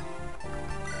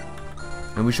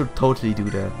 And we should totally do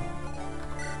that.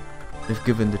 If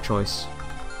given the choice.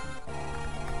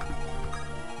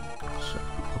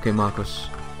 Okay, Marcus.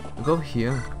 We'll go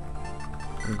here.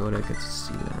 We'll go there, get the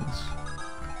sea lands.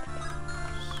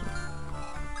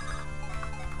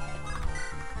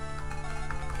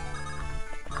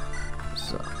 So.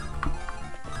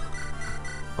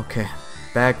 Okay.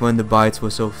 Back when the bytes were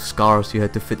so scarce, you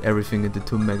had to fit everything into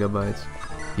 2 megabytes.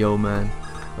 Yo man,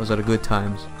 those are the good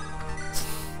times.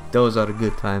 Those are the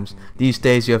good times. These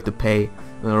days you have to pay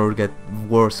in order to get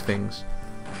worse things.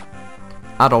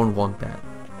 I don't want that.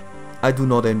 I do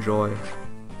not enjoy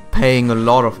paying a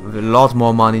lot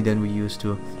more money than we used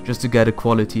to just to get a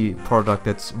quality product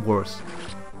that's worse.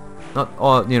 Not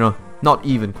all, you know, not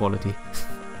even quality.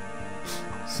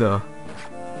 So,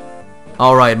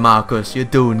 alright Marcus, you're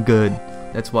doing good.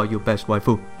 That's why you're best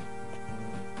waifu.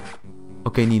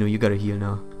 Okay Nino, you gotta heal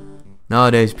now.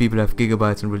 Nowadays people have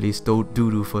gigabytes and release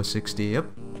doo-doo for 60. Yep,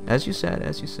 as you said,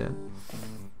 as you said.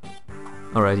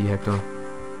 Alrighty Hector,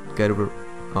 get over.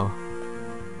 Oh,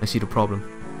 I see the problem.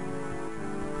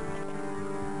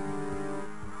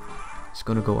 It's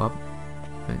gonna go up.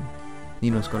 And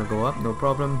Nino's gonna go up, no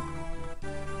problem.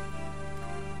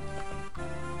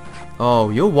 Oh,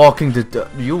 you're walking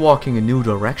a new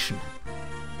direction.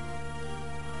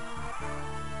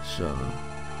 So,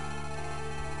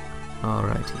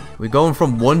 alrighty, we're going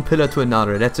from one pillar to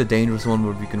another. That's a dangerous one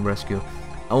where we can rescue.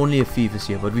 Only a thief is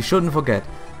here, but we shouldn't forget.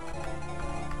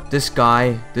 This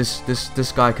guy,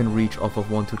 this guy can reach off of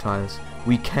 1-2 tiles.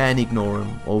 We can ignore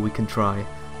him, or we can try.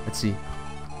 Let's see.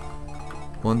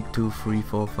 1, 2, 3,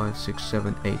 4, 5, 6,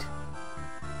 7, 8.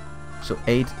 So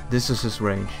 8. This is his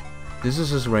range. This is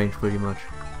his range, pretty much.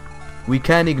 We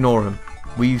can ignore him.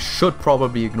 We should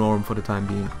probably ignore him for the time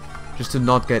being, just to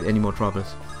not get any more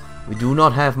troubles. We do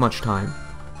not have much time.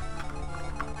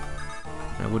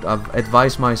 I would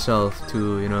advise myself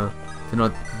to, you know, to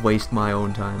not waste my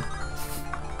own time.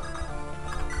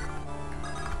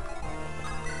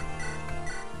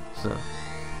 So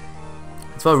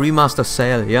that's why remaster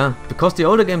sale, yeah, because the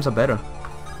older games are better.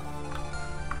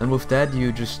 And with that,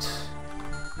 you just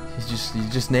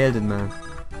nailed it, man.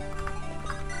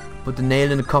 Put the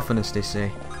nail in the coffin, as they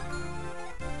say.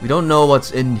 We don't know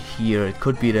what's in here. It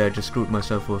could be that I just screwed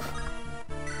myself with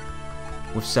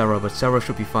Sarah, but Sarah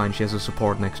should be fine. She has a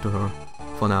support next to her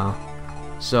for now.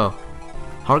 So,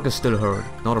 Hark is still hurt,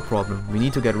 not a problem. We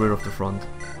need to get rid of the front.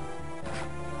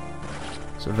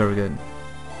 So very good.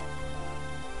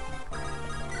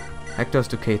 Hector's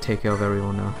to take care of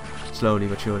everyone now, slowly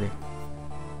but surely.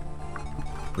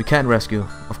 We can rescue,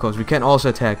 of course. We can also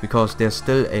attack because there's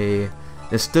still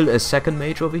a second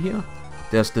mage over here.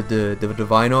 There's the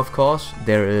diviner, of course.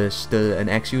 There is still an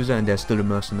X user, and there's still a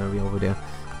mercenary over there.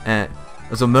 And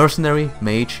there's a mercenary,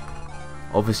 mage,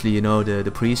 obviously, you know, the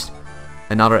priest,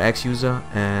 another X user,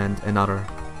 and another,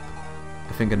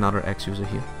 I think another X user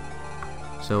here.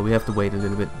 So we have to wait a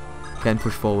little bit. Can't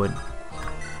push forward.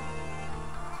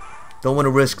 Don't want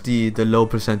to risk the low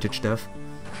percentage death.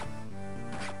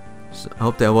 So I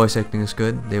hope their voice acting is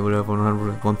good. They will have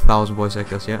 1,000 voice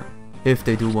actors, yeah. If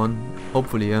they do one,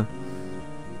 hopefully, yeah.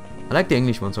 I like the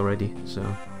English ones already, so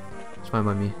it's fine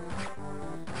by me.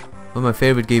 One of my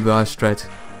favorite GBR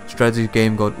strategy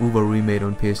game got Uber remade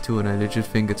on PS2, and I legit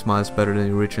think it smiles better than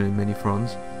the original in many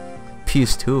fronts.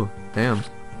 PS2, damn.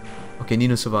 Okay,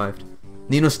 Nino survived.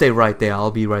 Nino, stay right there.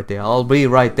 I'll be right there. I'll be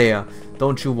right there.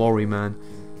 Don't you worry, man.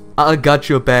 I got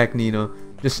your back, Nino.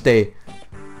 Just stay.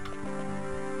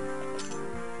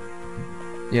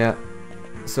 Yeah.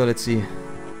 So let's see.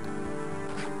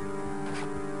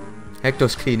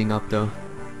 Hector's cleaning up though.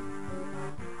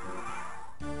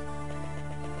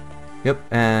 Yep,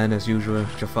 and as usual,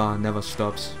 Jafar never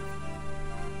stops.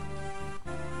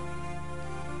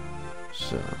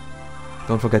 So,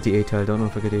 don't forget the 8 tile, don't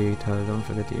forget the 8 tile, don't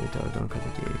forget the 8 tile, don't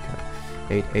forget the 8 tile.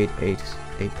 8, 8, 8,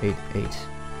 8, 8, 8.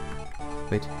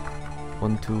 Wait.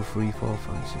 1, 2, 3, 4,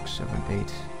 5, 6, 7,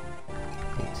 8.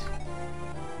 8.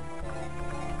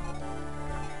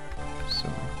 So,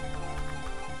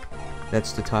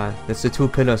 that's the tile. That's the 2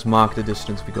 pillars mark the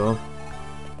distance we go.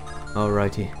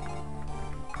 Alrighty.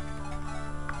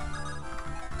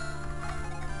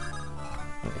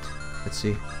 Right, let's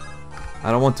see.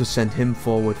 I don't want to send him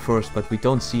forward first, but we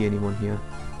don't see anyone here.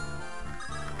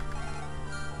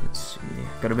 Let's see.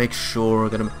 Gotta make sure.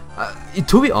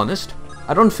 To be honest,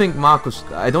 I don't think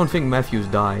Matthews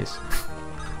dies.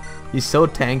 He's so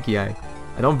tanky.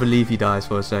 I don't believe he dies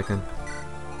for a second.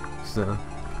 So,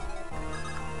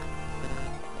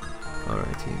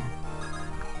 alrighty.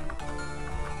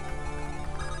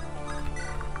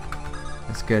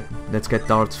 Let's get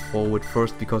darts forward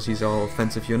first because he's our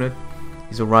offensive unit.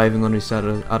 He's arriving on his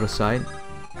other side.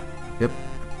 Yep.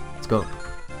 Let's go.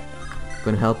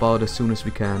 Gonna help out as soon as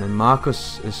we can, and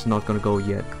Marcus is not gonna go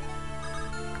yet.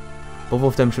 Both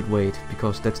of them should wait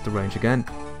because that's the range again.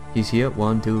 He's here.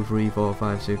 1, 2, 3, 4,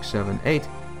 5, 6, 7, 8.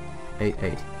 8,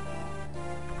 8.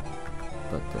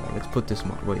 But let's put this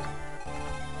mod. Wait.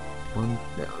 One.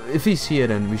 If he's here,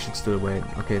 then we should still wait.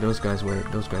 Okay, those guys wait.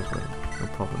 Those guys wait. No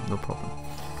problem. No problem.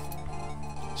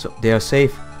 So they are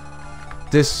safe.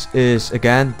 This is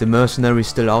again the mercenary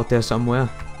still out there somewhere.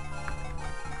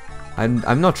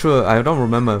 I'm not sure. I don't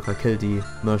remember if I killed the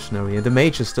mercenary, and the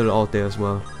mage is still out there as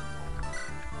well.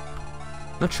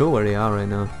 Not sure where they are right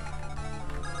now.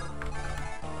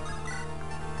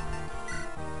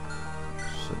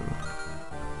 So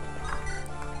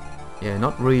yeah,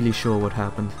 not really sure what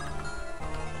happened.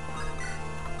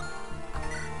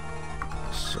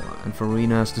 So and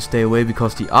Farina has to stay away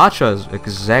because the archer is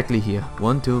exactly here.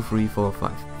 1, 2, 3, 4,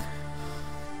 5.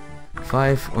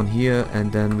 5 on here,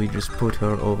 and then we just put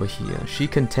her over here. She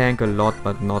can tank a lot,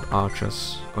 but not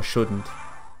archers, or shouldn't,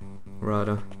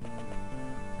 rather.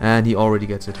 And he already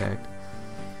gets attacked.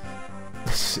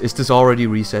 Is this already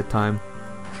reset time?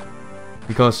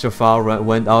 Because Jafar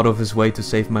went out of his way to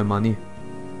save my money.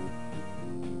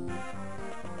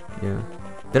 Yeah.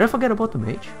 Did I forget about the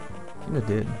mage? I think I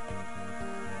did.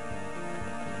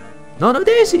 No,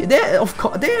 there's he. There, of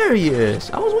course, there he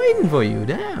is. I was waiting for you.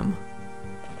 Damn.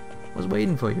 I was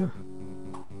waiting for you.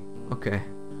 Okay.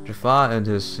 Jafar and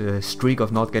his streak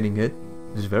of not getting hit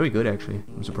is very good, actually.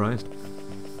 I'm surprised.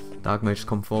 Dark mages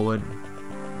come forward.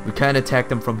 We can't attack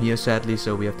them from here, sadly,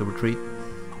 so we have to retreat.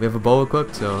 We have a bow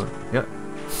equipped, so yeah.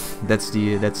 That's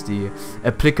the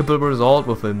applicable result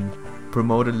with a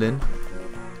promoted Lin.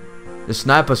 The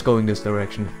sniper's going this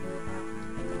direction.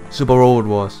 Super Road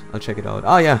Wars. I'll check it out.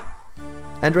 Ah, yeah.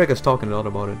 Andreka's talking a lot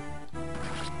about it.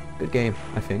 Good game,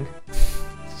 I think.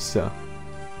 So.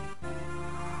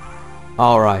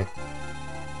 Alright.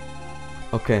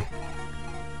 Okay.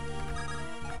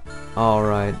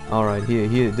 Alright,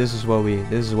 here this is where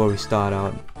we start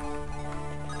out.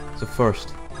 So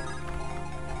first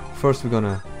we're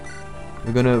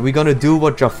gonna do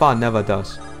what Jafar never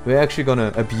does. We're actually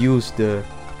gonna abuse the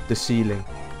ceiling.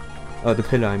 The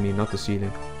pillar, I mean, not the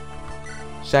ceiling.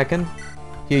 Second,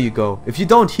 here you go. If you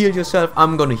don't heal yourself,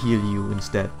 I'm gonna heal you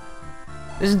instead.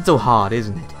 Isn't too hard,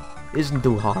 isn't it? Isn't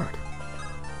too hard.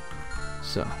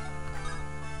 So.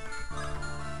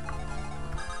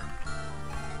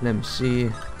 Let me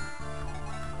see.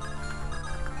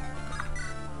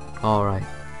 Alright.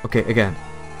 Okay, again.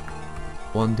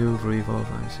 1, 2, 3, 4,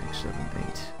 5, 6, 7,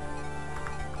 8.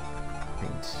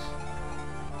 8. So,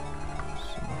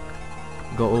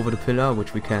 go over the pillar,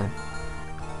 which we can.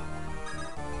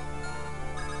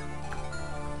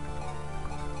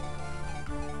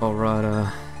 Alright,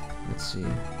 let's see.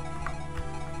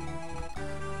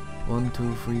 1,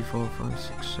 2, 3, 4, 5,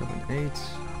 6, 7, 8.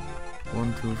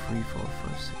 1, 2, 3, 4,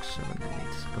 5, 6, 7,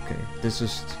 8. Okay, this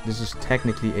is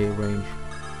technically a range.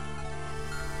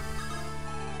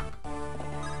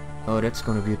 Oh, that's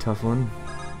gonna be a tough one.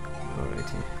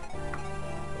 Alrighty.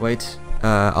 Wait,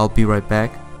 I'll be right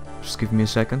back. Just give me a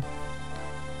second.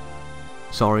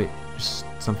 Sorry, just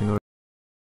something.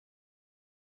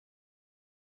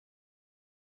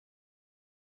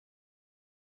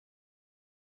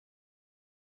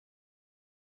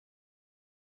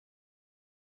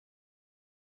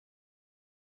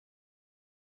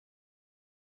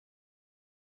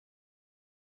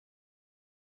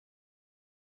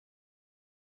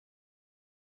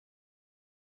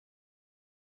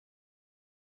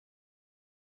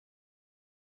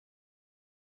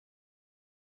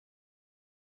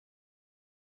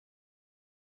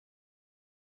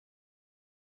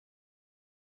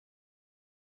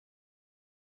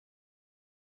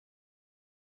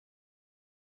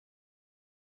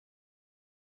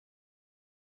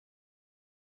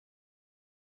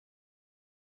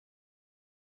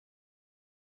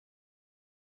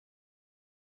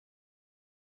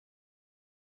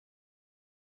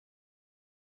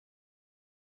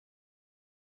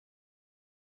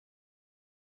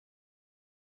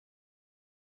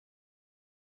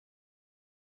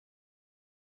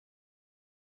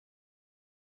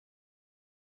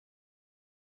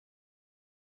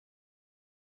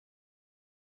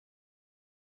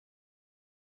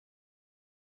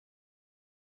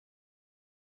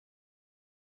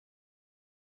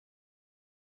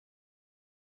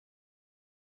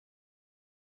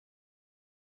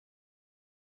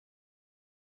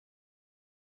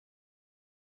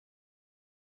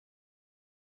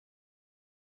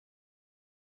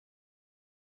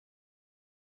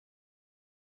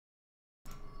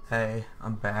 Hey,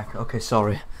 I'm back. Okay,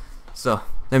 sorry. So,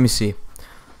 let me see.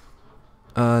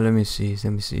 Let me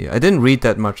see. I didn't read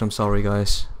that much, I'm sorry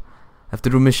guys. I have to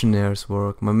do missionaries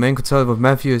work. My main concern with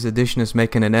Matthew's addition is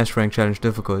making an S rank challenge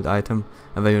difficult. Item,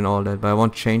 and value and all that. But I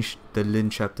want to change the Lin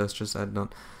chapters, just I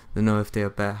don't know if they are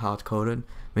bad hard coded.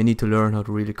 May need to learn how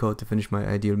to really code to finish my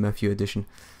ideal Matthew edition.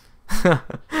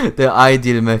 The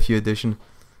ideal Matthew edition.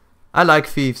 I like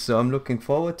Thief, so I'm looking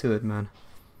forward to it, man.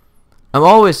 I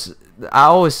always,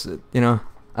 you know,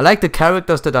 I like the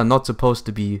characters that are not supposed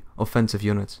to be offensive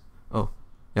units. Oh,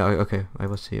 yeah, okay, I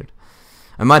was here.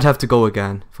 I might have to go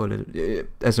again for a little.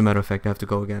 As a matter of fact, I have to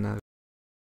go again.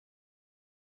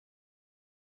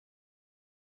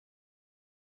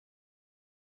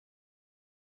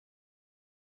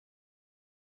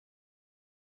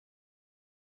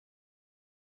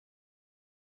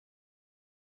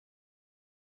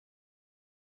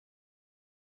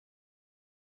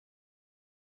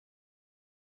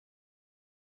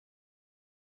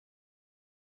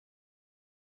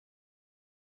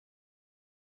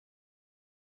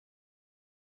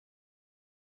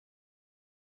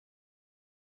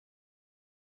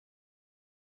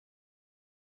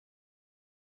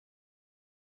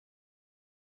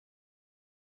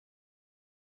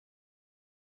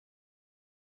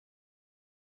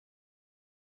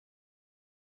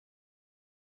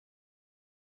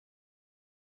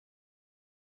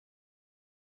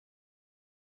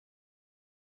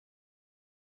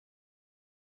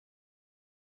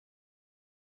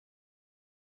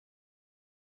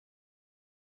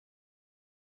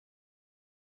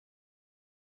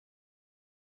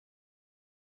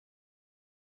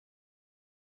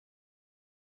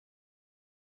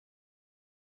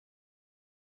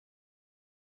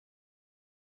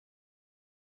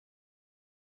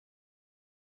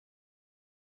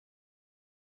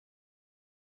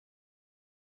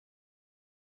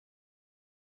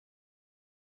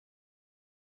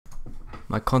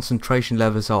 My concentration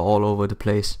levels are all over the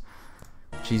place.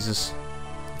 Jesus.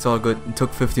 It's all good. It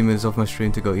took 50 minutes of my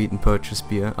stream to go eat and purchase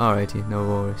beer. Alrighty, no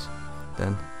worries.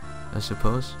 Then, I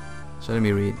suppose. So let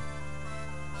me read.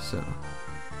 So,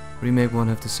 Remake won't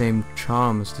have the same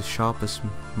charm as the sharpest,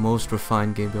 most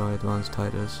refined Game Boy Advance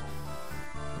titles.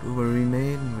 But were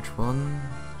remade? Which one?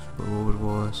 Super Robot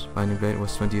Wars. Binding Blade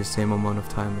was 20 the same amount of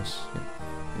time as... Yeah.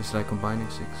 It's like combining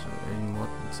 6 or 8 what?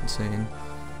 It's insane.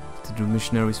 To do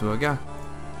missionaries work, yeah.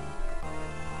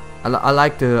 I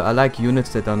like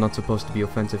units that are not supposed to be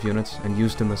offensive units and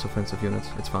use them as offensive units.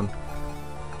 It's fun.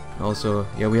 Also,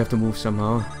 yeah, we have to move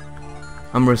somehow.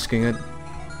 I'm risking it.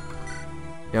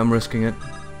 Yeah, I'm risking it.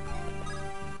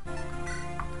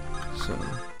 So.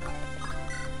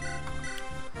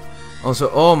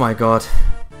 Also, oh my god.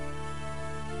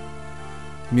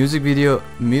 Music video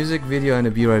and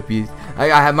a B-right beat.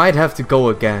 I might have to go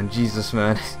again. Jesus,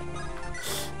 man.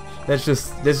 Let's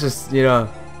just, you know,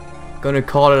 gonna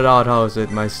call it out. How is it?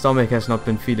 My stomach has not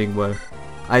been feeling well.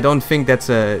 I don't think that's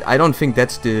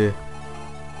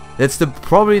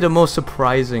probably the most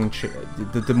surprising,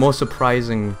 the most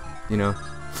surprising, you know,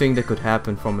 thing that could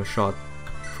happen from a shot,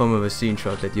 from a vaccine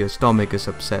shot, that your stomach is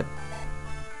upset.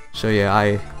 So yeah,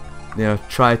 I, you know,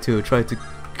 try to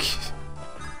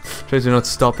not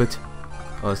stop it,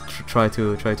 or try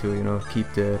to you know,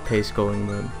 keep the pace going,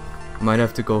 but I might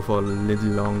have to go for a little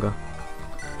longer,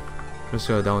 just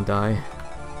so I don't die.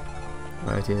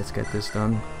 Alright, yeah, let's get this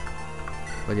done.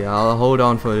 But yeah, I'll hold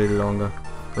on for a little longer.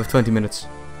 We have 20 minutes.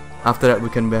 After that we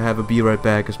can have a be right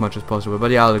back as much as possible. But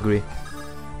yeah, I'll agree.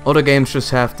 Other games just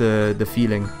have the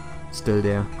feeling still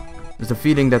there. There's the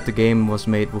feeling that the game was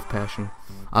made with passion.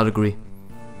 I'll agree.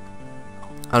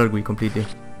 I'll agree completely.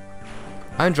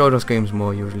 I enjoy those games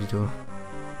more usually too.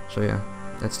 So yeah,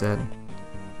 that's that.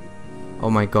 Oh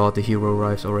my god, the hero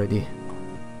arrives already.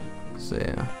 So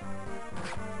yeah.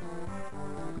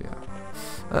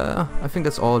 I think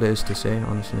that's all there is to say,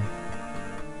 honestly.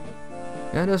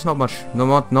 Yeah, there's not much,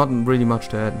 not really much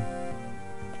to add.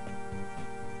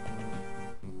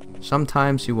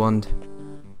 Sometimes you want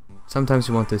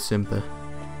it simple.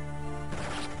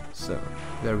 So,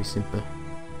 very simple.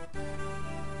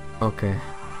 Okay,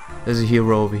 there's a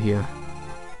hero over here.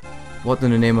 What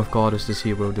in the name of God is this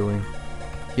hero doing?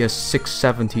 He has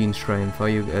 617 strength,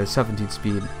 17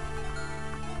 speed.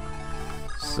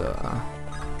 So,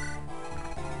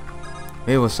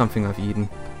 maybe it was something I've eaten,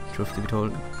 truth to be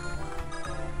told.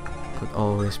 Could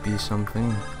always be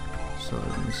something. So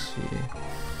let me see.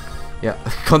 Yeah,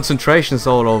 concentration is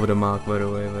all over the mark, by the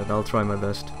way, but I'll try my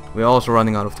best. We're also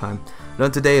running out of time.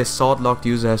 Learn today a sword-locked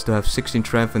user has to have 16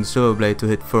 strength and silver blade to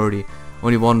hit 30.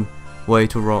 Only one way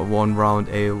to one round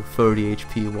a 30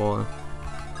 HP wall.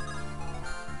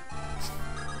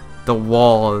 The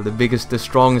wall, the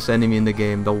strongest enemy in the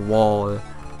game, the wall.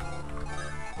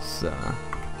 So,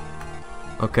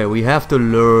 okay, we have to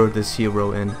lure this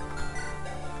hero in.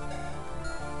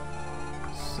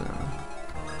 So,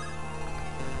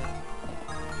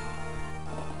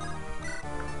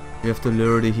 we have to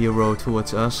lure the hero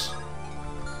towards us,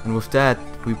 and with that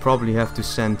we probably have to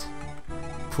send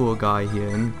poor guy here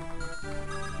in.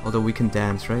 Although we can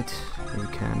dance, right? We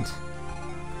can't.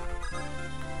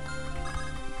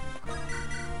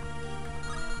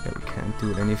 Yeah, we can't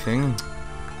do anything.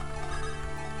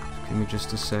 Give me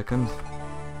just a second.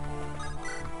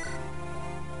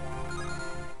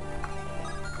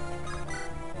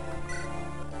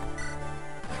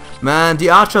 Man, the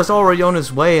archer's already on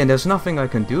his way and there's nothing I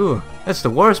can do. That's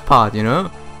the worst part, you know?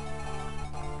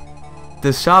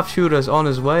 The sharpshooter's on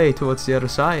his way towards the other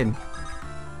side.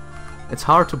 It's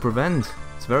hard to prevent.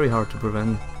 It's very hard to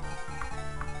prevent.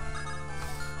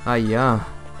 Ah, yeah.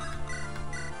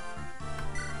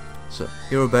 So,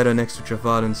 hero better next to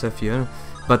Jafar and Zephyr.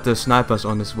 But the sniper's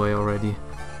on his way already.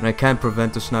 And I can't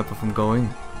prevent the sniper from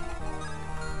going.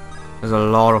 There's a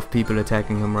lot of people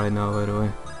attacking him right now, by the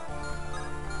way.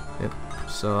 Yep.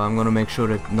 So I'm gonna make sure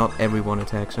that not everyone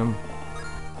attacks him.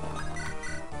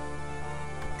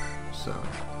 So.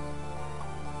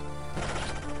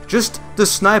 Just the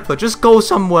sniper, just go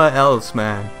somewhere else,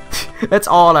 man. That's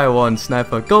all I want,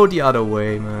 sniper. Go the other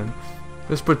way, man.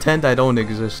 Just pretend I don't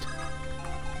exist.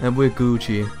 And we're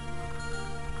Gucci.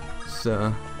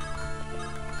 So.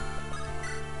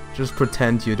 Just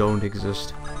pretend you don't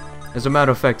exist. As a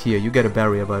matter of fact, here, you get a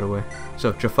barrier, by the way.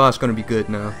 So, Jafar's gonna be good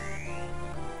now.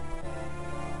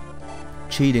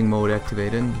 Cheating mode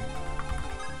activated.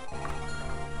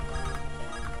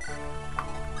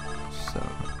 So.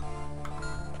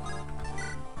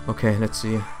 Okay, let's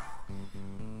see.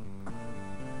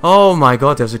 Oh my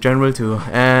god, there's a general too.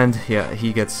 And, yeah,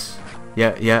 he gets...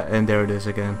 Yeah, and there it is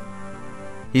again.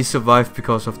 He survived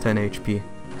because of 10 HP.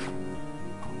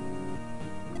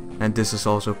 And this is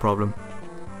also a problem.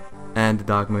 And the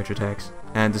dark mage attacks.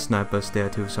 And the sniper's there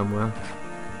too somewhere.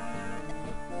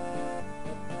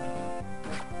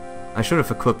 I should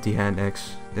have equipped the hand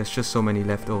axe. There's just so many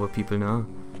leftover people now.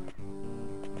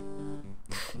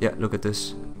 Yeah, look at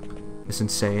this. It's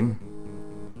insane.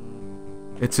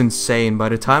 It's insane. By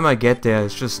the time I get there,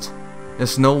 it's just...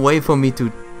 There's no way for me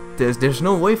to... There's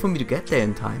no way for me to get there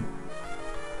in time.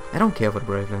 I don't care for the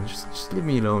brave man. Just leave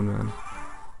me alone, man.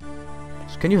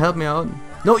 Can you help me out?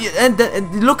 No,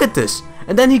 and look at this.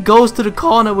 And then he goes to the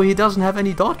corner where he doesn't have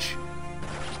any dodge.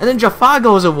 And then Jafar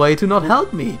goes away to not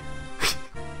help me.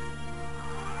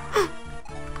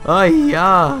 Oh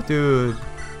yeah, dude.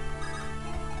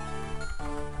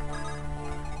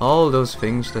 All those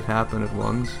things that happen at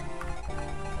once.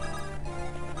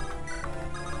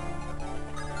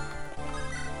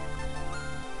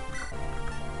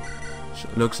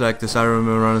 Looks like this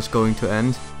Ironman run is going to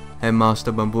end. Hey,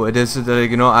 Master Bamboo, it is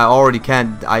you know, I already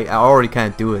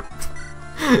can't do it.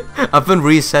 I've been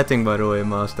resetting, by the way,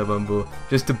 Master Bamboo,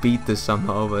 just to beat this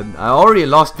somehow, but I already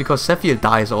lost because Zephyr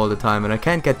dies all the time and I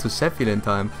can't get to Zephyr in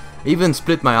time. I even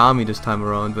split my army this time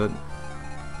around, but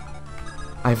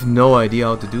I have no idea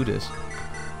how to do this.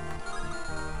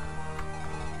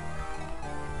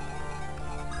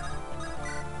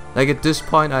 Like at this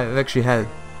point I've actually had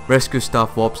rescue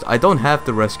stuff, warp stuff. I don't have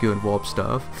the rescue and warp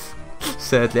stuff.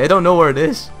 Sadly, I don't know where it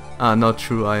is. Ah, not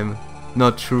true. I'm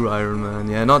not true Iron Man.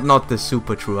 Yeah, not the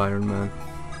super true Iron Man,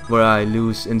 where I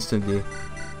lose instantly.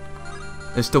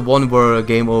 It's the one where a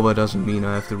game over doesn't mean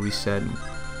I have to reset.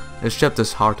 This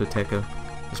chapter's hard to tackle,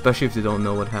 especially if you don't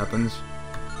know what happens.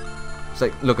 It's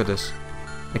like, look at this.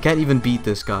 I can't even beat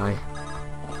this guy.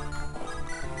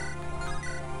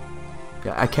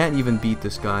 Yeah, I can't even beat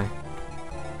this guy.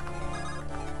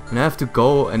 And I have to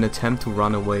go and attempt to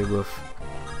run away with.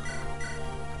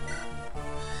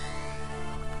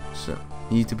 So,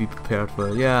 you need to be prepared for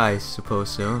it. Yeah, I suppose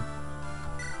so.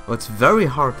 But it's very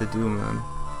hard to do, man.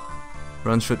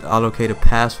 Run should allocate a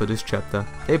pass for this chapter.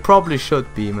 They probably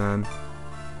should be, man.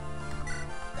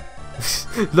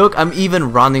 Look, I'm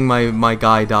even running my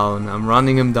guy down. I'm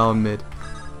running him down mid.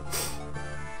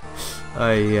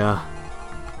 Yeah.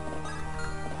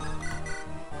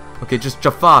 Okay, just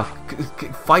Jafar,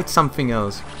 fight something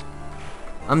else.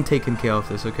 I'm taking care of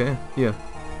this, okay? Here,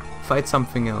 fight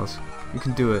something else. You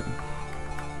can do it.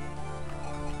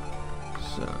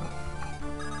 So,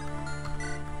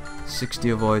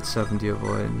 60 avoid, 70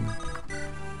 avoid.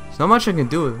 There's not much I can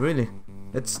do, really.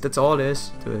 That's all there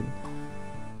is to it.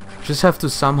 Just have to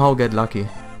somehow get lucky.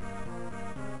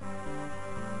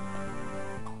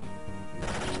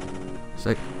 It's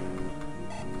like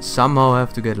somehow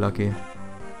have to get lucky.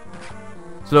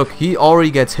 So look, he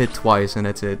already gets hit twice and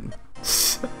that's it.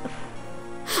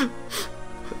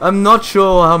 I'm not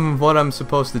sure what I'm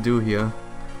supposed to do here.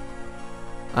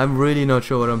 I'm really not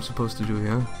sure what I'm supposed to do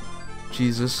here.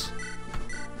 Jesus.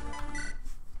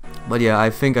 But yeah, I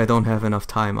think I don't have enough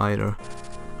time either.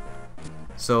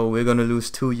 So we're gonna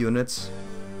lose 2 units.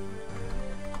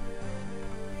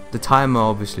 the timer,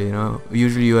 obviously, you know.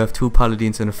 Usually you have 2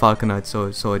 paladins and a falcon knight,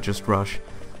 so I just rush.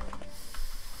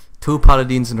 2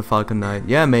 paladins and a falcon knight.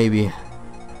 Yeah, maybe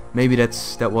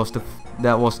that was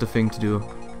the thing to do.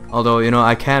 Although, you know,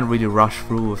 I can't really rush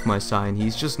through with my sign.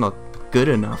 He's just not good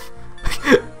enough.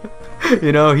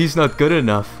 You know, he's not good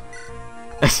enough.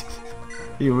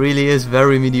 He really is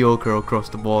very mediocre across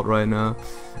the board right now.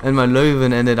 And my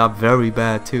Leuven ended up very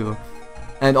bad too.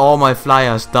 And all my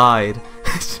flyers died.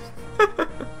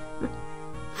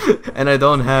 And I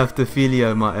don't have the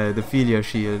Philia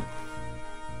shield.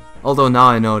 Although now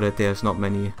I know that there's not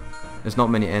many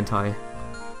anti.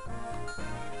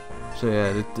 So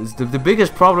yeah, the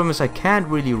biggest problem is I can't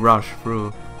really rush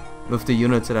through with the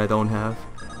units that I don't have.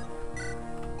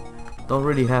 Don't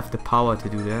really have the power to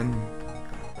do that.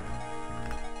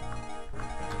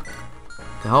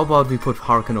 Okay, how about we put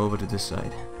Harken over to this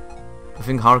side? I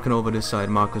think Harken over this side,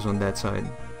 Marcus on that side.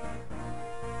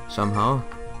 Somehow.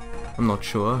 I'm not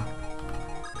sure.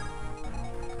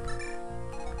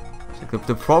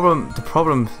 The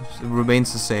problem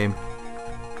remains the same.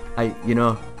 I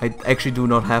actually do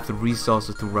not have the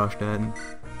resources to rush that,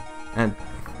 and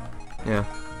yeah.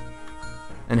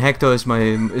 And Hector is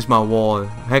my wall.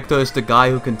 Hector is the guy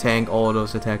who can tank all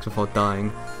those attacks without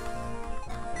dying.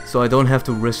 So I don't have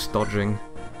to risk dodging.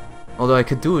 Although I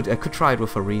could do it, I could try it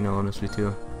with Arena, honestly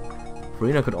too.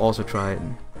 Arena could also try it,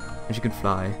 and she can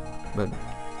fly, but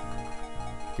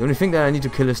the only thing that I need to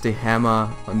kill is the hammer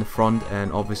on the front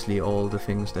and obviously all the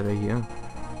things that are here.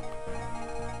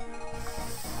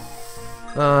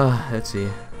 Let's see.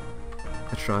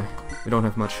 Let's try. We don't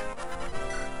have much.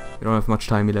 We don't have much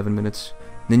time, 11 minutes.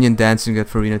 Ninian dancing at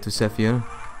Farina to Sephir.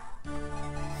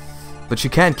 But she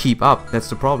can't keep up, that's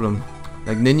the problem.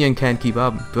 Like, Ninian can't keep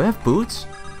up. Do I have boots?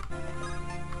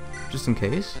 Just in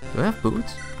case. Do I have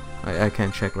boots? I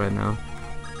can't check right now.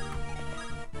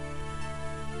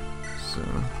 So...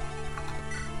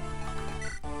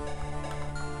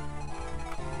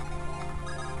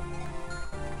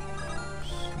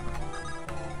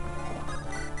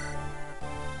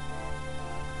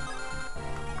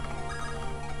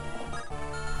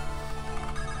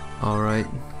 Alright.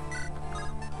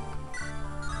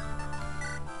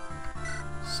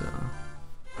 So...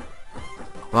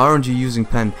 Why aren't you using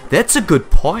pen? That's a good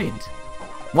point!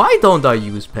 Why don't I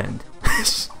use pen?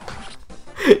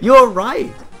 You're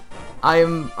right!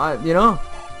 you know?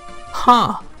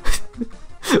 Huh!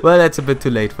 Well, that's a bit too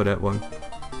late for that one.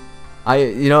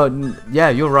 Yeah,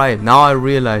 you're right. Now I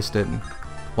realized it.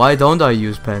 Why don't I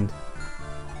use pen?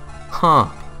 Huh.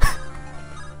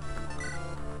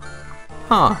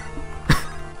 Huh.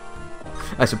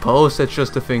 I suppose that's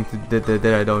just a thing that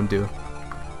I don't do.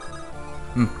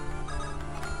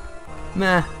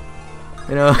 Meh.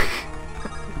 You know,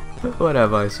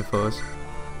 whatever, I suppose.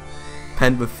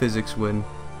 Pen with physics win.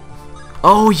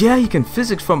 Oh yeah, you can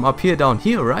physics from up here down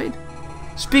here, right?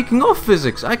 Speaking of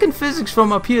physics, I can physics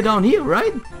from up here down here,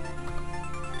 right?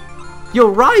 You're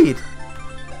right!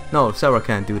 No, Sarah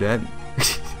can't do that.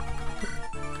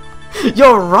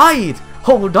 You're right!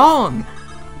 Hold on!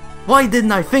 Why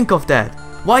didn't I think of that?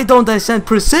 Why don't I send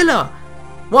Priscilla?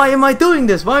 Why am I doing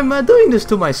this? Why am I doing this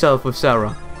to myself with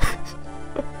Sarah?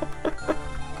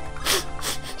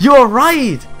 You're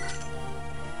right!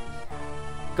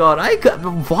 God,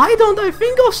 why don't I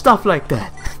think of stuff like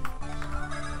that?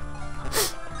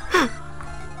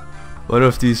 One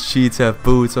of these cheats have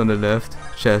boots on the left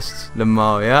chest.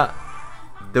 Lemao, yeah.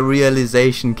 The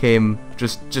realization came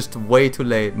just way too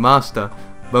late. Master,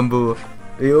 Bamboo,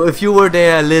 if you were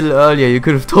there a little earlier, you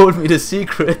could have told me the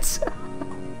secrets.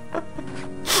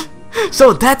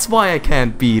 So that's why I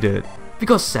can't beat it.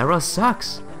 Because Sarah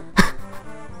sucks.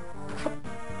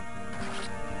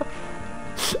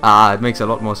 Ah, it makes a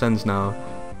lot more sense now.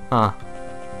 Huh.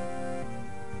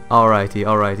 Alrighty,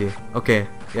 alrighty. Okay,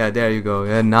 yeah, there you go.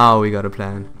 Yeah, now we got a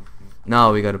plan.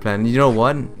 Now we got a plan. And you know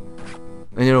what?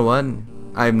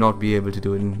 I'm not be able to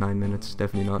do it in 9 minutes.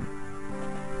 Definitely not.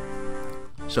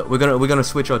 So we're gonna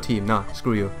switch our team. Nah,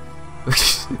 screw you.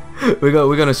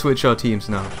 we're gonna switch our teams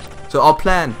now. So our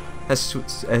plan has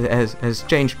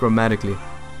changed dramatically.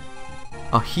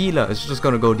 Our healer is just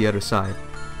gonna go the other side.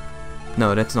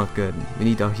 No, that's not good. We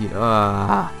need our healer.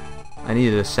 I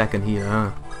needed a second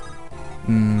healer,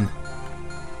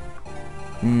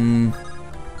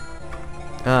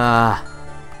 huh?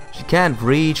 She can't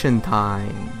reach in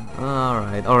time.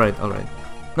 Alright.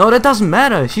 No, that doesn't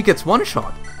matter. She gets one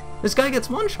shot. This guy gets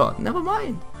one shot. Never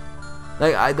mind.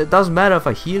 Like, it doesn't matter if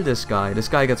I heal this guy. This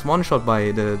guy gets one shot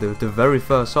by the very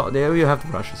first shot. There you have to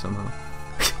rush it somehow.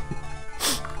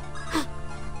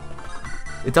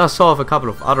 It does solve a couple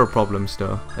of other problems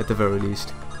though, at the very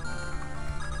least.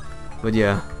 But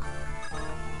yeah,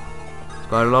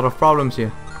 Quite a lot of problems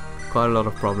here. Quite a lot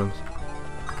of problems.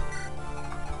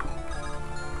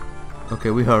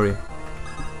 Okay, we hurry.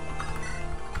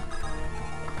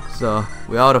 So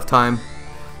we're out of time.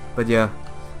 But yeah,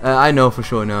 I know for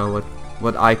sure now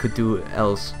what I could do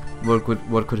else.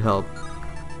 What could help.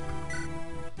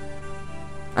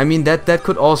 I mean that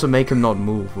could also make him not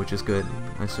move, which is good,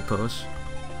 I suppose.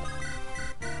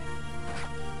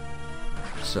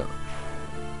 So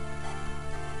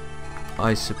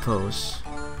I suppose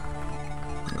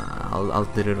I'll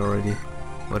did it already.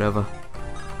 Whatever.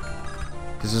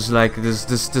 This is like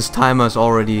this timer is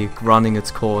already running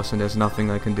its course and there's nothing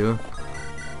I can do.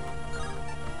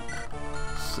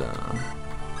 So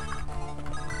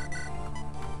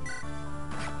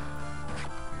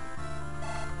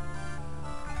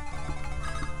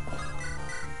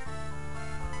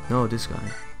no, this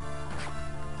guy.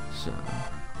 So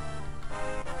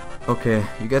okay,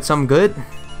 you get some good.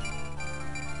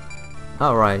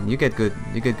 All right, you get good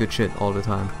shit all the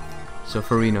time. So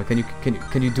Farina,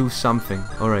 can you do something?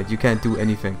 All right, you can't do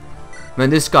anything.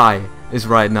 Man, this guy is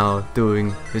right now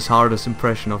doing his hardest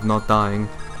impression of not dying.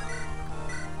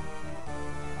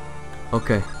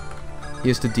 Okay,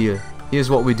 here's the deal. Here's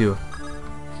what we do.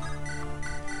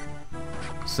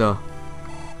 So,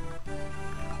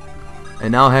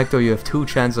 and now Hector, you have 2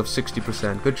 chances of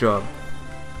 60%. Good job.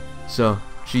 So,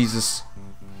 Jesus.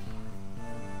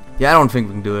 Yeah, I don't think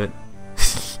we can do it.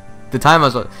 The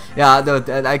timer's... Yeah,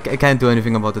 I can't do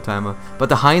anything about the timer. But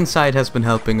the hindsight has been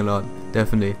helping a lot.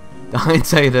 Definitely. The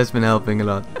hindsight has been helping a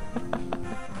lot.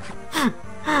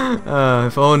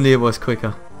 If only it was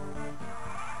quicker.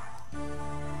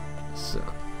 So.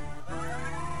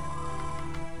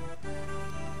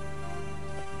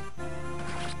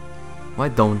 Why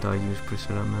don't I use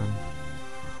Priscilla, man?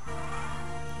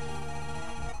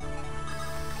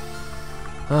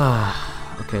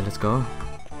 Okay, let's go.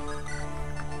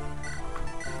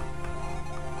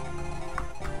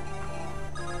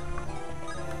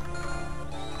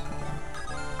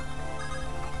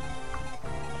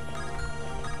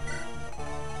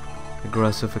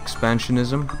 Aggressive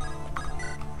expansionism.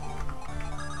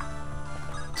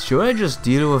 Should I just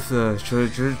deal with the...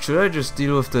 Should I just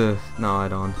deal with the... No, I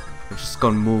don't. I'm just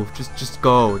gonna move. Just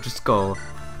go. Just go.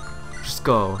 Just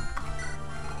go.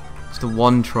 It's the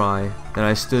one try that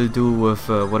I still do with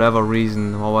whatever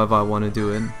reason, however I want to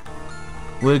do it.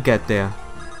 We'll get there.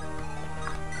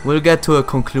 We'll get to a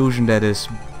conclusion that is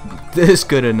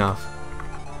good enough.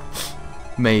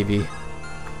 Maybe.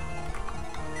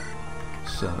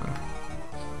 So...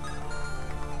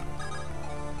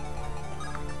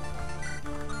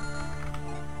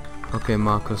 Okay,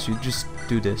 Marcus, you just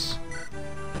do this.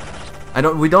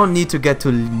 We don't need to get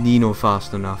to Nino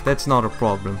fast enough. That's not a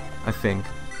problem, I think.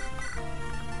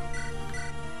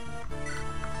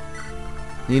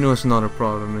 Nino is not a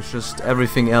problem, it's just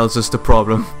everything else is the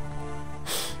problem.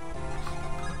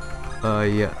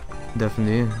 Yeah,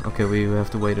 definitely. Okay, we have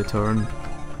to wait a turn.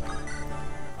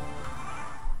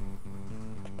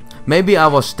 Maybe I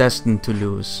was destined to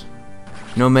lose.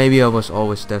 You know, maybe I was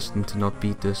always destined to not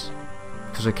beat this.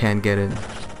 Because I can't get it.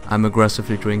 I'm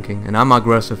aggressively drinking and I'm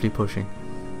aggressively pushing.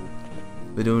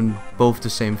 We're doing both the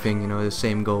same thing, you know, the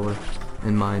same goal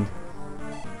in mind.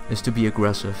 Is to be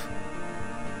aggressive.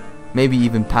 Maybe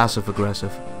even passive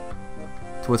aggressive.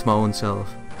 Towards my own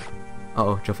self. Uh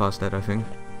oh, Jafar's dead, I think.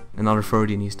 Another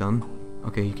 30 and he's done.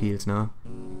 Okay, he heals now.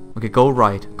 Okay, go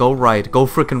right. Go right. Go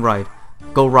frickin' right.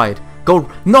 Go right. Go...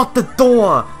 Not the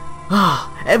door!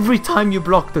 Every time you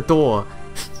block the door.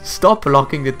 Stop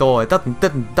blocking the door. It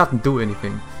doesn't do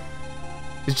anything.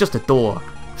 It's just a door.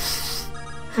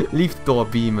 Leave the door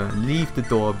be, man. Leave the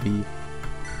door be.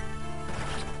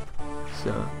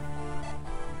 So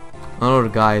another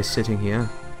guy is sitting here,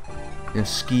 you know,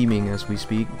 scheming as we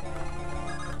speak.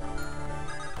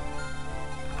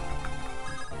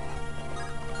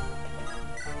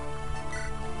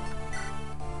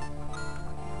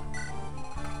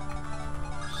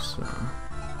 So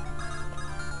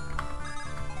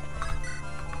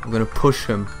I'm gonna push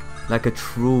him like a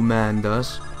true man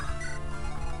does.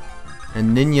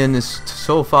 And Ninian is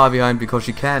so far behind because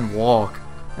she can't walk.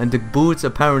 And the boots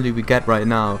apparently we get right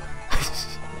now.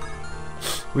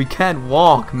 We can't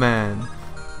walk, man.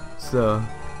 So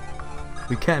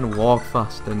we can't walk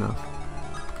fast enough.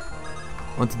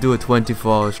 I want to do a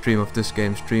 24-hour stream of this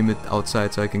game. Stream it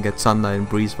outside so I can get sunlight and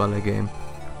breeze while I game.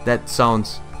 That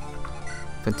sounds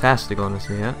fantastic,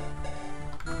 honestly, yeah?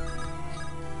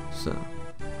 So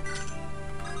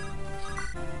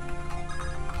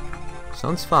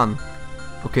sounds fun.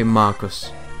 Okay,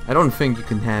 Marcus. I don't think you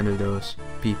can handle those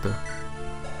people.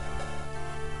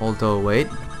 Although, wait,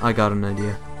 I got an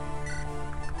idea.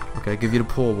 Okay, I give you the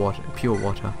pure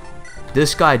water.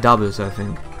 This guy doubles, I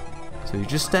think. So you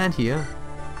just stand here,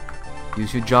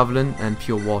 use your javelin and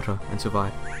pure water, and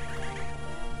survive.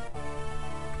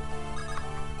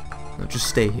 No, just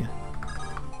stay here.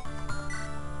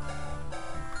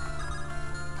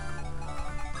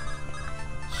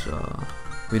 So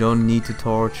we don't need to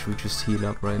torch, we just heal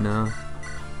up right now.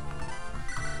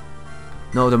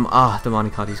 No, the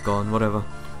Manikati's gone, whatever.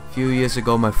 A few years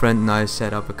ago my friend and I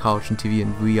set up a couch and TV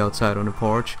and we outside on the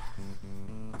porch.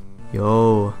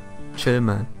 Yo, chill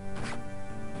man.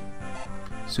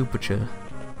 Super chill.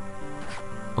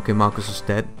 Okay, Marcus is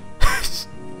dead.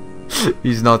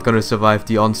 He's not gonna survive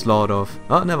the onslaught of...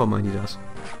 Oh, never mind, he does.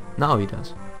 Now he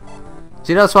does.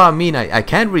 See, that's what I mean, I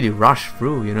can't really rush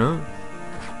through, you know?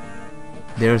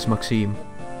 There's Maxime.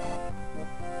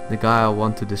 The guy I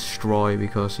want to destroy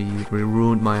because he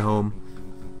ruined my home.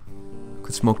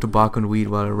 Could smoke tobacco and weed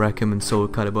while I wreck him in Soul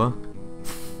Calibur.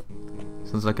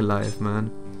 Sounds like a life,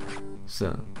 man.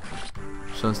 So,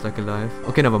 sounds like a life.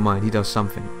 Okay, never mind, he does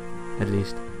something. At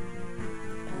least.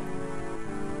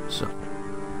 So,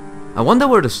 I wonder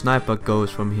where the sniper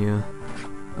goes from here.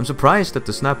 I'm surprised that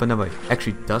the sniper never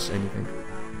actually does anything.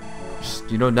 Just,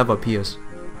 you know, never appears.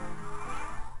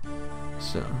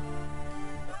 So,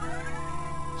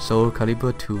 Soul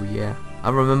Calibur 2, yeah. I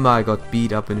remember I got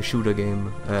beat up in a shooter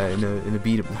game, in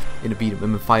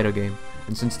a fighter game,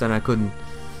 and since then I couldn't.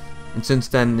 And since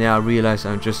then, yeah, I realized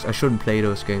I shouldn't play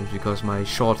those games because my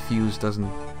short fuse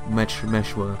doesn't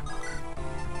mesh well.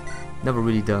 Never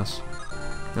really does.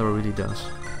 Never really does.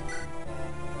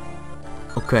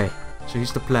 Okay, so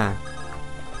here's the plan.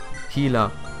 Heal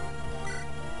up.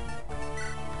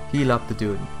 Heal up the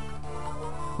dude.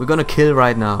 We're gonna kill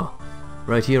right now.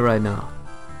 Right here, right now.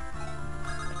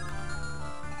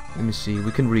 Let me see,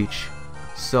 we can reach.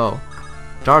 So,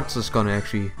 darts is gonna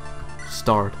actually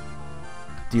start.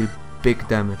 Deal big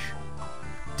damage.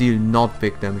 Deal not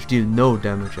big damage. Deal no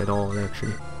damage at all,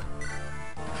 actually.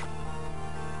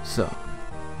 So,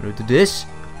 gonna do this.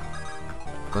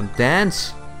 Gonna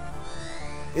dance.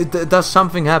 Does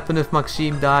something happen if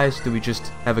Maxime dies? Do we just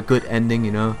have a good ending,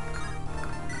 you know?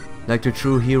 Like the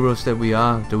true heroes that we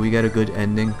are, do we get a good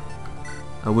ending?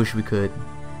 I wish we could.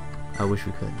 I wish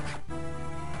we could.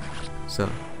 So,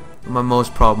 my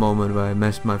most proud moment where I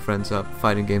messed my friends up.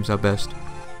 Fighting games are best.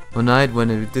 One night when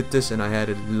I did this and I had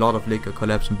a lot of liquor,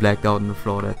 collapsed and blacked out on the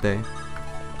floor that day.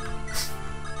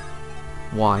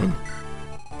 Wine.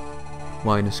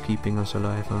 Wine is keeping us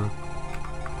alive, huh?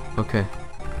 Okay.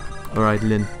 Alright,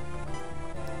 Lynn.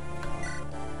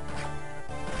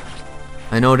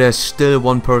 I know there's still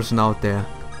one person out there.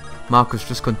 Marcus,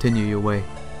 just continue your way.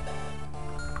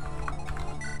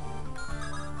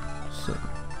 So,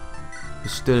 you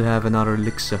still have another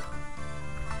elixir.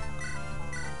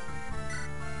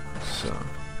 So.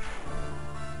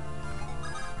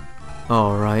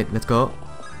 Alright, let's go.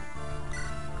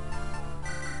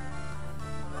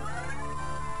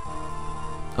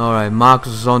 Alright,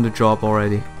 Marcus is on the job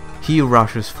already. He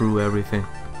rushes through everything.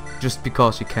 Just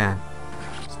because he can.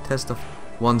 It's a test of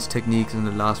one's techniques and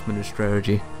the last minute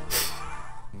strategy.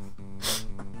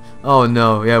 Oh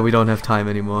no, yeah, we don't have time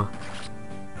anymore.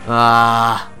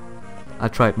 I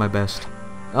tried my best.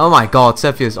 Oh my god,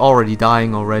 Sephiroth is already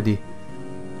dying already.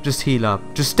 Just heal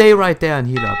up. Just stay right there and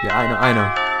heal up.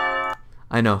 Yeah,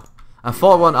 I know. I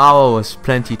thought 1 hour was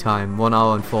plenty time. 1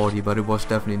 hour and 40, but it was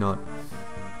definitely not.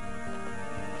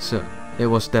 So, it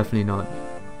was definitely not.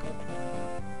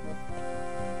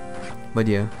 But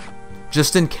yeah.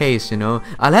 Just in case, you know,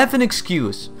 I'll have an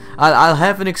excuse. I'll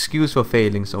have an excuse for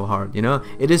failing so hard, you know.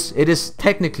 It is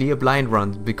technically a blind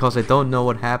run because I don't know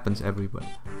what happens everywhere.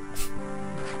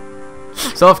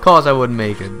 So of course I wouldn't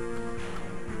make it.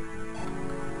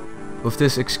 With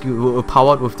this excuse,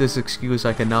 powered with this excuse,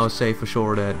 I can now say for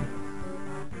sure that,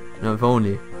 you know, if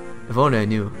only I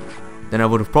knew, then I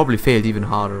would have probably failed even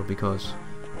harder because,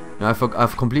 you know,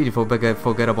 I've completely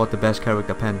forget about the best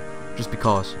character pen, just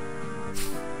because.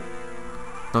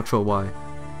 Not sure why.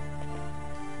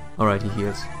 Alright, he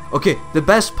heals. Okay, the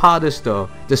best part is though,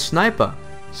 the sniper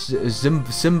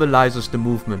symbolizes the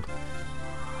movement.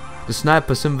 The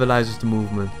sniper symbolizes the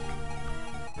movement.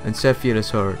 And Sephiroth is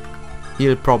hurt.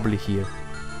 He'll probably heal.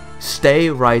 Stay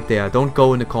right there. Don't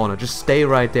go in the corner. Just stay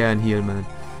right there and heal, man.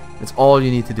 That's all you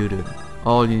need to do, dude.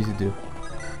 All you need to do.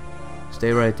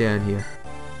 Stay right there and heal.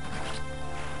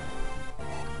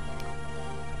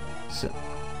 So.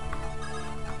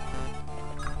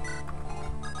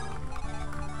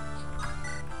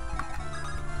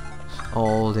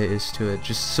 All there is to it.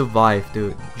 Just survive,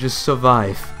 dude. Just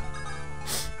survive.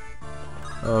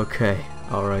 Okay.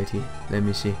 Alrighty. Let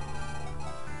me see.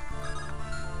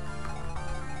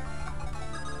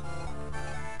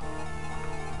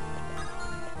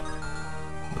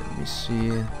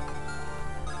 see.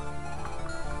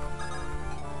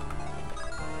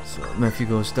 So Matthew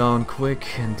goes down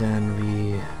quick, and then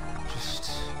we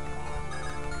just...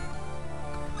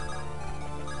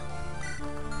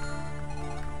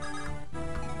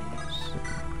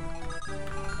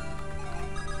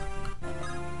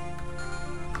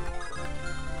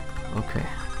 Okay.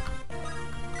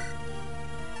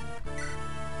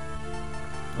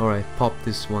 Alright, pop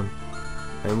this one.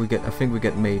 I think we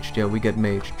get maged. Yeah, we get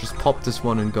maged. Just pop this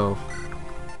one and go.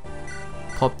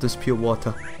 Pop this pure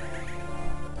water.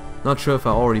 Not sure if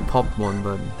I already popped one,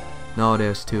 but now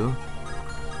there's two.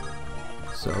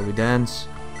 So we dance.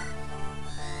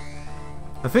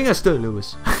 I think I still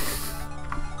lose.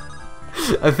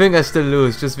 I think I still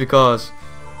lose just because,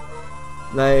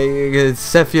 like,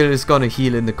 Zephyr is gonna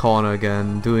heal in the corner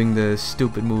again, doing the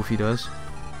stupid move he does.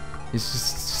 He's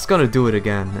just gonna do it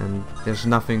again, and there's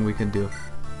nothing we can do.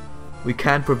 We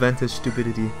can't prevent his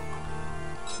stupidity.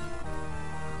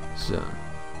 So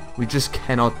we just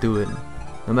cannot do it.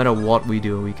 No matter what we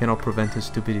do, we cannot prevent his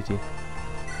stupidity.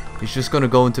 He's just gonna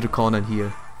go into the corner and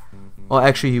heal. Or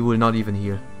actually, he will not even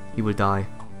heal. He will die.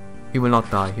 He will not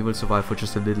die. He will survive for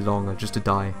just a little longer, just to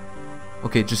die.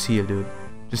 Okay, just heal, dude.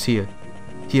 Just heal.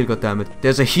 Heal, goddammit.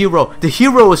 There's a hero. The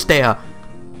hero is there.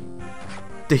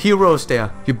 The hero is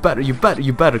there. You better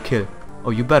kill. Oh,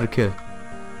 you better kill.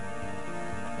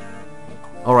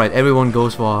 Alright, everyone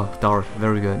goes for Dart.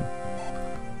 Very good.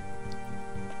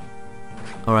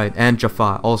 Alright, and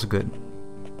Jafar, also good.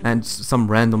 And some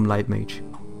random light mage.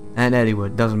 And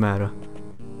Edward, doesn't matter.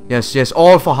 Yes, yes,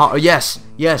 all for yes,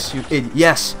 yes, you idiot,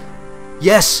 yes,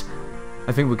 yes.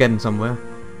 I think we're getting somewhere.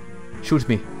 Shoot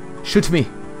me, shoot me,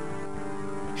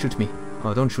 shoot me.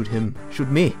 Oh, don't shoot him, shoot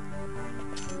me.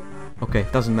 Okay,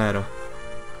 doesn't matter.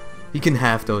 He can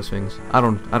have those things. I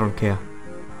don't care.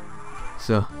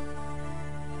 So.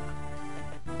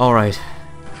 Alright.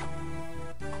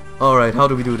 Alright, how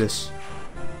do we do this?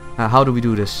 How do we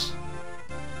do this?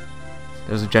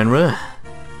 There's a general.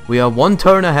 We are one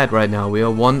turn ahead right now. We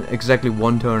are exactly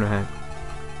one turn ahead.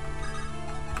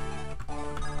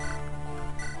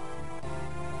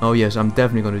 Oh yes, I'm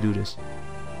definitely gonna do this.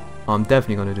 I'm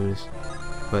definitely gonna do this.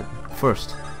 But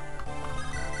first.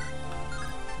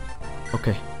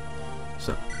 Okay.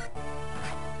 So.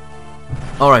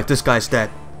 Alright, this guy's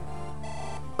dead.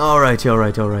 Alrighty,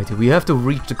 alrighty, alrighty. We have to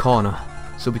reach the corner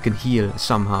so we can heal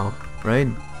somehow, right?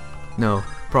 No,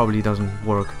 probably doesn't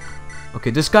work.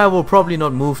 Okay, this guy will probably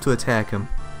not move to attack him,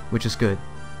 which is good.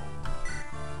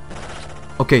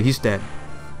 Okay, he's dead.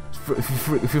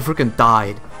 If you freaking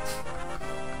died.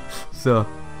 So.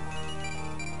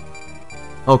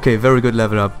 Okay, very good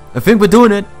level up. I think we're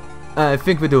doing it. I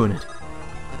think we're doing it.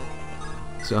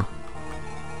 So.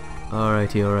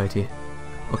 Alrighty, alrighty.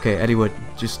 Okay, Edward,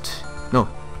 just... No,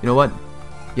 you know what?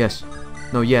 Yes.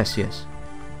 No, yes, yes.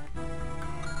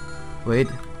 Wait.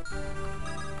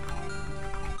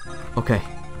 Okay.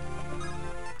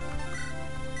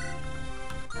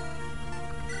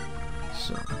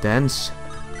 So, dance.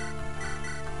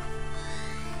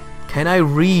 Can I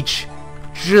reach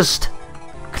just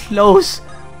close?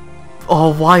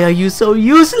 Oh, why are you so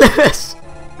useless?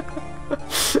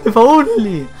 If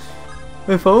only.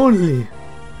 If only.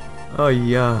 Oh,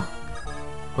 yeah.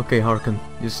 Okay, Harkin.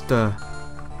 Just,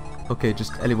 okay,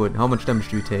 just Ellwood. How much damage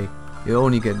do you take?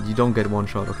 You don't get one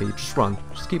shot. Okay, you just run.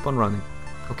 Just keep on running.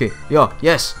 Okay, yeah,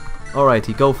 yes.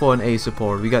 Alrighty, go for an A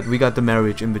support. We got the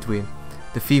marriage in between.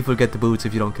 The thief will get the boots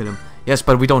if you don't kill him. Yes,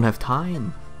 but we don't have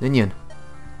time. Ninian.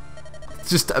 It's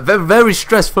just a very, very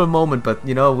stressful moment, but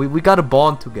you know, we got a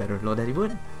bond together, Lord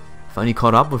Edward. Finally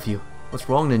caught up with you. What's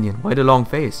wrong, Ninian? Why the long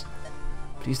face?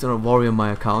 Please do not worry on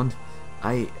my account.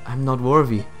 I'm not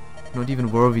worthy. Not even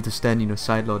worthy to stand in your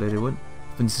side, Lord Edward.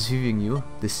 I've been deceiving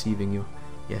you.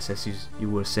 Yes, as you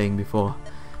were saying before.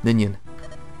 Ninian,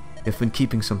 you've been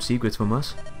keeping some secrets from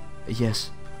us? Yes.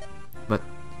 But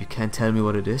you can't tell me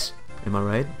what it is? Am I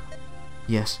right?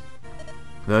 Yes.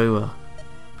 Very well.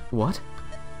 What?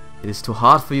 It is too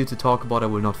hard for you to talk about. I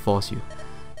will not force you.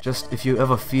 Just if you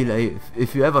ever feel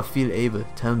able,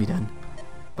 tell me then.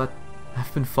 But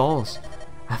I've been false.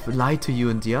 I've lied to you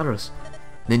and the others.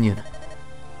 Ninian.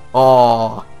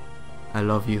 Oh, I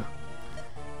love you.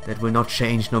 That will not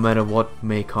change no matter what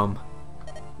may come.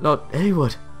 Lord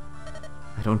Edward.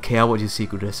 I don't care what your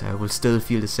secret is. I will still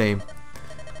feel the same.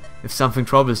 If something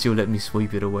troubles you, let me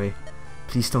sweep it away.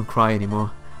 Please don't cry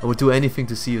anymore. I would do anything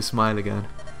to see you smile again.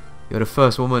 You're the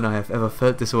first woman I have ever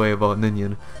felt this way about,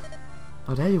 Ninian.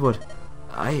 Lord Edward.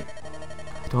 I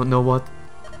don't know what.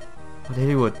 Lord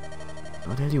Edward.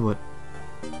 Lord Edward.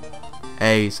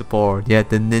 A support. Yeah,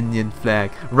 the Ninian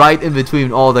flag. Right in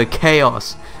between all the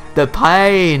chaos. The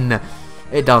pain.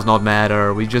 It does not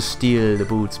matter. We just steal the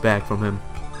boots back from him.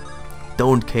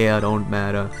 Don't care, don't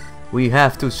matter. We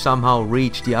have to somehow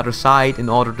reach the other side in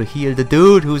order to heal the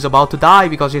dude who's about to die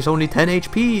because he has only 10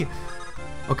 HP.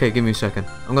 Okay, give me a second.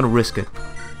 I'm gonna risk it.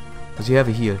 Does he have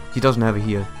a heal? He doesn't have a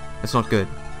heal. That's not good.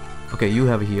 Okay, you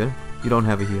have a heal. You don't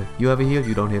have a heal. You have a heal.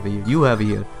 You don't have a heal. You have a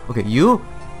heal. Okay, you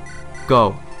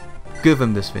go. Give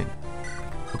him this thing.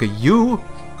 Okay, you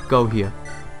go here.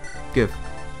 Give.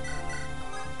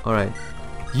 Alright.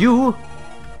 You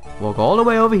walk all the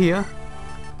way over here.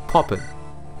 Pop it.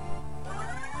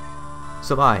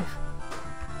 Survive.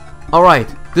 Alright,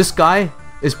 this guy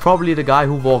is probably the guy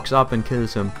who walks up and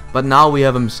kills him. But now we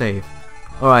have him safe.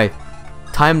 Alright.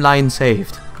 Timeline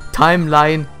saved.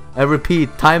 Timeline, I repeat,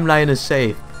 timeline is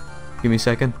safe. Give me a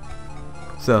second.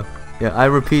 So, yeah, I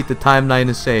repeat, the timeline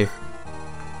is safe.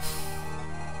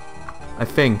 I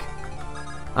think.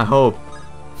 I hope.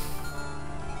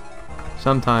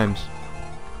 Sometimes.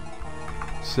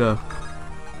 So.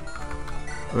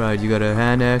 Right, you got a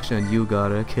hand axe and you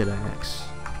got a killer axe.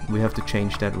 We have to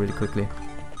change that really quickly.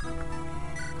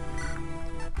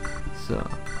 So.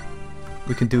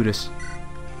 We can do this.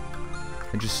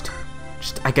 And just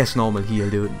I guess normal heal,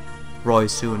 dude. Roy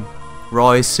soon.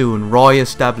 Roy soon. Roy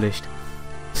established.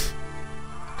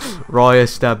 Roy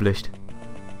established.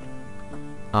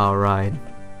 Alright.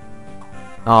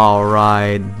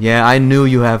 Alright. Yeah, I knew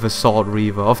you have a Sword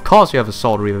Reaver. Of course you have a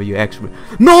Sword Reaver, you actually.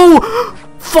 No!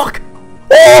 Fuck!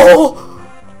 Oh!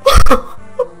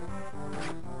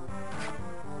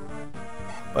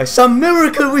 By some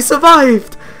miracle we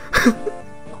survived!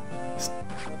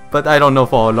 But I don't know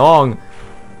for how long.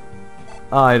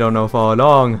 I don't know for how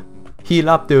long. Heal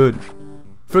up, dude.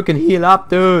 Freaking heal up,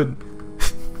 dude.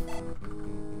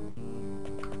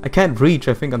 I can't reach.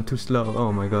 I think I'm too slow.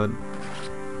 Oh my god.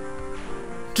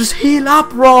 Just heal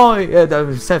up, Roy. Yeah, that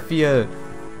was Sapphire.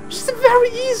 Just very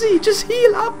easy. Just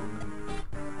heal up.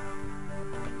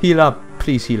 Heal up.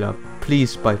 Please heal up.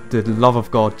 Please, by the love of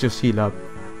God, just heal up.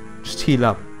 Just heal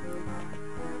up.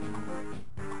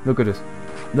 Look at this.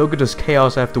 Look at this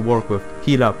chaos I have to work with.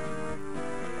 Heal up.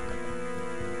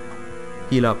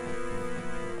 Heal up.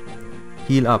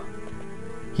 Heal up.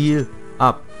 Heal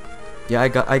up. Yeah, I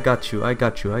got you. I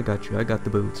got the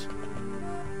boots.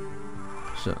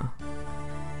 So.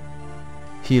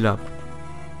 Heal up.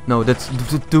 No, that's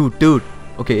dude.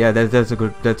 Okay, yeah, that's a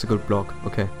good block.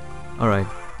 Okay. Alright.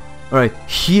 Alright.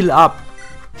 Heal up.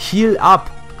 Heal up.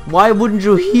 Why wouldn't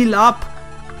you heal up?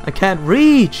 I can't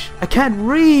reach. I can't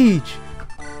reach.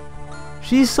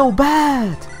 She's so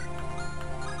bad.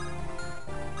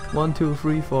 1, 2,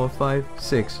 3, 4, 5,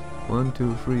 6. 1,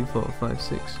 2, 3, 4, 5,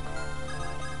 6.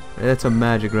 That's a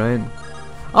magic, right?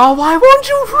 Oh, why won't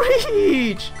you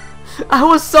reach? I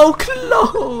was so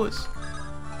close.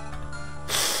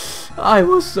 I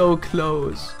was so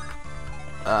close.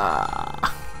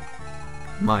 Ah,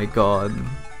 my god.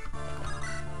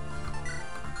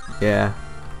 Yeah.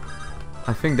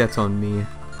 I think that's on me.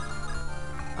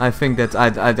 I think that's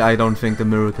I don't think the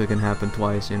miracle can happen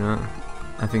twice, you know.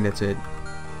 I think that's it.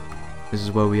 This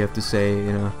is what we have to say,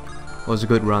 you know. It was a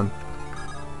good run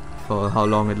for how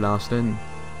long it lasted.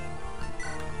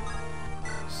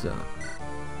 So.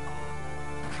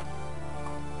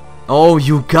 Oh,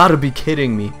 you gotta be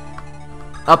kidding me.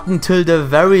 Up until the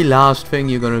very last thing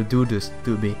you're gonna do this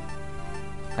to me.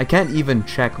 I can't even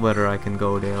check whether I can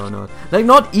go there or not. Like,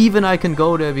 not even I can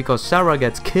go there because Sarah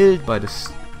gets killed by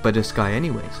this guy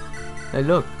anyways. Hey,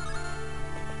 look.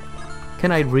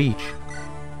 Can I reach?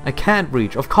 I can't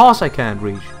reach. Of course I can't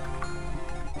reach.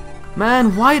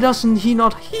 Man, why doesn't he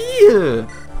not heal?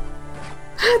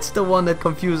 That's the one that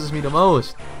confuses me the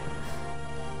most.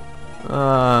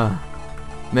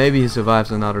 Maybe he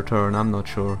survives another turn. I'm not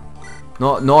sure.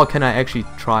 Nor can I actually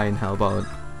try and help out.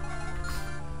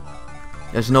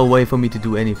 There's no way for me to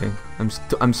do anything.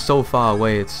 I'm so far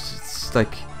away. It's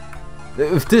like,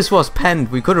 if this was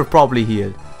penned, we could have probably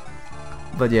healed.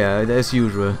 But yeah, as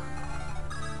usual.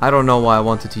 I don't know why I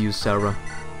wanted to use Sarah.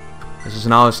 This is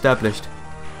now established.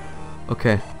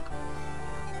 Okay.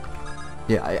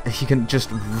 Yeah, he can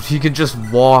just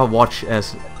watch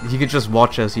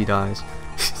as he dies.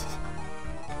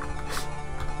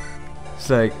 It's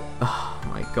like, oh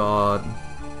my god.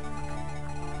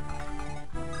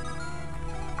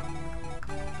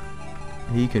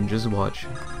 He can just watch.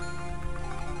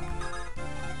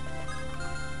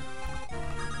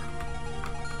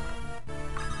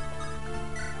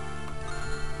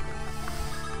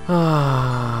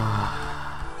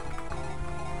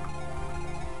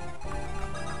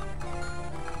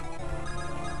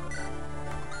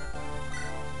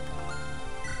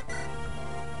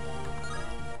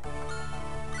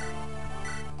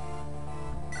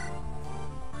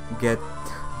 get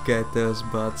those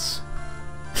butts.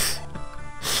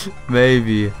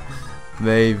 Maybe.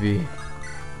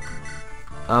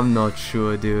 I'm not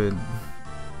sure, dude.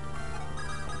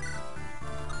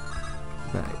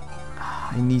 Like,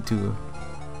 I need to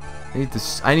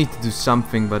do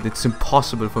something, but it's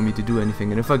impossible for me to do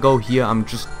anything. And if I go here, I'm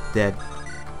just dead.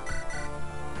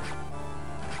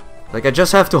 Like, I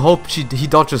just have to hope he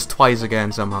dodges twice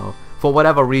again somehow. For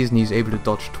whatever reason, he's able to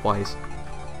dodge twice.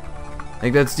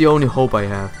 Like, that's the only hope I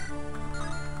have.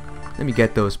 Let me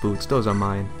get those boots. Those are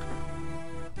mine.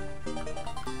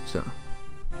 So,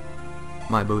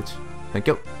 my boots. Thank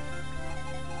you.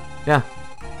 Yeah,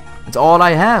 that's all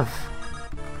I have.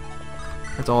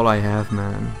 That's all I have,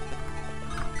 man.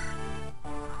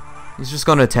 He's just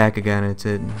gonna attack again. That's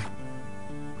it.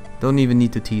 Don't even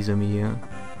need to tease me here.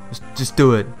 Just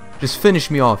do it. Just finish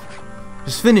me off.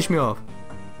 Just finish me off.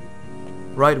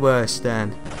 Right where I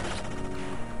stand.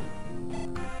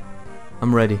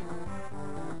 I'm ready.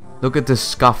 Look at this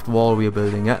scuffed wall we're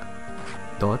building. Yeah.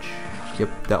 Dodge.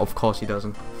 Yep. That. Of course he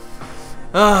doesn't.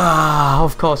 Ah.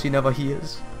 Of course he never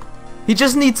heals. He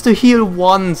just needs to heal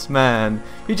once, man.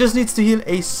 He just needs to heal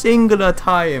a singular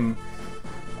time.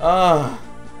 Ah.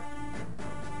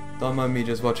 Don't mind me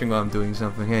just watching while I'm doing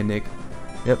something. Hey, Nick.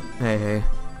 Yep. Hey.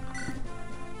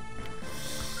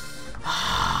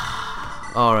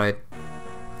 Alright.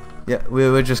 Yeah,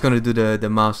 we're just gonna do the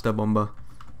Master Bomber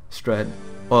strat.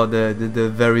 Or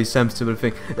the very sensible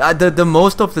thing. The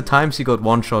most of the times he got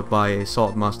one shot by a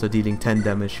Swordmaster dealing 10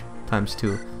 damage times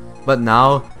 2. But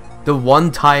now, the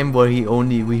one time where he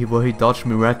dodged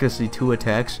miraculously 2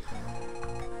 attacks.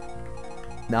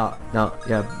 Now,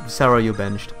 yeah, Sarah, you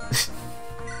benched.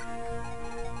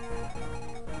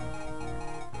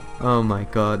 Oh my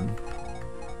god.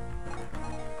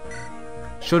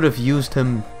 Should have used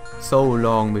him so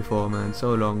long before, man.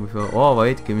 So long before. Oh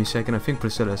wait, give me a second. I think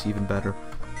Priscilla's even better.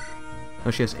 Oh,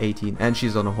 she has 18 and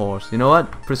she's on a horse. You know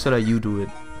what? Priscilla, you do it.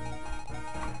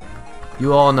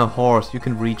 You are on a horse. You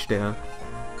can reach there.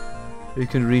 You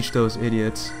can reach those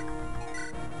idiots.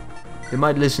 They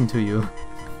might listen to you.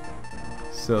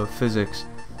 So, physics.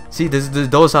 See,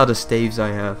 those are the staves I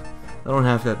have. I don't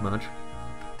have that much.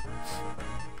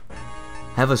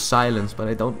 I have a silence, but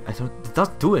it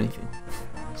doesn't do anything.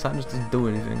 Silence doesn't do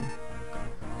anything.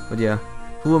 But yeah,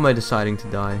 who am I deciding to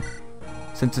die?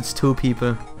 Since it's 2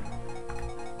 people,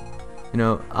 you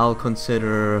know, I'll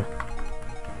consider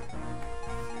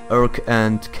Urk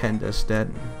and Kent as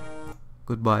dead.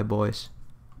 Goodbye, boys.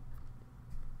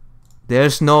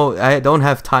 I don't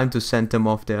have time to send them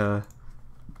off there.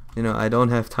 You know, I don't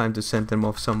have time to send them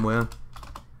off somewhere.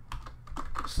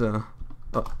 So,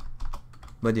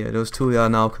 but yeah, those 2 are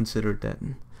now considered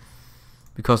dead.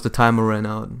 Because the timer ran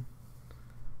out.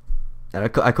 And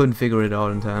I couldn't figure it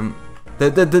out in time.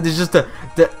 It's just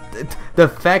the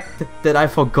fact that I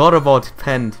forgot about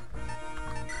Pent.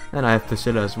 And I have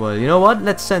Priscilla as well. You know what?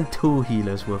 Let's send 2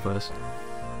 healers with us.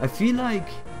 I feel like...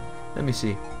 Let me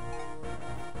see.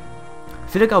 I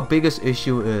feel like our biggest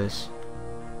issue is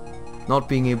not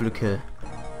being able to kill.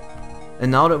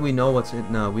 And now that we know what's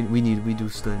in... No, we do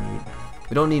still need...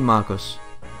 We don't need Marcus.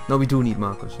 No, we do need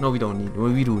Marcus. No, we don't need.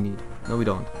 We do need. No, we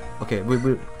don't. Okay,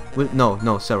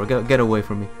 no, Sarah, get away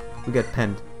from me. We get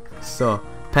Pent. So,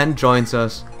 Pent joins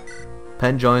us.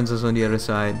 Pent joins us on the other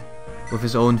side. With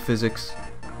his own physics.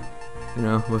 You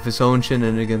know, with his own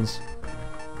shenanigans.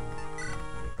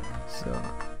 So,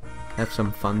 have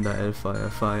some thunder,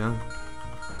 fire.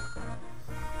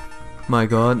 My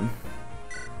god.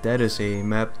 That is a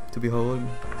map to behold.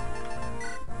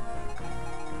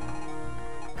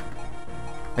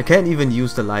 I can't even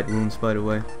use the light runes, by the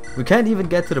way. We can't even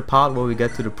get to the part where we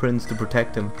get to the prince to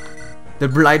protect him. The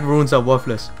light runes are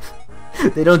worthless.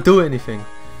 They don't do anything.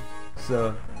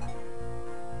 So,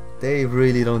 they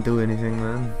really don't do anything,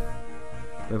 man.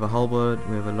 We have a halberd,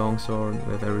 we have a longsword,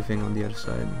 we have everything on the other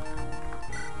side.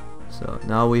 So,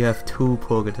 now we have 2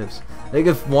 purgatives. Like,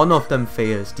 if one of them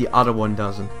fails, the other one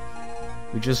doesn't.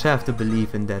 We just have to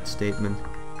believe in that statement.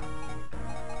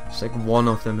 It's like one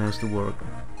of them has to work.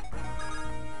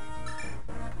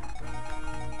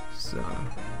 So,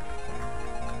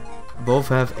 both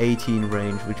have 18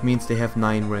 range, which means they have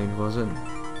 9 range, was it?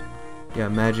 Yeah,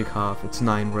 magic half, it's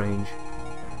 9 range.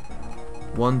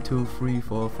 1, 2, 3,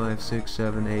 4, 5, 6,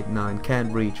 7, 8, 9.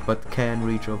 Can't reach, but can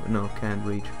reach over. No, can't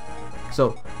reach.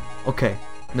 So, okay,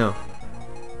 no.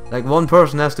 Like, one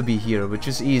person has to be here, which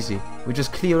is easy. We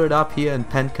just clear it up here and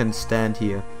Pent can stand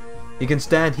here. He can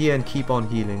stand here and keep on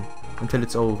healing until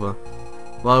it's over.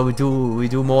 While we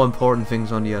do more important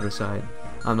things on the other side.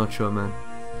 I'm not sure, man.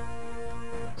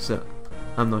 So,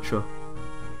 I'm not sure.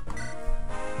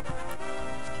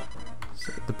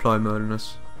 So, the deploy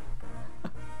murderers.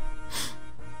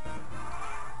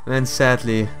 And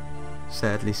sadly,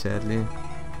 sadly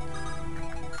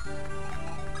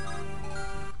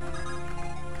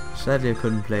I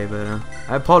couldn't play better.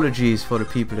 Apologies for the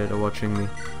people that are watching me.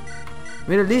 I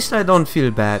mean, at least I don't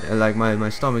feel bad. Like my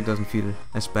stomach doesn't feel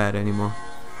as bad anymore.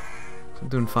 So I'm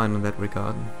doing fine in that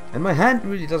regard. And my hand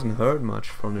really doesn't hurt much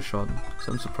from the shot.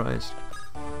 So I'm surprised.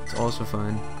 It's also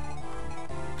fine.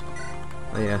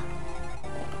 Oh yeah.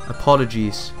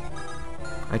 Apologies.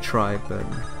 I tried, but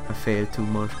I failed too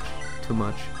much.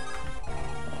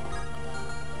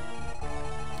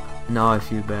 Now I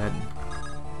feel bad.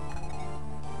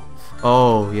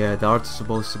 Oh yeah, the art's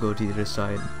supposed to go to the other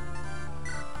side.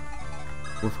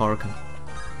 With Harken.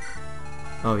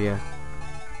 Oh yeah.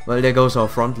 Well, there goes our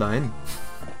front line.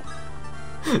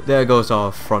 There goes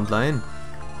our front line.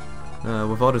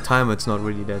 Without a timer, it's not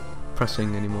really that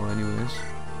pressing anymore anyways.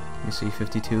 Let me see,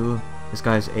 52. This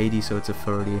guy's 80, so it's a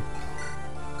 30.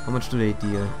 How much do they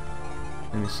deal?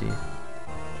 Let me see.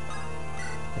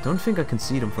 I don't think I can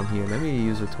see them from here. Let me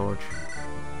use a torch.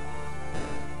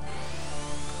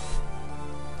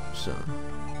 So,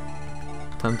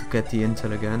 time to get the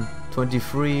intel again.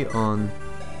 23 on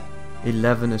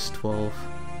 11 is 12.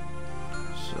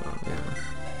 So, yeah.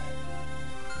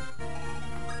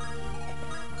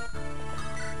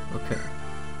 Okay.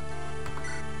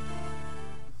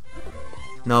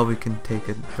 Now we can take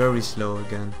it very slow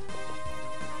again.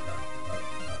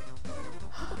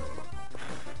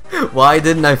 Why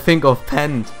didn't I think of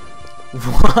Pend?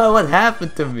 What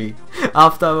happened to me?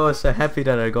 After I was so happy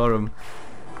that I got him.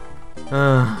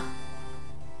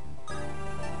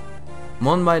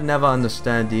 One might never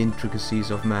understand the intricacies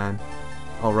of man,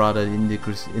 or rather the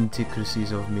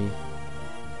intricacies of me.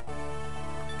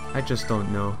 I just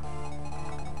don't know.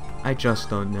 I just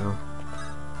don't know.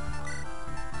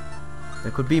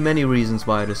 There could be many reasons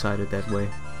why I decided that way.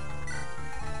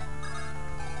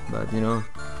 But you know,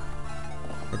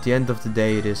 at the end of the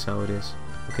day it is how it is.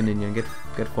 Okay, Nino,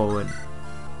 get forward.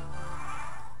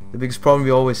 The biggest problem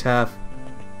we always have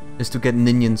is to get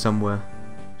Ninian somewhere.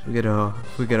 So we get her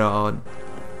out.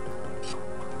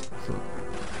 So,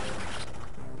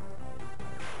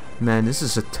 man, this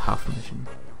is a tough mission.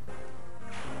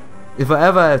 If I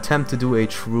ever attempt to do a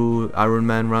true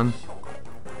Ironman run,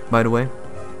 by the way,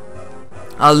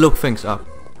 I'll look things up.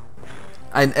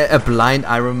 A blind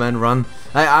Ironman run.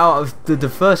 The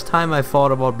first time I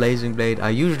thought about Blazing Blade, I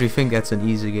usually think that's an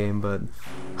easy game, but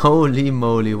holy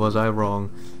moly was I wrong.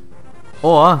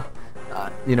 Or,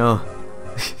 you know,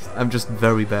 I'm just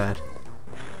very bad.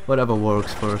 Whatever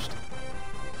works first.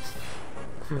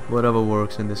 Whatever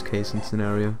works in this case and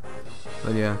scenario.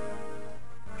 But yeah.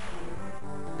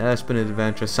 That's been an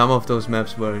adventure. Some of those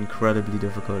maps were incredibly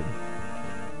difficult.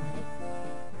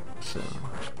 So,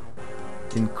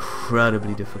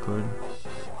 incredibly difficult.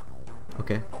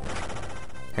 Okay.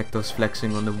 Hector's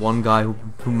flexing on the one guy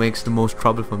who makes the most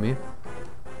trouble for me.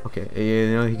 Okay,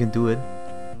 you know, he can do it.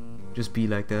 Just be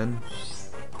like that.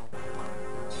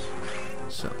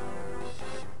 So,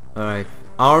 alright.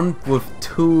 Armed with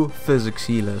 2 physics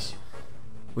healers,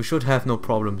 we should have no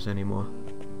problems anymore.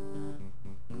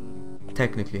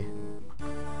 Technically.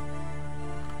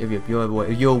 If you're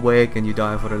awake and you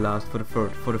die for the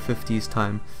 50th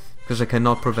time, because I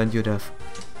cannot prevent your death.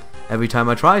 Every time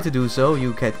I try to do so,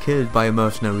 you get killed by a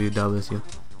mercenary who doubles you.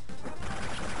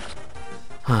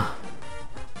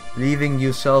 Leaving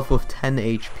yourself with 10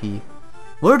 HP.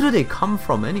 Where do they come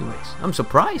from anyways? I'm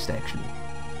surprised actually.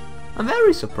 I'm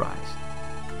very surprised.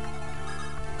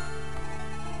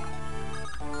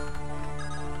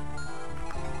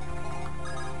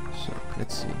 So,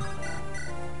 let's see.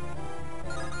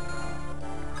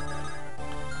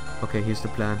 Okay, here's the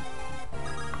plan.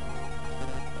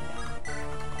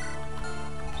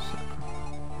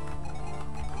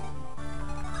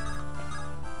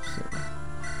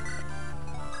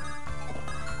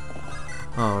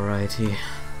 Alrighty.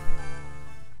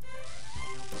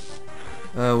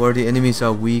 Where the enemies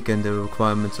are weak and the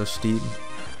requirements are steep.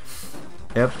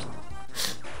 Yep.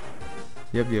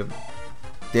 Yep.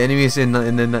 The enemies in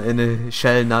the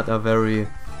shell nut are very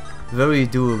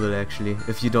doable actually,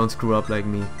 if you don't screw up like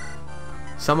me.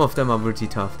 Some of them are pretty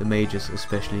tough, the mages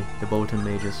especially, the Bolton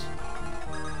mages.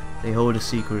 They hold a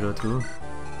secret or two.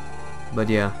 But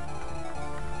yeah,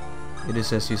 it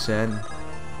is as you said.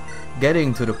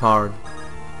 Getting to the part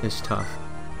is tough.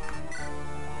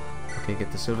 Okay,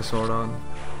 get the silver sword on.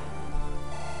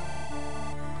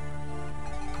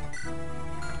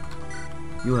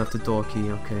 You have the door key,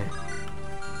 okay.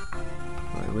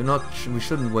 Right, we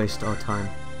shouldn't waste our time.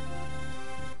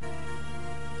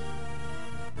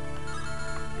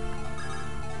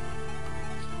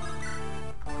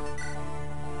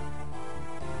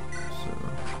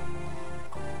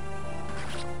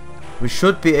 We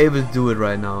should be able to do it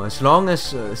right now. As long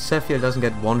as Zephyr doesn't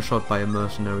get one shot by a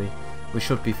mercenary, we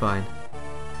should be fine.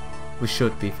 We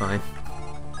should be fine.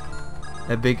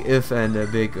 A big if and a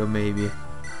big maybe.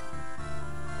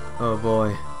 Oh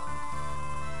boy.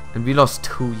 And we lost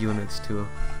 2 units too.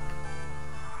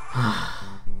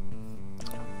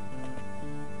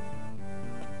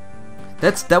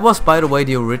 That was, by the way,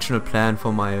 the original plan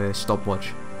for my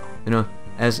stopwatch. You know,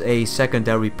 as a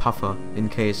secondary puffer in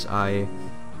case I,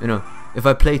 you know, if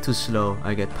I play too slow,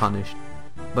 I get punished.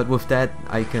 But with that,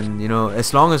 I can, you know,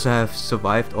 as long as I have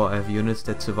survived or I have units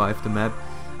that survive the map,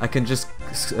 I can just,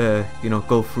 you know,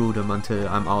 go through them until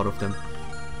I'm out of them.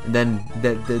 And then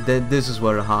this is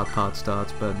where the hard part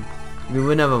starts. But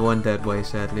we never went that way,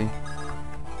 sadly.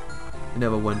 We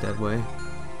never went that way.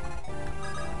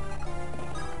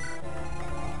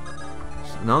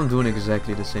 Now I'm doing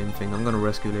exactly the same thing. I'm gonna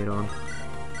rescue later on.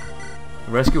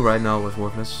 Rescue right now was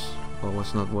worthless, or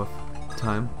was not worth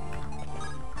time.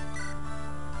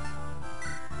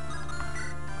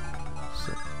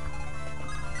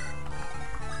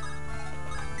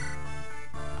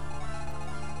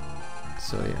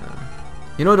 So yeah.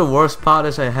 You know the worst part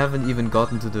is I haven't even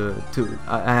gotten to the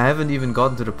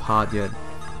part yet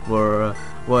where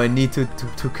I need to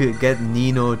get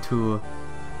Nino to.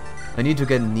 I need to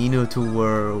get Nino to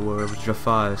where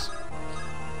Jafar is,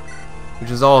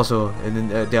 which is also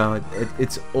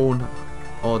its own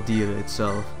ordeal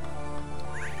itself.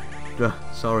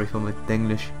 Sorry for my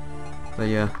Denglish, but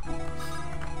yeah,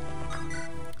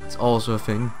 it's also a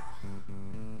thing.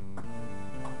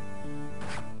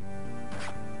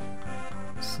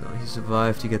 So he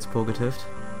survived. He gets purgatived.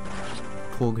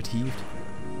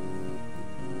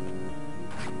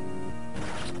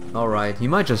 Alright, he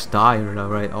might just die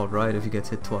outright if he gets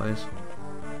hit twice.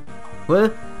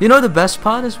 Well, you know the best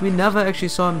part is we never actually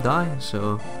saw him die,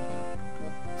 so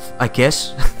I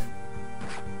guess.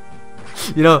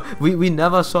 You know, we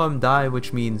never saw him die,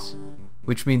 which means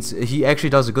he actually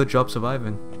does a good job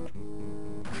surviving.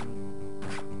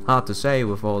 Hard to say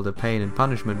with all the pain and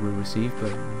punishment we receive,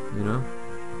 but you know,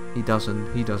 he does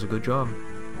a good job.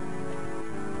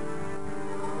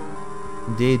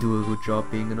 They do a good job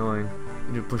being annoying.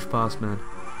 You need to push past, man.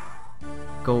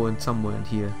 Go in somewhere in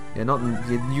here. Yeah, not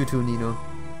in, you too, Nino.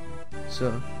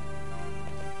 So.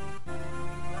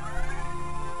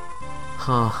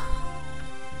 Huh.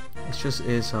 It just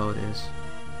is how it is.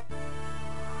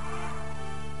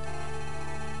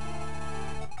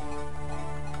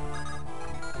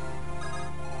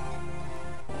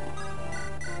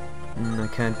 I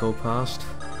can't go past.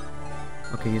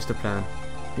 Okay, here's the plan.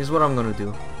 Here's what I'm gonna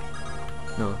do.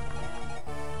 No.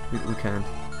 We can't.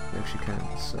 We actually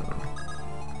can't, so...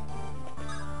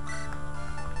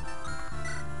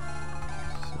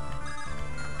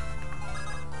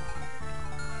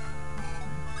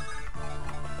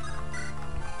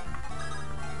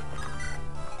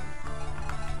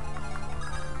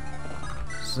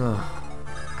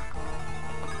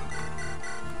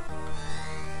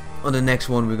 on the next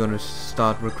one we're gonna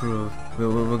start recruit.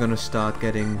 We're gonna start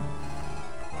getting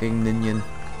Ninian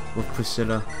with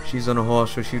Priscilla. She's on a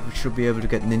horse, so she should be able to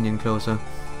get Ninian closer.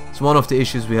 It's one of the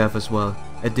issues we have as well,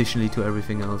 additionally to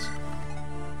everything else.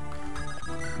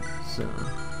 So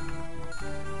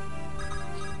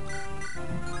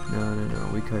no,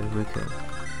 we could.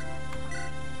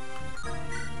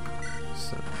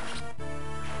 So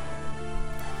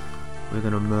we're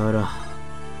gonna murder.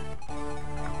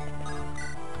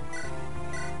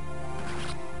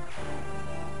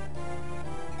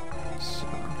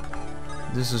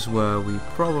 This is where we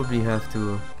probably have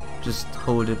to just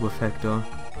hold it with Hector,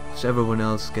 so everyone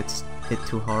else gets hit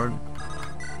too hard.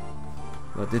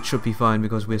 But it should be fine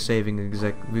because we're saving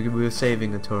we're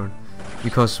saving a turn,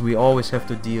 because we always have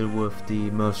to deal with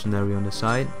the mercenary on the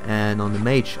side and on the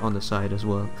mage on the side as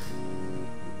well.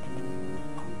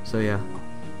 So yeah,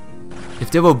 if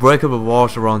there were breakable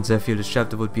walls around Zephyr, this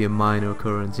chapter would be a minor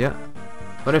occurrence, yeah.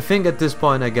 But I think at this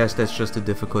point, I guess that's just a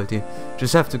difficulty.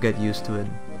 Just have to get used to it.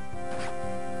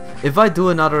 If I do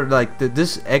another, like,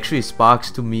 this actually sparks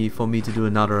to me for me to do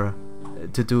another,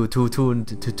 to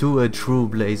do a true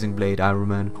Blazing Blade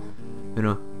Ironman, you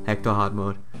know, Hector hard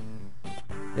mode.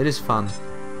 It is fun,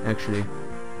 actually.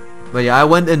 But yeah, I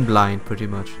went in blind pretty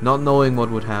much, not knowing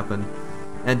what would happen.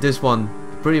 And this one,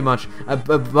 pretty much.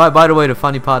 By the way, the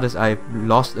funny part is I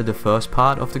lost at the first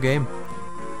part of the game,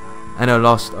 and I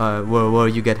lost where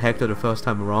you get Hector the first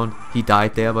time around. He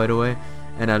died there, by the way,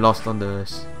 and I lost on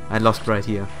this. I lost right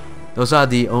here. Those are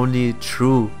the only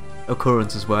true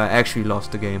occurrences where I actually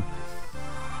lost the game.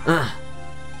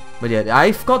 But yeah,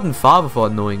 I've gotten far before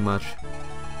knowing much.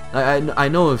 I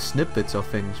know snippets of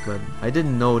things, but I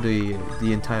didn't know the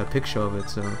entire picture of it,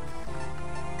 so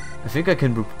I think I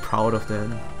can be proud of that.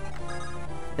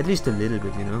 At least a little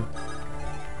bit, you know.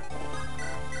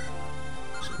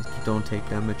 So you don't take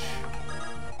damage.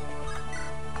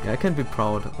 Yeah, I can be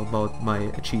proud about my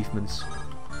achievements,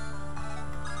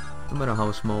 no matter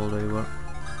how small they were.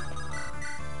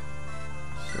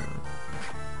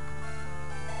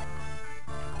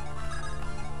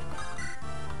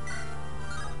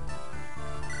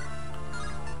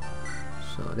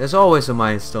 So there's always a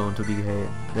milestone to be had.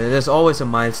 There's always a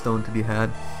milestone to be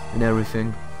had in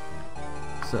everything.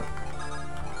 So,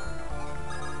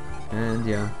 and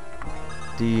yeah,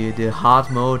 the hard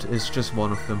mode is just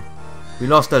one of them. We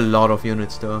lost a lot of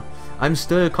units though. I'm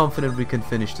still confident we can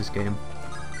finish this game,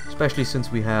 especially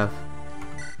since we have.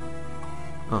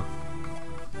 Oh,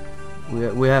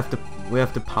 we have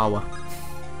the power.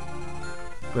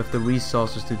 We have the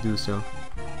resources to do so.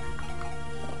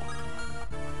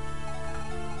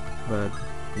 But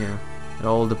yeah, it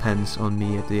all depends on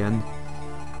me at the end.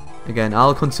 Again,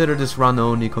 I'll consider this run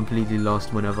only completely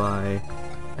lost whenever I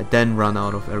then run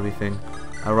out of everything.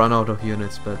 I run out of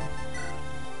units, but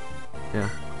yeah.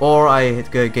 Or I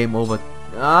hit game over.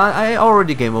 I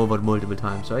already game over multiple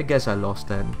times, so I guess I lost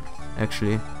then.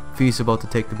 Actually, Fee's about to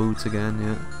take the boots again.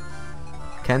 Yeah,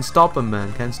 can't stop him,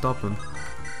 man. Can't stop him.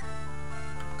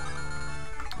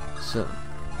 So,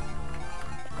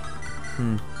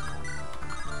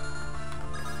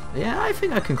 yeah, I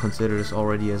think I can consider this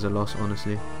already as a loss,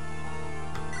 honestly.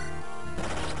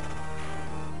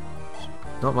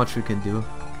 Not much we can do.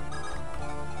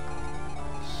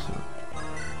 So.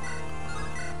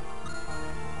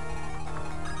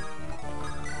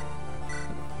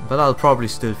 But I'll probably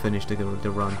still finish the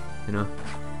run, you know.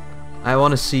 I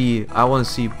wanna see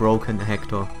broken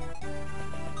Hector.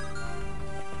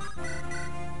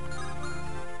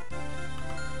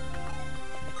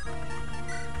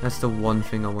 That's the one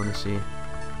thing I want to see.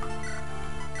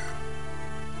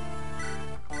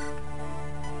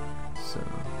 So,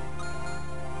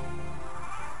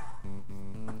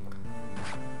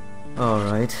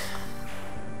 alright.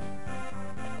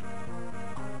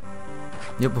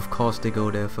 Yep, of course they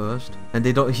go there first, and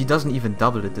they don't. He doesn't even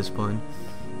double at this point.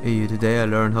 Hey, today I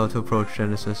learned how to approach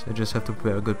Genesis. I just have to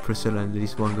prepare a good Priscilla and at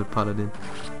least one good Paladin.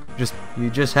 You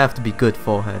just have to be good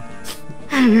forehead.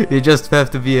 you just have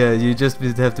to be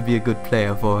a good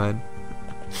player forehead.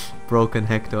 Broken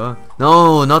Hector.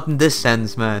 No, not in this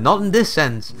sense, man. Not in this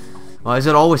sense. Why is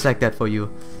it always like that for you?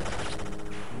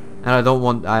 And I don't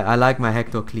want. I like my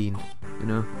Hector clean. You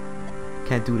know,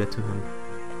 can't do that to him.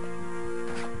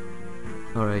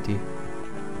 Alrighty.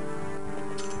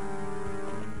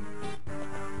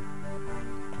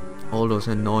 All those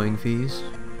annoying fees.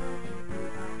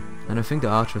 And I think the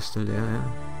archer's still there, yeah.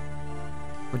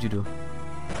 What'd you do?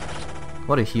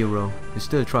 What a hero. You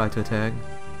still try to attack.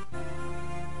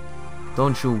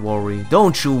 Don't you worry.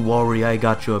 Don't you worry, I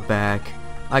got your back.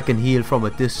 I can heal from a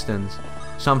distance.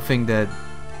 Something that,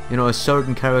 you know, a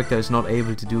certain character is not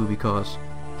able to do because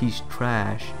he's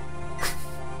trash.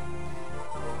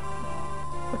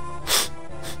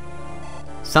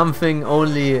 Something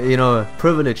only, you know,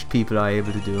 privileged people are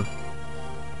able to do.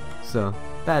 So,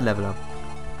 bad level up.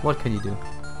 What can you do?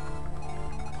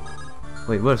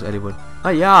 Wait, where's Eliwood? Ah,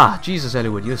 yeah, Jesus,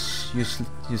 Eliwood,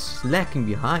 you're slacking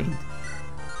behind.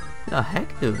 The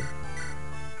heck, dude?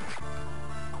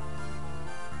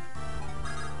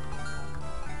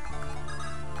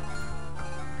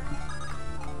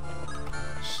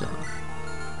 So,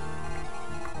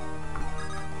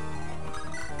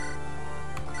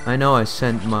 I know I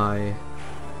sent my,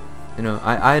 you know,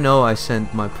 I know I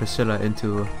sent my Priscilla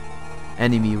into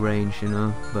enemy range, you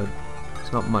know, but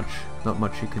it's not much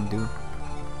you can do.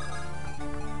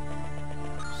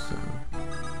 So,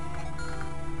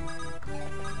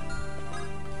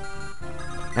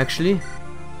 actually,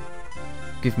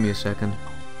 give me a second.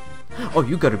 Oh,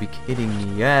 you gotta be kidding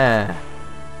me! Yeah.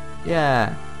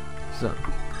 So,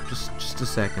 just a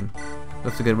second. I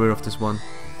have to get rid of this one.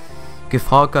 Give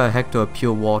Hawkeye Hector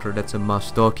pure water, that's a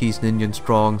must. Dorkeys, Ninian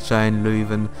Strong, Cyan,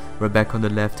 Leuven, Rebecca on the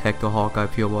left, Hector, Hawkeye,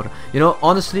 pure water. You know,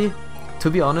 honestly, to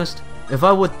be honest, if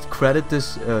I would credit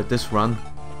this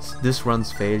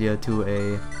run's failure to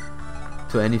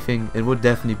anything, it would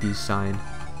definitely be Cyan.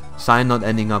 Cyan not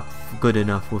ending up good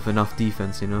enough with enough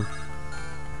defense, you know.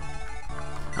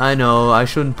 I know, I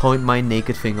shouldn't point my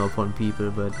naked finger upon people,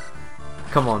 but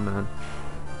come on, man.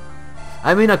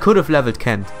 I mean, I could have leveled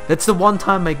Kent. That's the one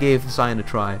time I gave Cyan a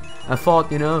try. I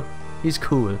thought, you know, he's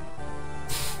cool.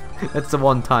 That's the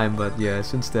one time, but yeah,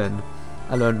 since then,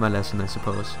 I learned my lesson, I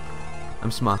suppose.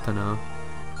 I'm smarter now.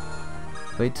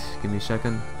 Wait, give me a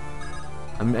second.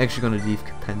 I'm actually gonna leave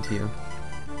Pent here.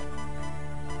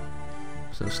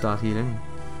 So start healing.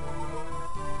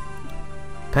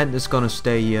 Pent is gonna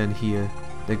stay here and heal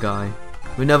the guy.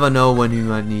 We never know when we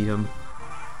might need him.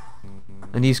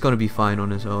 And he's gonna be fine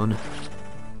on his own.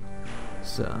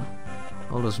 So,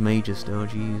 all those mages though,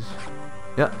 jeez.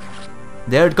 Yeah,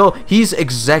 there it go. He's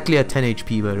exactly at 10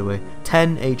 HP by the way.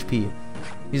 10 HP.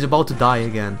 He's about to die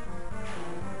again.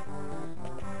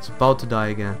 He's about to die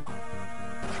again.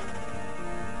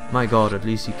 My god, at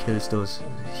least he kills those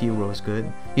heroes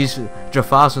good.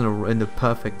 Jafar's in the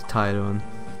perfect tile on.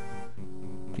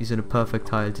 He's in a perfect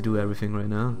tile to do everything right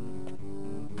now.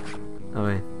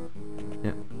 Alright.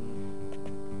 Yeah.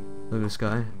 Look at this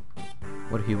guy.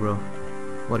 What a hero.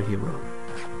 What a hero.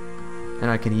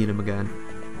 And I can heal him again.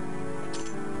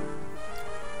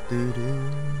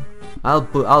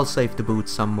 I'll save the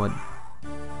boots somewhat.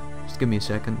 Just give me a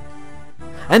second.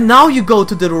 And now you go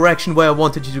to the direction where I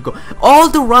wanted you to go. All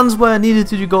the runs where I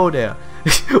needed you to go there.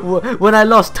 When I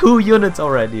lost 2 units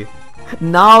already.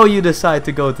 Now you decide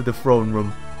to go to the throne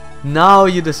room. Now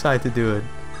you decide to do it.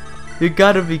 You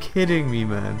gotta be kidding me,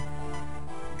 man.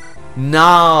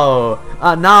 Now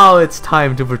it's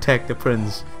time to protect the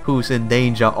prince, who's in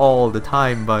danger all the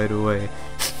time, by the way.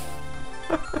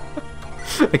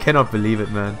 I cannot believe it,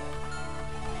 man.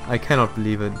 I cannot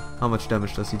believe it. How much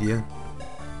damage does he deal?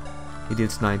 He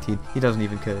deals 19. He doesn't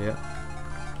even kill yet.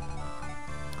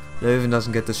 He even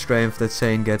doesn't get the strength that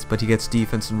Sane gets, but he gets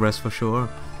defense and rest for sure.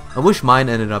 I wish mine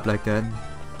ended up like that.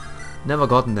 Never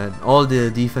gotten that. All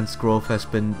the defense growth has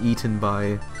been eaten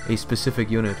by a specific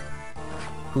unit.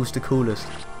 Who's the coolest?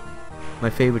 My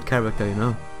favorite character, you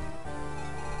know.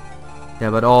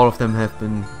 Yeah, but all of them have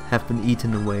been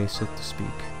eaten away, so to speak.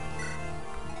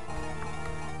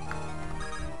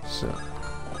 So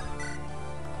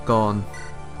gone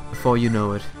before you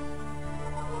know it.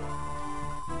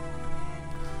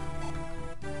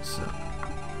 So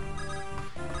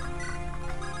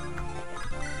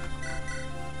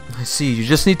I see, you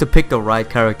just need to pick the right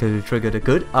character to trigger the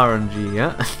good RNG,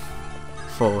 yeah?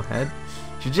 Forehead.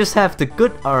 You just have the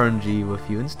good RNG with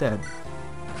you instead.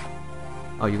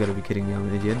 Oh, you gotta be kidding me, I'm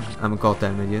an idiot. I'm a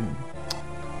goddamn idiot.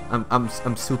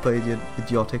 I'm super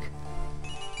idiotic.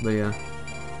 But yeah.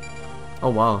 Oh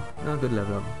wow, no, good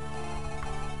level up.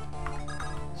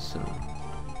 So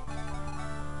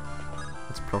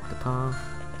let's block the path.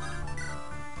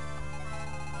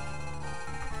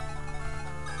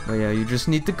 But yeah, you just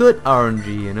need the good RNG,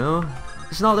 you know?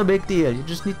 It's not a big deal, you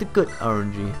just need the good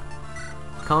RNG.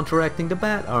 Counteracting the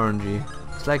bad RNG.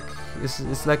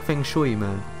 It's like Feng Shui,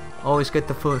 man. Always get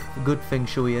the good Feng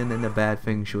Shui in and the bad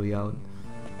Feng Shui out.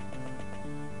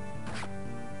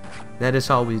 This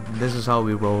is how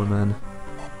we roll, man.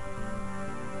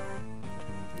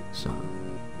 So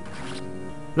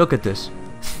look at this.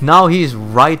 Now he's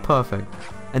right perfect.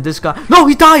 And this guy, no,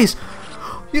 he dies.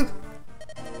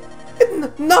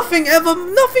 Nothing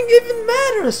even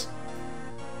matters.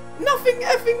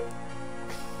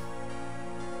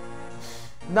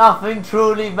 Nothing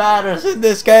truly matters in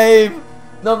this game.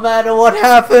 No matter what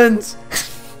happens.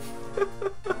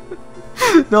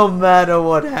 No matter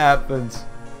what happens.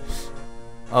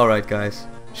 Alright guys,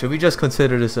 should we just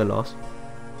consider this a loss?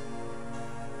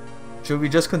 Should we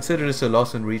just consider this a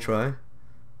loss and retry?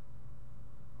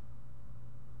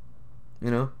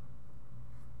 You know?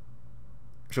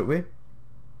 Should we?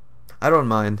 I don't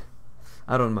mind.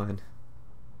 I don't mind.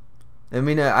 I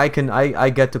mean, I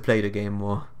get to play the game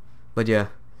more. But yeah.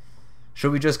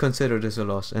 Should we just consider this a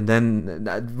loss? And then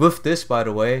with this, by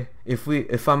the way,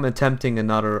 if I'm attempting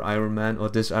another Ironman or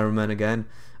this Ironman again,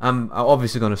 I'm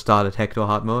obviously gonna start at Hector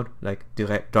hard mode, like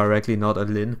directly, not at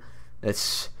Lin.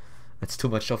 That's too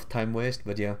much of time waste.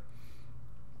 But yeah,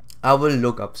 I will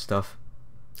look up stuff.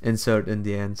 Insert in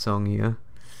the end song here.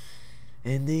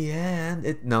 In the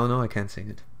end, no, I can't sing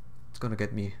it. It's gonna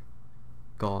get me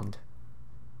gone.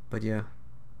 But yeah,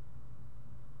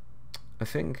 I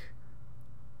think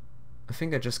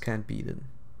I just can't beat it.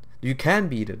 You can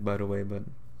beat it, by the way, but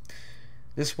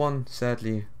this one,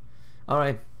 sadly.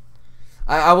 Alright.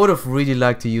 I would have really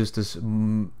liked to use this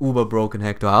uber broken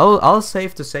Hector. I'll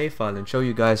save the save file and show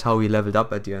you guys how he leveled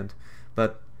up at the end.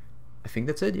 But I think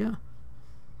that's it, yeah.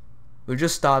 We'll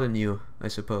just start anew, I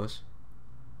suppose.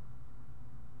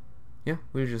 Yeah,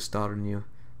 we'll just start anew.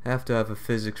 Have to have a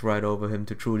physics right over him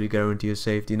to truly guarantee his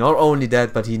safety. Not only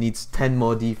that, but he needs 10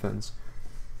 more defense.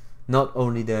 Not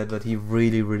only that, but he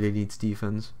really needs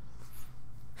defense.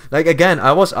 Like again,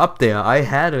 I was up there. I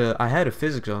had a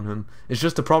physics on him. It's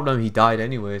just the problem he died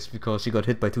anyways because he got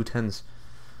hit by 2 10s.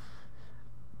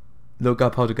 Look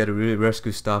up how to get a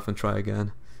rescue staff and try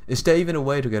again. Is there even a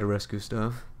way to get a rescue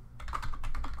staff?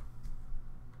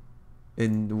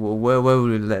 where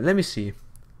would we let me see.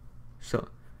 So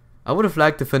I would have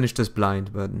liked to finish this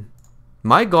blind, but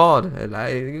my god,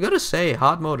 you gotta say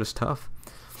hard mode is tough.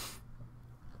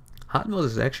 Hard mode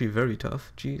is actually very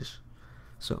tough. Jeez.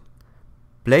 So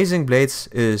Blazing Blades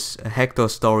is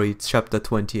Hector's Story chapter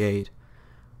 28.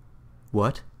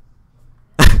 What?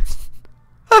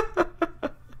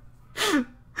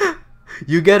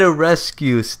 You get a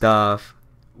rescue staff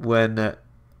when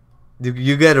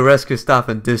you get a rescue staff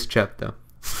in this chapter.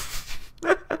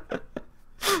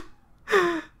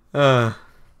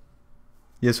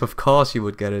 Yes, of course you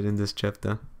would get it in this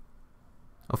chapter.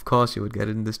 Of course you would get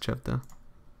it in this chapter.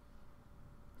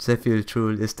 Zephyr True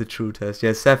is the true test.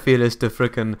 Yes, Zephyr is the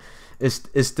frickin' is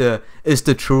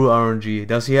the true RNG.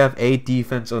 Does he have 8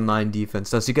 defense or 9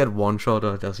 defense? Does he get one shot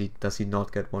or does he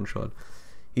not get one shot?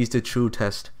 He's the true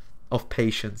test of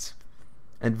patience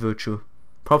and virtue.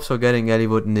 Props for getting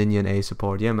Eliwood and Ninian A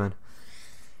support, yeah man.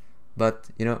 But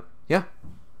you know, yeah.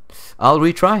 I'll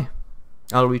retry.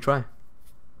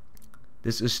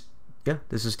 This is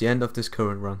the end of this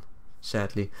current run,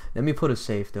 sadly. Let me put a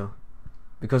save though.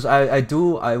 Because I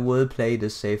will play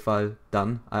this save file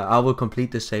done. I will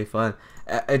complete this save file.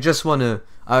 I just wanna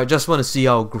see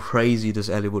how crazy this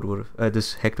Eliwood would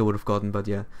this Hector would have gotten, but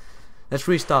yeah. Let's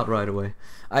restart right away.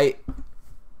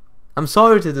 I'm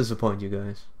sorry to disappoint you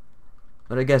guys.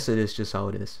 But I guess it is just how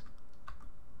it is.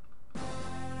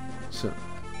 So,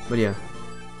 but yeah.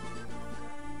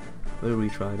 We'll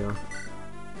retry though.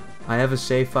 I have a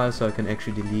save file so I can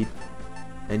actually delete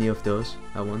any of those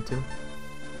I want to.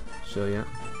 So yeah.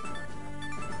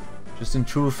 Just in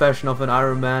true fashion of an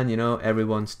Ironman, you know,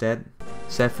 everyone's dead.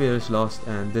 Zephyr is lost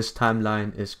and this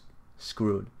timeline is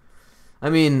screwed. I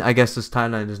mean, I guess this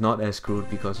timeline is not as screwed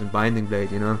because in Binding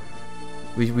Blade, you know,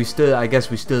 I guess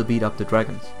we still beat up the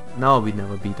dragons. No, we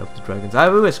never beat up the dragons.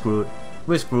 We're screwed.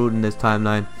 We're screwed in this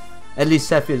timeline. At least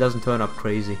Zephyr doesn't turn up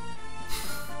crazy.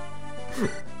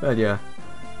 But yeah.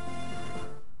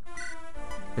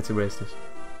 Let's erase this.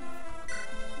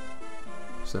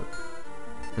 So,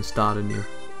 and start anew.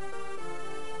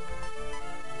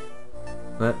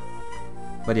 But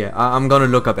yeah, I'm gonna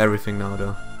look up everything now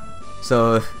though.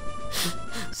 So,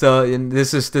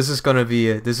 this is gonna be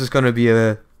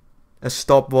a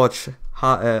stopwatch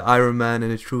Ironman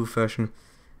in a true fashion.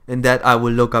 In that I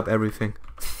will look up everything.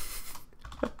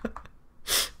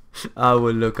 I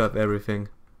will look up everything.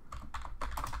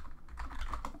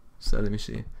 So let me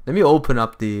see. Let me open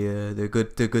up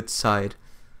the good side.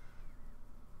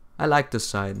 I like the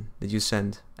side that you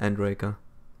sent, Andraker.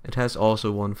 It has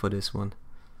also one for this one.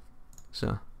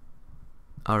 So,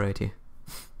 alrighty.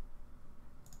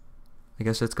 I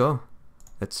guess let's go.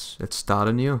 Let's start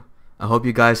anew. I hope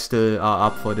you guys still are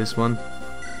up for this one.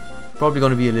 Probably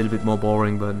gonna be a little bit more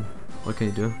boring, but what can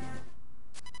you do?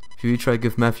 If you try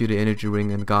give Matthew the energy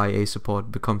ring and Guy A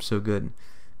support becomes so good.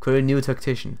 Create a new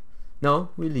tactician. No,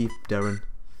 we leave Darren.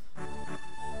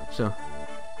 So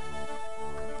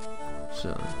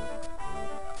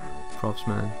props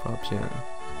man, props, yeah.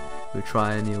 We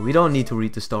try anew. We don't need to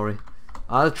read the story.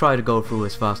 I'll try to go through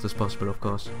as fast as possible, of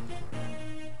course.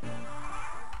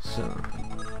 So,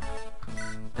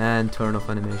 and turn off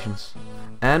animations.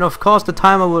 And of course the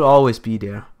timer will always be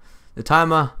there. The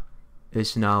timer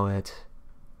is now at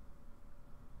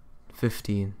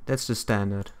 15. That's the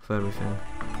standard for everything.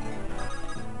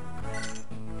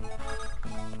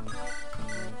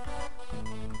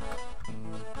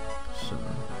 So,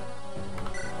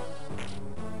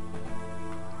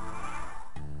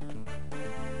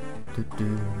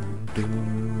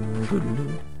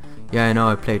 yeah, I know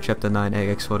I played Chapter 9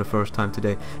 AX for the first time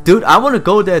today. Dude, I want to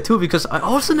go there too because I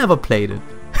also never played it.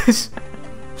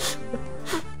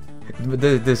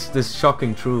 This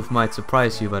shocking truth might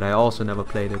surprise you, but I also never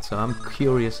played it, so I'm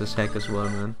curious as heck as well,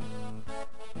 man.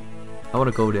 I want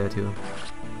to go there too.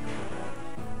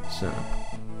 So,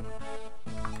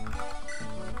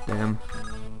 damn.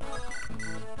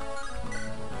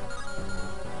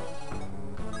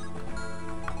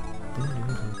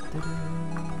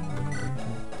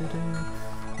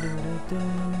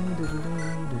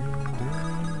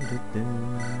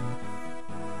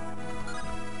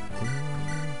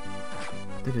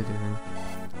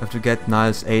 I have to get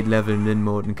Niles 8 level in Lin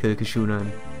mode and kill Kishuna.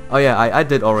 And oh yeah, I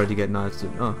did already get Niles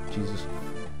too. Oh Jesus.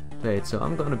 Wait, so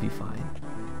I'm gonna be fine.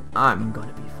 I'm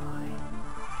gonna be fine.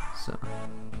 So.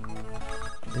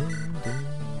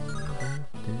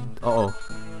 Uh oh.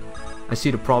 I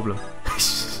see the problem.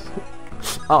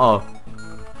 Uh oh.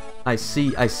 I see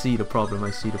the problem.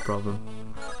 I see the problem.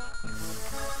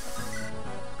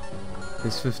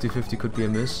 This 50-50 could be a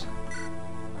miss.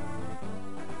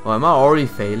 Oh, am I already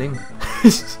failing?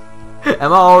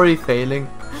 Am I already failing?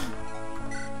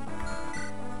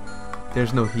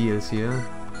 There's no heals here.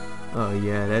 Oh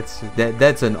yeah,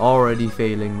 that's an already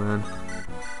failing, man.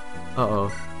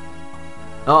 Uh-oh.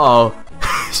 Uh-oh.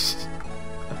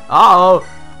 Uh-oh.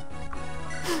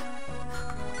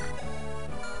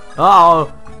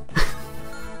 Uh-oh.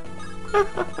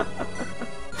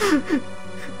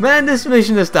 Man, this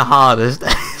mission is the hardest.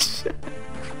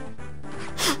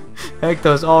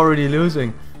 Hector's already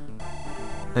losing.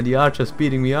 And the archer's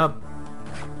beating me up.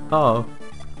 Uh oh.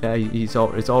 Yeah, it's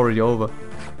already over.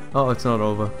 Oh, it's not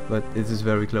over, but it is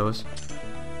very close.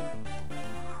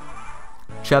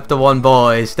 Chapter 1,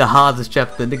 boys. The hardest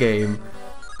chapter in the game.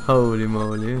 Holy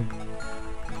moly.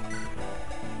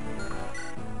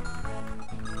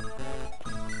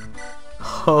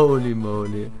 Holy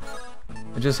moly.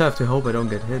 I just have to hope I don't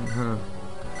get hit, huh?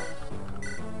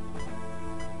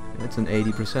 That's an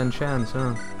 80% chance,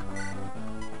 huh?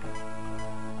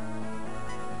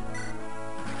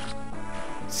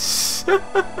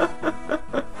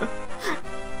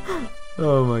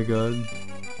 Oh my god.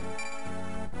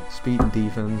 Speed and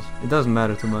defense. It doesn't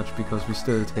matter too much because we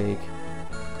still take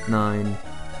 9,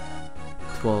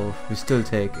 12. We still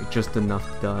take just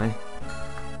enough to die.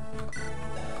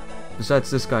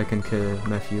 Besides, this guy can kill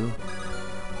Matthew.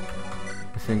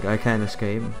 I think I can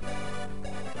escape.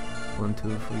 1, 2,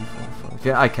 3, 4, 5.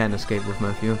 Yeah, I can escape with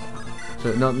Matthew.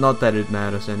 So not that it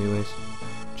matters anyways.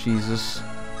 Jesus.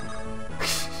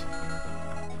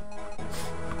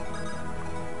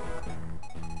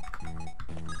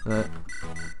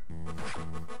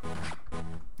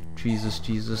 Jesus,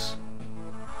 Jesus.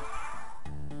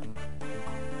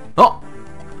 Oh!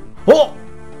 Oh!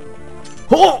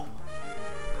 Oh!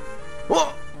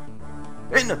 Oh!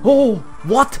 Oh!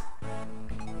 What?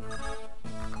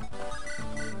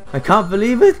 I can't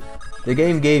believe it! The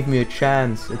game gave me a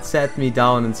chance. It sat me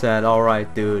down and said,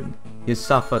 alright dude, you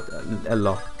suffered a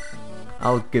lot.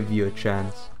 I'll give you a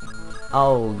chance.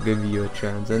 I'll give you a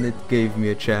chance. And it gave me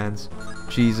a chance.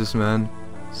 Jesus, man.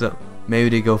 So, maybe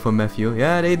they go for Matthew.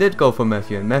 Yeah, they did go for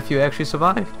Matthew. And Matthew actually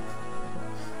survived.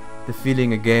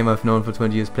 Defeating a game I've known for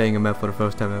 20 years, playing a map for the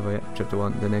first time ever. Yeah, chapter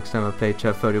 1. The next time I play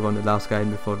chapter 31, the last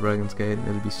guide before Dragon's Gate,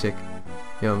 it'll be sick.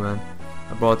 Yo, man.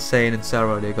 I brought Sane and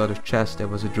Sarah. They got a chest. There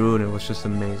was a druid. It was just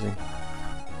amazing.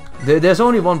 There's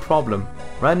only one problem.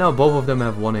 Right now, both of them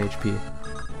have 1 HP.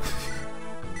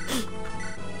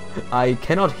 I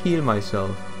cannot heal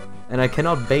myself. And I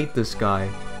cannot bait this guy.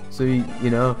 So, you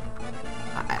know...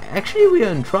 Actually, we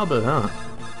are in trouble, huh?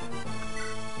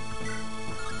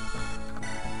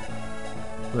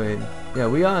 Wait. Yeah,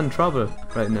 we are in trouble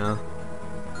right now.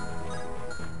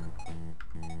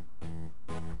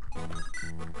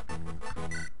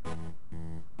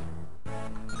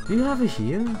 Do you have a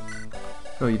heal?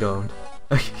 No, you don't.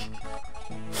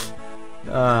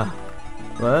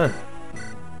 Well,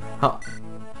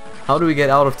 how do we get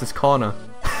out of this corner?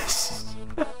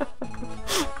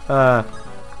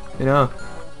 You know,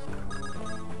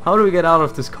 how do we get out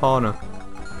of this corner?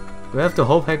 Do we have to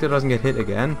hope Hector doesn't get hit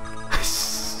again?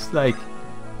 Like,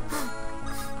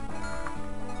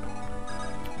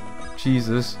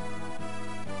 Jesus.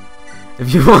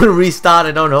 If you want to restart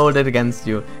it, don't hold it against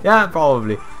you. Yeah,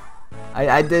 probably.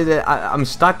 I did it. I'm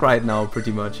stuck right now,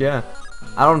 pretty much. Yeah,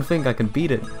 I don't think I can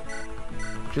beat it.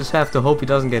 Just have to hope he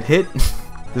doesn't get hit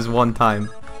this one time.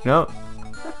 No.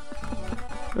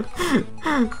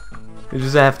 You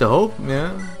just have to hope.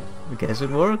 Yeah, I guess it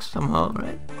works somehow,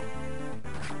 right?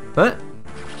 But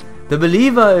the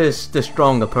believer is the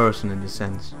stronger person in the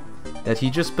sense that he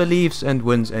just believes and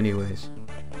wins anyways.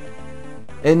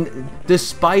 And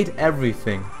despite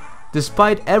everything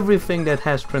that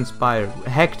has transpired,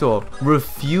 Hector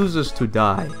refuses to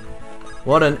die.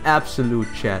 What an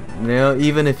absolute chat. You know,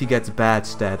 even if he gets bad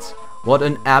stats, what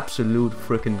an absolute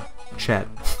freaking chat.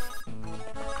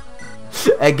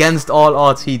 Against all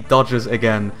odds, he dodges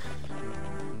again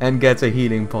and gets a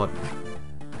healing pot.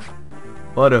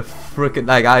 What a freaking,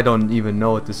 like, I don't even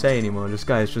know what to say anymore. This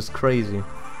guy is just crazy.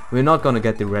 We're not gonna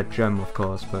get the red gem, of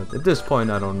course, but at this point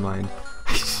I don't mind.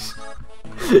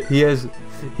 He has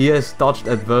dodged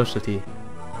adversity,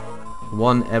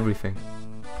 won everything.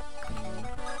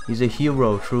 He's a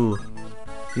hero, true.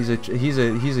 He's a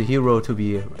hero to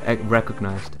be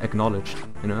recognized, acknowledged,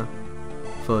 you know,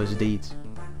 for his deeds.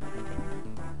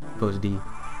 For his deed.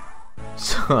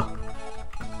 So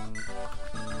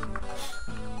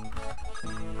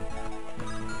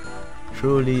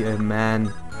truly a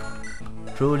man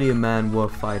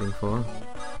worth fighting for.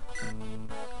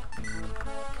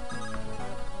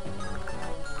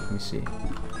 Let me see.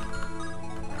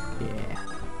 Yeah,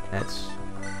 that's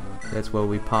where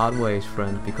we part ways,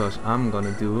 friend, because I'm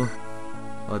gonna do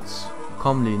what's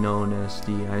commonly known as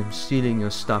the "I'm stealing your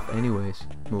stuff anyways"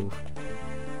 move.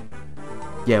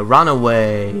 Yeah, run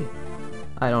away.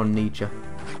 I don't need you.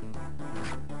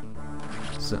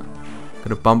 So,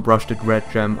 gotta bump rush the red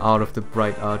gem out of the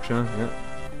bright archer. Yeah.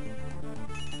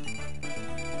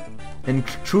 In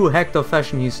true Hector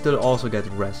fashion, he still also gets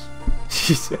rest.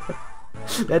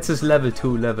 That's his level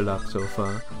 2 level up so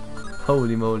far.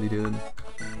 Holy moly, dude.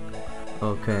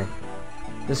 Okay.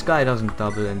 This guy doesn't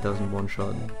double and doesn't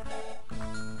one-shot.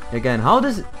 Again, how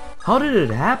did it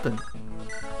happen?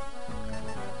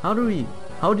 How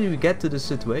did we get to this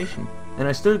situation? And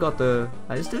I still got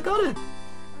it.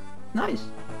 Nice.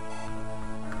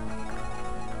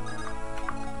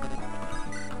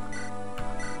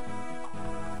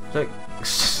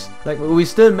 Like we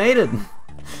still made it.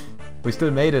 We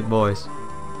still made it, boys.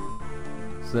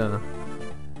 So,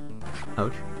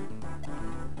 ouch.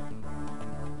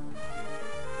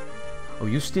 Oh,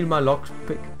 you steal my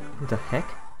lockpick? What the heck?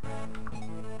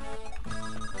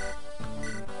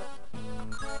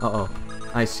 Uh-oh,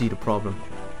 I see the problem.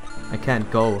 I can't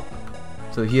go.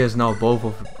 So he has now both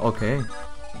of... Okay.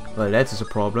 Well, that is a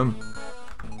problem.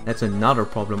 That's another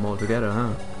problem altogether,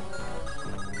 huh?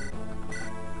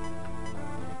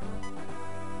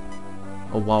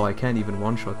 Oh wow, I can't even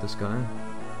one-shot this guy.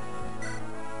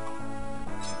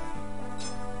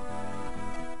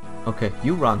 Okay,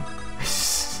 you run.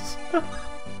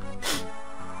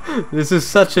 This is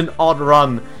such an odd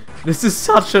run. This is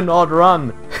such an odd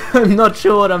run. I'm not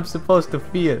sure what I'm supposed to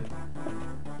feel.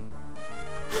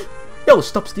 Yo,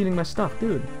 stop stealing my stuff,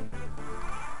 dude.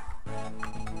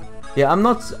 Yeah, I'm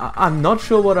not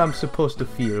sure what I'm supposed to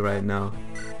feel right now.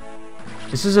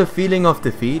 Is this a feeling of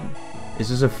defeat? Is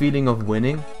this a feeling of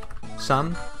winning,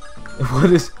 son?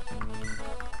 What is...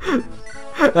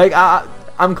 Like,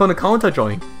 I'm gonna counter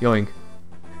joink. Yoink.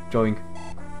 Joink.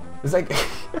 It's like...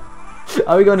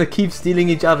 Are we gonna keep stealing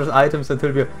each other's items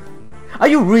until we're... Are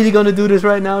you really gonna do this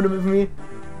right now with me?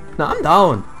 No, I'm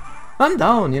down. I'm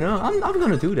down, you know? I'm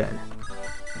gonna do that.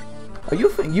 Oh,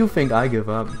 you think I give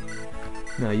up?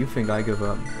 No, you think I give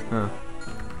up. Huh.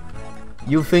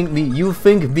 You think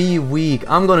me weak.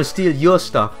 I'm gonna steal your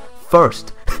stuff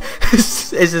first.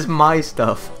 This is my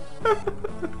stuff.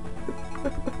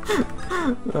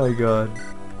 My god.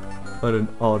 What an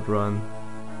odd run.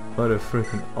 What a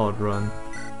freaking odd run.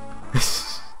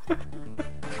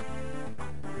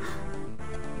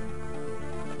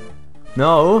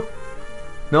 No.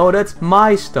 No, that's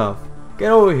my stuff.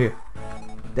 Get over here.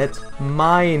 That's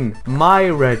mine. My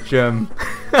red gem.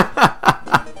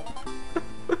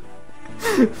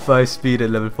 5 speed at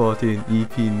level 14.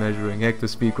 EP measuring. Hector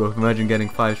speed growth. Imagine getting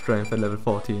 5 strength at level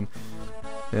 14.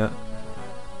 Yeah.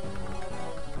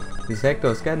 This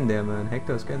Hector's getting there, man.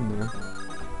 Hector's getting there.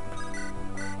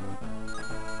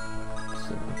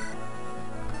 So.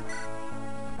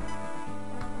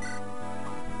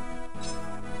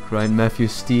 Grind Matthew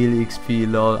steal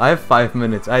XP lol. I have 5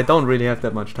 minutes. I don't really have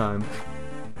that much time.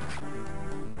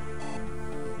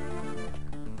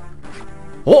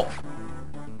 Oh!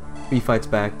 He fights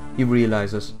back. He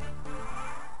realizes.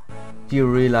 He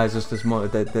realizes this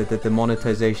that the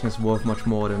monetization is worth much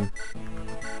more than...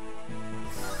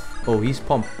 Oh, he's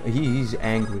pumped. He's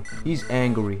angry. He's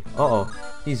angry. Uh-oh.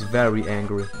 He's very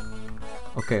angry.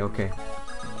 Okay, okay.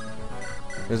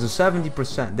 There's a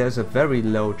 70%. There's a very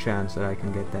low chance that I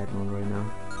can get that one right now.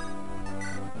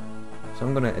 So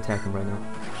I'm gonna attack him right now.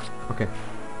 Okay.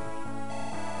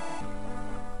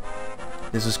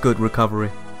 This is good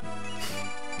recovery.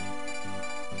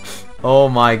 Oh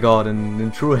my god,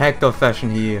 in true Hector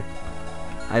fashion here.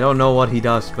 I don't know what he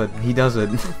does, but he does it.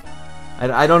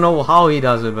 I don't know how he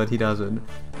does it, but he does it.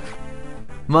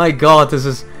 My god,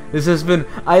 this has been...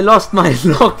 I lost my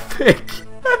lockpick.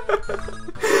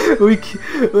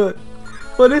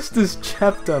 What is this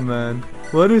chapter, man?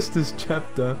 What is this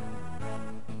chapter?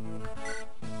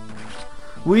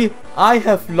 I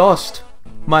have lost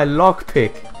my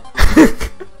lockpick.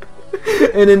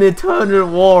 In an eternal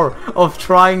war of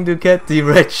trying to get the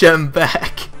red gem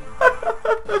back.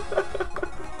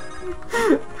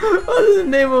 What in the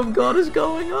name of God is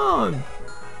going on?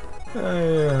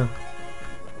 Yeah.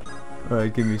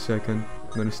 Alright, give me a second.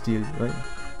 I'm gonna steal, right?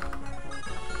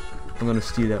 I'm gonna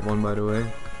steal that one, by the way.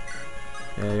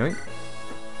 Yoink.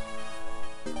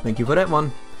 Thank you for that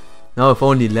one. Now if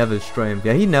only level strength.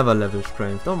 Yeah, he never levels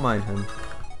strength. Don't mind him.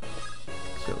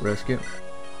 So, rescue.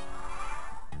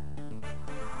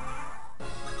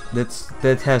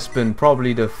 That has been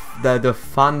probably the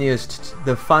funniest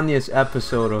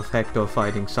episode of Hector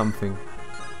fighting something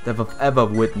that I've ever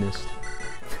witnessed.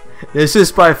 This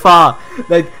is by far,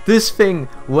 like, this thing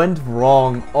went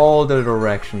wrong all the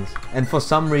directions, and for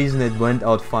some reason it went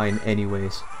out fine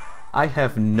anyways. I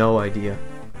have no idea.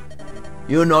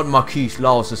 You're not Marquis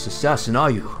Lawless's assassin,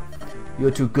 are you?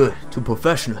 You're too good, too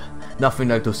professional. Nothing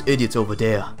like those idiots over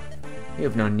there.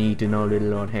 You've no need to know, little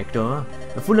Lord Hector.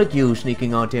 A fool like you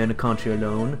sneaking out there in the country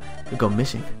alone, you go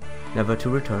missing, never to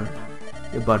return.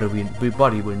 Your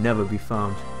body will never be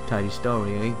found. Tidy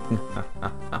story, eh?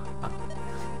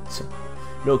 So,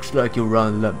 looks like you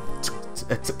run.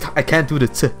 I can't do the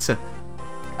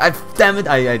damn it!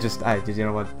 I just you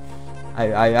know what?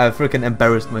 I freaking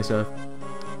embarrassed myself.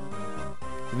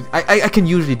 I can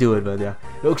usually do it, but yeah.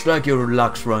 Looks like your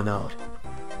luck's run out.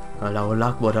 Well, our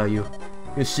luck, what are you?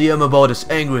 You see, I'm about as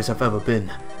angry as I've ever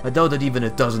been. I doubt that even a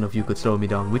dozen of you could slow me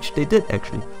down, which they did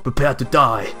actually. Prepare to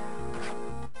die!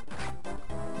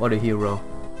 What a hero.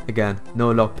 Again,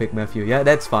 no lockpick, Matthew. Yeah,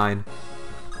 that's fine.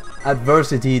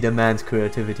 Adversity demands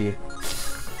creativity.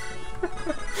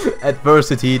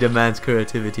 Adversity demands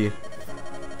creativity.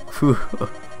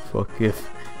 Forgive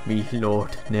me,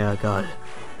 Lord Nergal.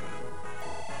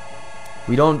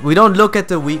 We don't look at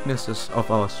the weaknesses of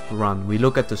our run. We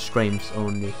look at the strengths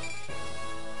only.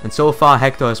 And so far,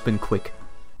 Hector has been quick.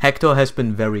 Hector has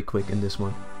been very quick in this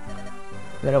one.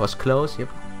 Yeah, that was close. Yep.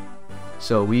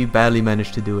 So we barely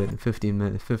managed to do it in 15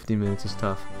 minutes. 15 minutes is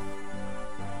tough.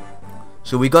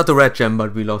 So we got the red gem,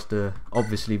 but we lost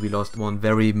obviously we lost one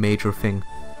very major thing.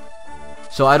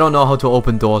 So I don't know how to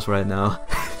open doors right now.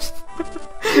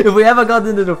 If we ever got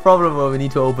into the problem where we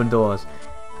need to open doors.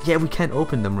 Yeah, we can't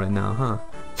open them right now, huh?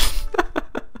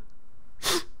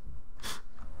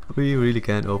 We really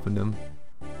can't open them.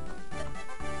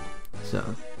 So,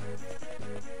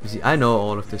 you see, I know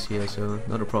all of this here, so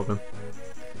not a problem.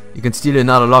 You can steal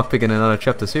another lockpick in another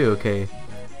chapter, so you're okay.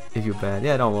 If you're bad.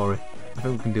 Yeah, don't worry. I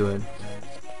think we can do it.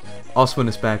 Oswin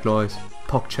is back, Lois.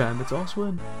 PogChamp, it's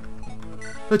Oswin.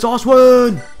 It's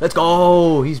Oswin! Let's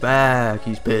go! He's back.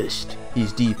 He's pissed.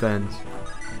 He's defense.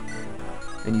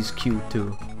 And he's cute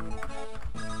too.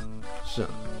 So.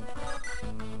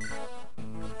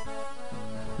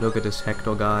 Look at this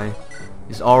Hector guy.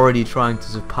 He's already trying to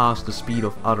surpass the speed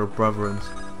of other brethren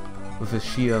with the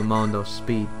sheer amount of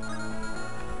speed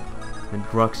and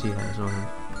drugs he has on him.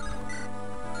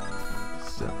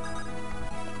 So.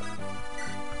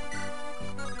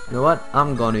 You know what?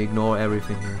 I'm gonna ignore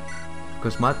everything here.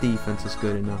 Because my defense is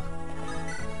good enough.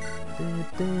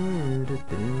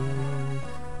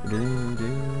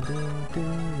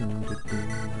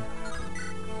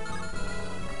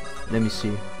 Let me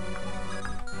see.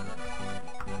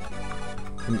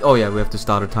 Oh yeah, we have to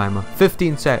start a timer.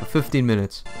 15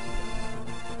 minutes.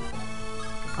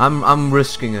 I'm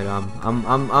risking it.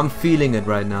 I'm feeling it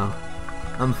right now.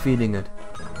 I'm feeling it.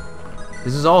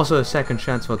 This is also a second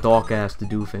chance for dog ass to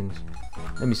do things.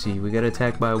 Let me see. We get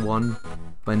attacked by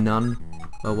none,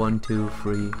 by 1, 2,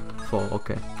 3, 4.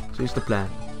 Okay. So here's the plan.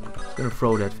 Just gonna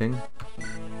throw that thing.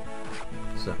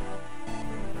 So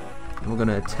we're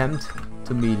gonna attempt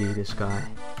to melee this guy.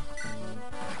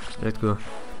 Let's go.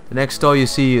 The next door you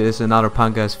see is another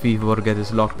punk ass thief who to get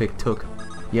his lockpick took.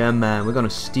 Yeah man, we're gonna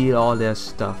steal all their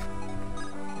stuff.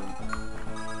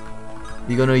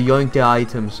 We're gonna yoink their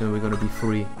items and we're gonna be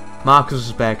free. Marcus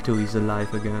is back too, he's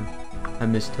alive again. I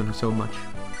missed him so much.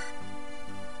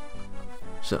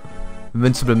 So,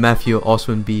 Invincible Matthew,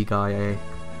 Oswin B guy, eh?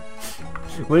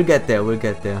 We'll get there, we'll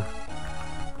get there.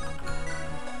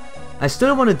 I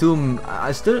still wanna do,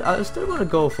 I still wanna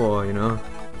go for, you know.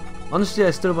 Honestly,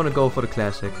 I still wanna go for the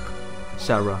classic.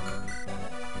 Sarah.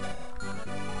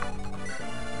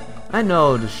 I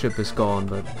know the ship is gone,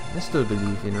 but I still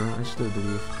believe, you know, I still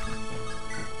believe.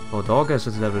 Oh, Dog-ass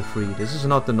is level 3. This is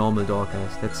not the normal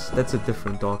Dog-ass. That's a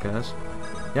different Dog-ass.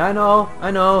 Yeah, I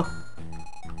know.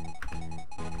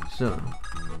 So,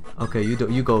 okay, you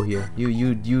go here.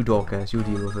 You Dog-ass, you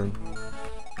deal with it.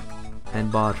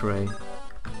 And Bartray,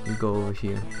 you go over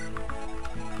here.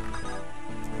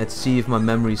 Let's see if my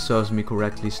memory serves me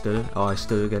correctly still. Oh, I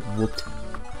still get whooped.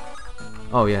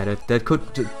 Oh yeah, that could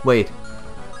wait.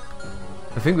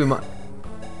 I think we might.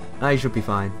 He should be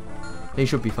fine. He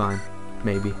should be fine.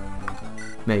 Maybe.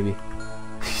 Maybe.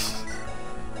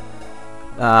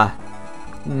 Let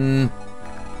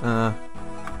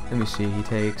me see. He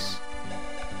takes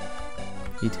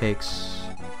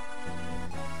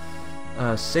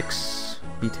 6.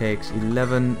 He takes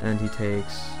 11, and he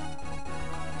takes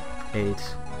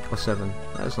 8 or 7.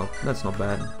 That's not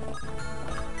bad.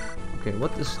 Okay,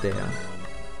 what is there?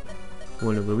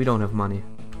 Vulnerable. We don't have money.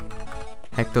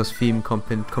 Hector's theme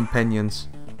companions.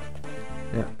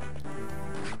 Yeah.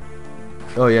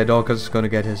 Oh yeah, Dorcas is gonna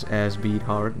get his ass beat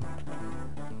hard.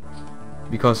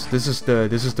 Because this is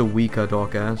the weaker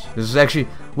Dorcas. This is actually.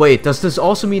 Wait, does this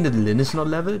also mean that Lynn is not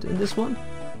leveled in this one?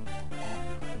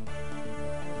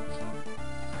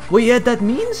 Wait, yeah, that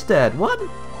means that. What?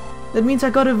 That means I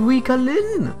got a weaker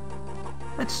Lin.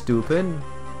 That's stupid.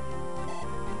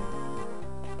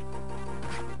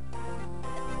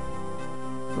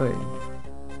 Wait.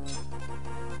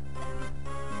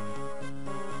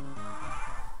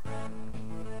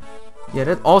 Yeah,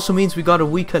 that also means we got a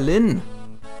weaker Lin.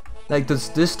 Like this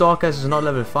Starcast is not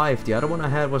level 5. The other one I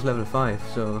had was level 5,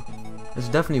 so it's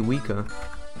definitely weaker.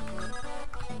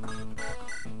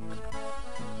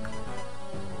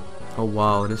 Oh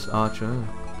wow, this archer.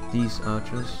 These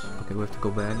archers. Okay, we have to go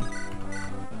back.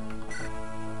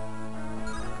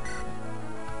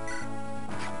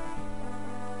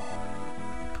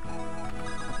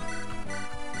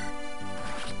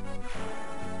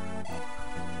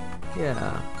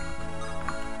 Yeah.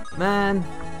 Man,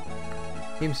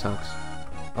 game sucks.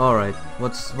 Alright,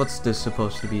 what's this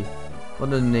supposed to be?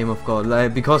 What in the name of God?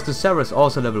 Like, because the Sarah is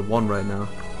also level 1 right now.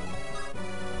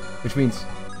 Which means,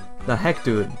 the heck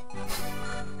dude.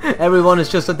 Everyone is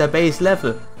just at their base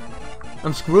level.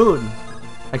 I'm screwed.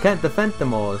 I can't defend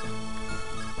them all.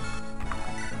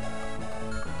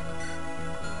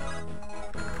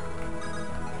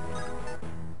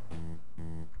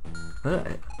 Well,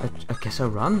 I guess I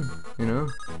run, you know?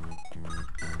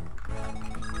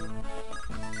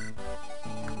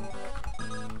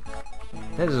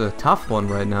 That is a tough one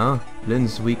right now.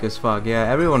 Lin's weak as fuck. Yeah,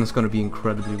 everyone is gonna be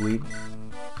incredibly weak.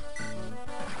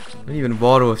 Not even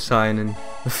Water signing.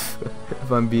 If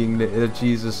I'm being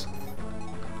Jesus.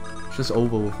 Just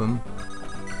over with him.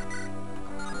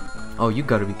 Oh, you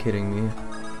gotta be kidding me.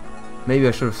 Maybe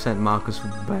I should have sent Marcus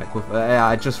back with.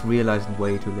 I just realized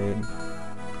way too late.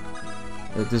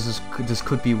 This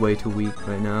could be way too weak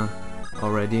right now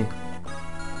already.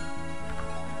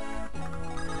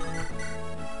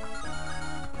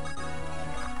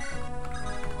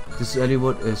 This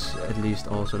Eliwood is at least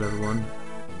also level 1.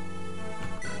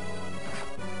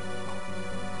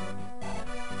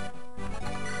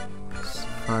 It's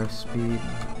 5 speed,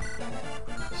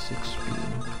 6 speed.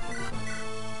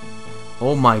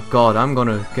 Oh my god, I'm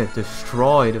gonna get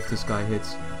destroyed if this guy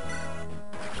hits.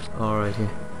 Alrighty.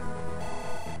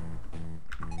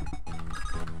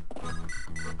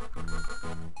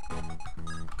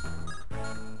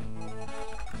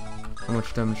 How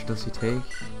much damage does he take?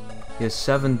 He has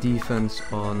 7 defense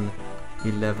on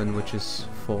 11, which is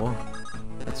 4.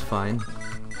 That's fine.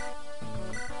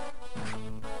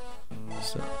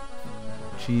 So,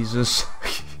 Jesus,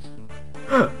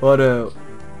 what a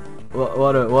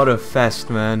fest,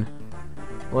 man!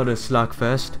 What a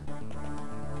slugfest.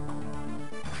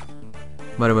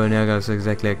 By the way, Nergal is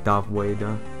exactly like Darth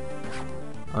Vader.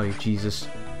 Oh, Jesus.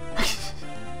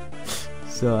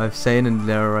 So I'm saying in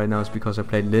there right now is because I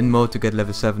played Lin mode to get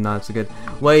level 7 now to get.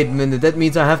 Wait a minute, that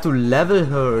means I have to level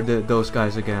her those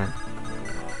guys again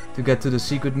to get to the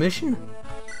secret mission.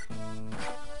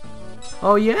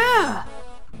 Oh yeah.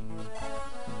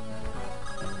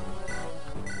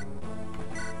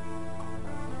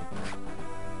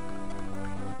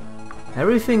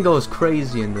 Everything goes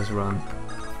crazy in this run.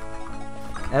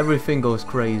 Everything goes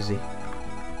crazy.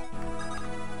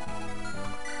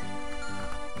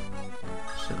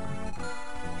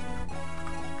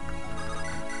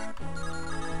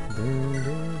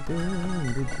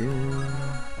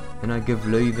 And I give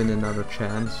Leuven another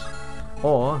chance.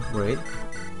 Or, wait.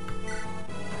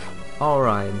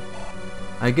 Alright.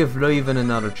 I give Leuven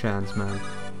another chance, man.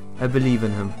 I believe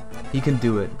in him. He can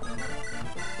do it.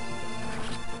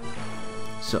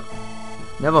 So,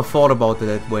 never thought about it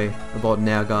that way. About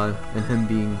Nergal and him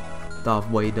being Darth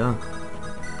Vader.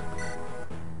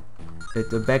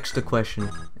 It begs the question.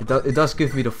 It does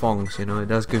give me the fongs, you know. It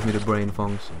does give me the brain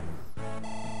fongs.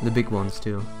 The big ones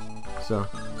too. So,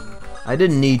 I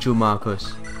didn't need you,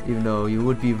 Marcus, even though you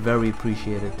would be very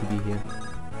appreciated to be here.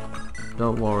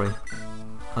 Don't worry,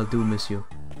 I'll do miss you.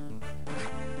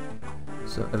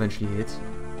 So eventually he hits.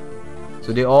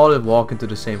 So they all walk into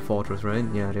the same fortress, right?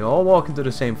 Yeah, they all walk into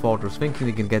the same fortress, thinking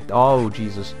they can get. Oh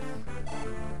Jesus!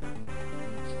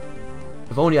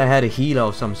 If only I had a healer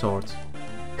of some sort.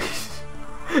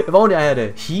 If only I had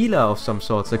a healer of some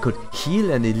sort that could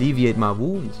heal and alleviate my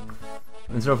wounds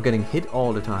instead of getting hit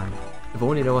all the time. If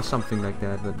only there was something like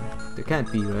that, but there can't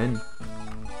be, right?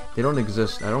 They don't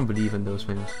exist. I don't believe in those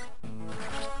things.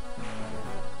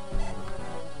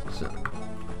 So.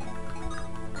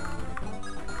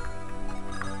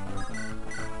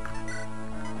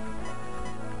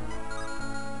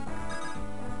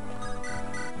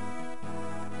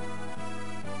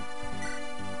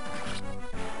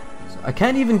 I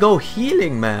can't even go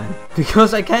healing, man,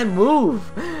 because I can't move.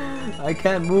 I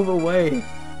can't move away.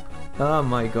 Oh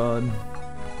my god.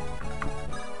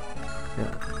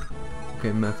 Yeah.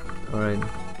 Okay, meth. Alright.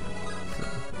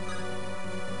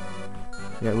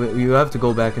 Yeah, you have to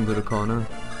go back into the corner.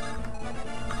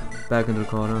 Back into the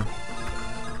corner.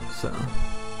 So.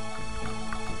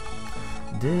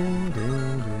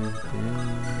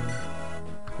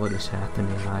 What is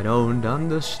happening? I don't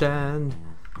understand.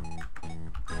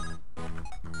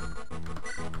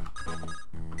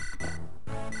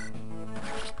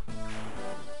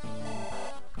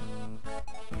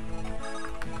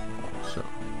 So.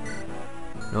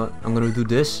 You know what? I'm gonna do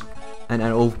this. And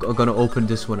I'm gonna open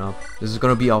this one up. This is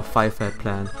gonna be our 5-head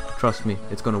plan. Trust me,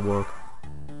 it's gonna work.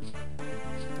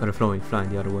 Oh, they're flying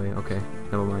the other way. Okay,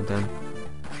 never mind then.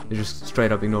 They're just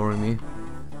straight up ignoring me.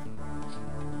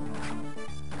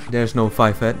 There's no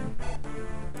 5-head.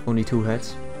 Only 2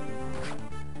 heads.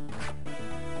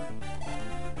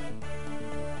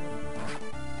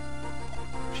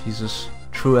 Jesus.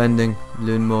 True ending.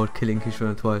 Learn mode, killing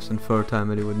Kishore twice, and 3rd time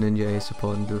really with Ninja Ace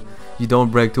support and do. You don't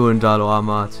break Durandalo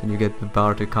Armat and you get the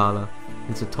Bartikala.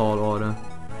 It's a tall order.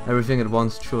 Everything at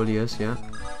once surely is, yeah?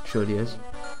 Surely is.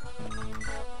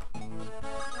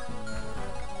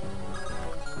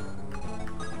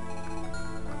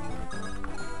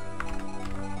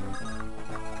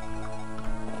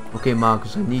 Okay,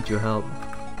 Marcus, I need your help.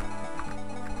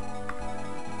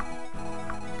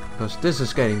 Because this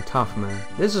is getting tough, man.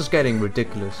 This is getting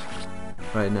ridiculous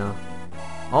right now.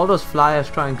 All those flyers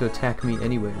trying to attack me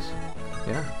anyways.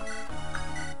 Yeah?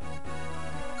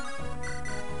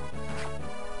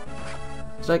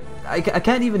 It's like, I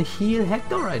can't even heal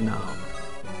Hector right now.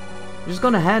 I'm just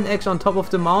gonna hand X on top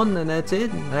of the mountain and that's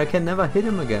it. And I can never hit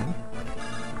him again.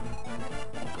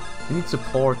 I need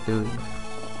support, dude.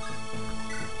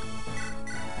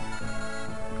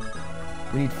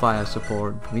 We need fire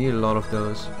support. We need a lot of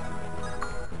those.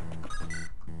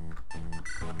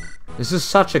 This is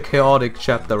such a chaotic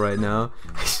chapter right now.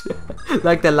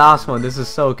 Like the last one, this is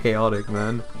so chaotic,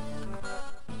 man.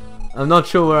 I'm not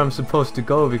sure where I'm supposed to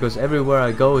go because everywhere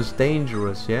I go is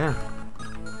dangerous, yeah?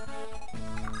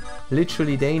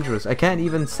 Literally dangerous. I can't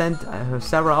even send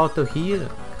Sarah out to heal.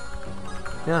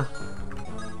 Yeah.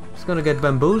 Just gonna get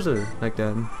bamboozled like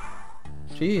that.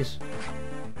 Jeez.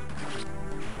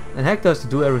 And Hector has to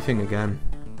do everything again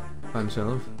by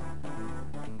himself.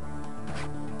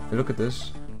 Hey, look at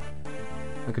this.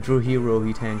 Like a true hero,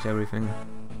 he tanks everything.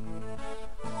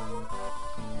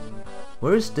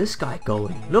 Where is this guy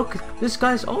going? Look, this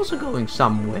guy's also going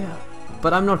somewhere.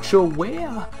 But I'm not sure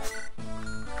where.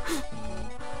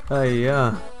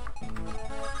 Yeah.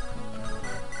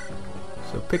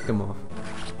 So pick them off.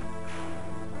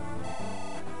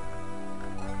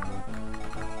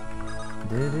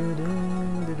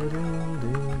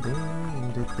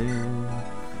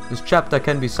 This chapter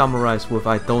can be summarized with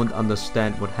I don't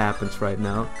understand what happens right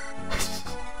now.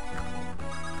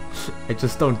 I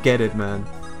just don't get it, man.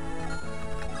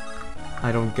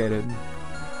 I don't get it.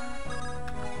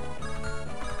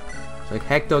 It's like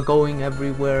Hector going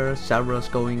everywhere, Sarah's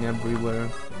going everywhere.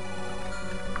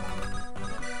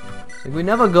 It's like we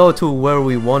never go to where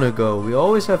we want to go. We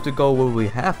always have to go where we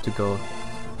have to go.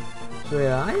 So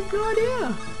yeah, I have no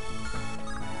idea.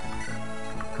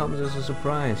 Comes as a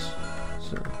surprise.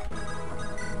 So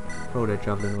throw that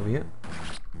javelin over here.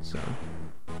 So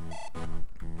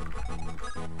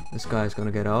this guy's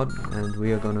gonna get out, and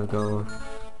we are gonna go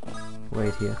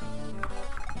wait here.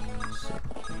 So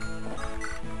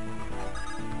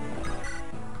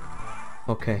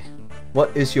okay,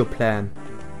 what is your plan?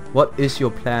 What is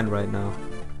your plan right now?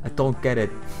 I don't get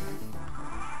it.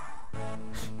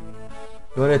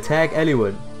 You wanna attack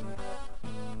Elliowood?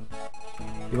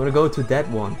 You wanna go to that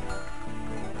one?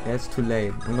 Yeah, it's too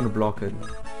late. I'm gonna block it.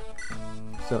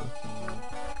 So.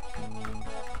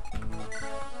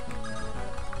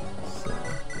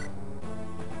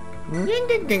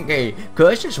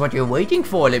 Cause that's what you're waiting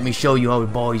for. Let me show you how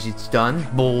boys it's done.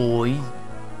 Boy.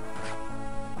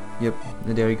 Yep,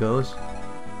 and there he goes.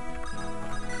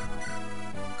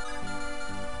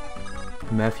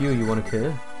 Matthew, you wanna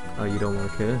kill? Oh, you don't wanna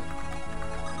kill?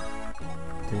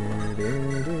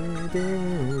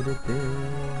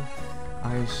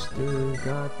 I still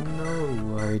got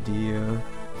no idea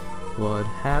what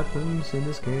happens in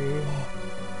this game.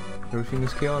 Everything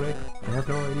is chaotic. I have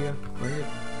no idea.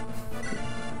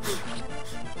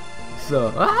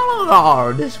 So,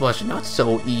 oh, this was not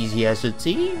so easy as it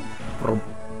seemed. I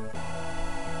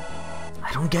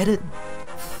don't get it.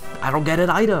 I don't get it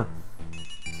either.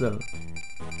 So.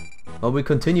 Well, we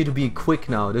continue to be quick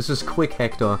now. This is quick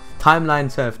Hector.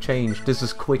 Timelines have changed. This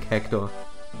is quick Hector.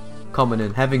 Coming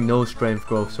in, having no strength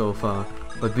growth so far,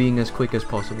 but being as quick as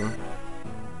possible.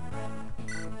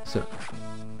 So.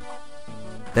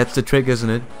 That's the trick, isn't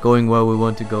it? Going where we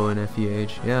want to go in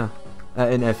FEH. Yeah.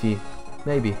 In FE.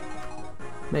 Maybe.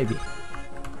 Maybe.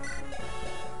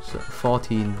 So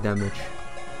 14 damage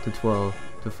to 12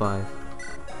 to 5.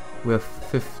 We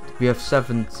have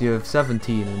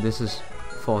 17 and this is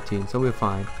 14, so we're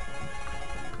fine.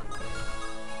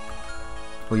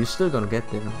 Well, you're still gonna get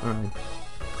there. Alright.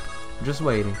 Just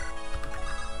waiting.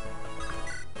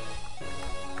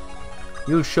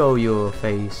 You'll show your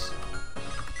face.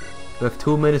 We have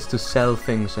 2 minutes to sell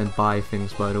things and buy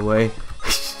things, by the way.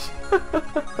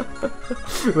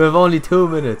 We have only 2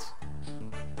 minutes.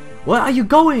 Where are you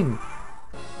going?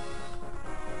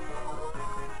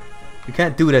 You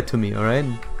can't do that to me, alright?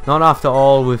 Not after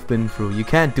all we've been through. You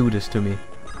can't do this to me.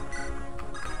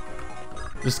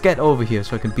 Just get over here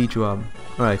so I can beat you up.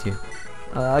 Alright, here.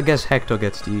 I guess Hector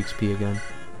gets the XP again.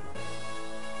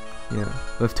 Yeah,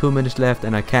 we have 2 minutes left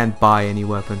and I can't buy any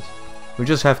weapons. We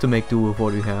just have to make do with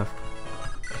what we have.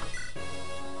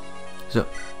 So.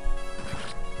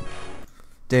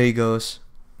 There he goes.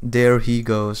 There he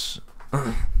goes.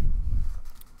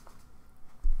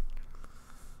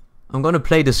 I'm gonna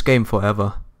play this game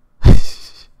forever. I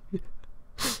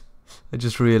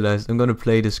just realized I'm gonna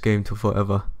play this game to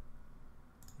forever.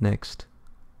 Next.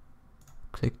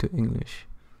 Click to English.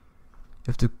 You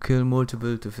have to kill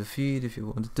multiple to defeat. If you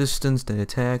want the distance, then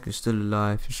attack. You're still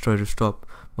alive. Just try to stop.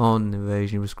 Mountain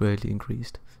invasion was greatly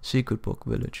increased. Secret book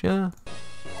village. Yeah.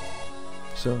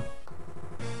 So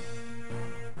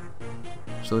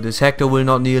this Hector will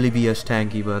not nearly be as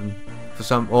tanky, but for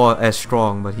some, or as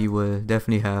strong, but he will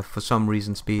definitely have for some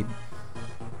reason speed.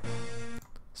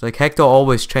 It's like Hector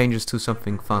always changes to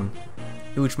something fun.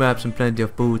 Huge maps and plenty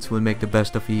of boots will make the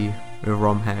best of the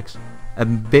ROM hacks. A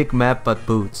big map but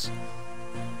boots.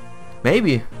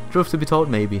 Maybe. Truth to be told,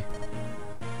 maybe.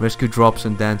 Rescue drops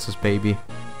and dances, baby.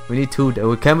 We need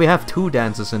 2. Can we have 2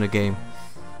 dancers in a game?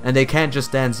 And they can't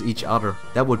just dance each other.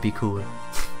 That would be cool.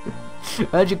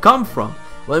 Where'd you come from?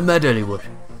 Well, Medleywood.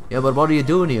 Yeah, but what are you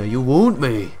doing here? You wound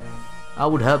me. I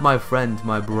would help my friend,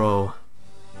 my bro.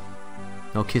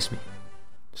 Now kiss me.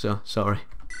 So, sorry.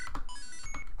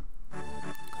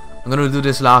 I'm gonna do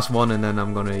this last one and then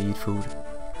I'm gonna eat food.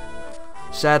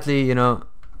 Sadly, you know,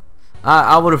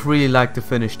 I would have really liked to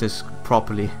finish this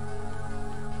properly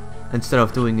instead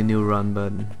of doing a new run,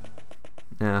 but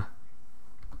yeah,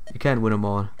 you can't win them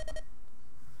all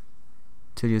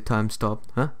till your time stopped,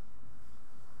 huh?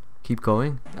 Keep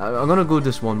going. I'm gonna go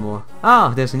this one more.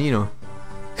 Ah, there's Nino.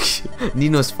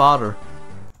 Nino's father.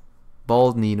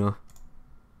 Bald Nino.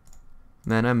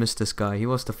 Man, I miss this guy. He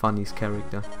was the funniest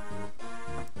character.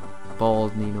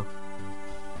 Bald Nino.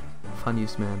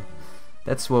 Funniest man.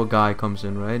 That's where Guy comes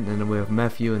in, right? And then we have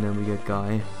Matthew and then we get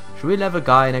Guy. Should we level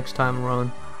Guy next time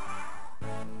around?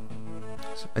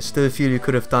 I still feel you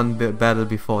could have done Battle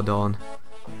Before Dawn.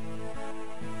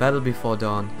 Battle Before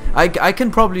Dawn. I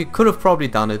could have probably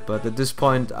done it, but at this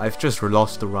point I've just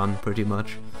lost the run pretty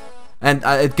much. And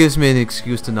it gives me an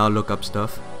excuse to now look up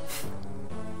stuff.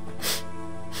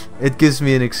 It gives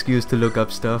me an excuse to look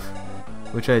up stuff,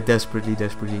 which I desperately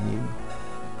need.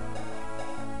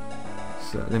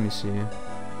 So let me see.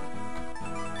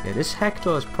 Yeah, this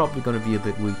Hector is probably gonna be a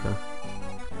bit weaker.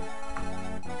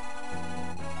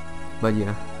 But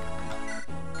yeah.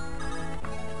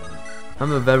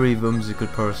 I'm a very whimsical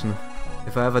person.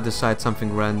 If I ever decide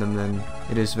something random, then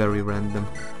it is very random.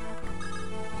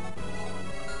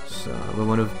 So we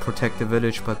want to protect the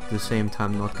village, but at the same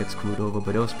time not get screwed over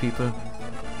by those people.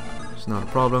 It's not a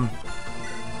problem.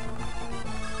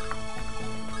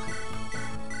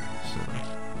 So,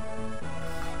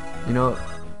 you know,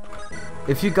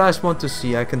 if you guys want to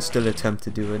see, I can still attempt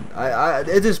to do it.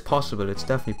 It is possible. It's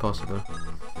definitely possible.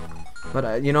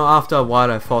 But you know, after a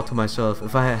while I thought to myself,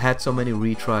 if I had so many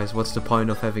retries, what's the point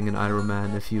of having an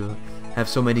Ironman if you have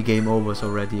so many game overs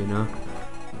already, you know?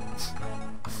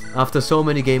 After so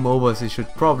many game overs, it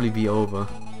should probably be over.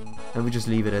 And we just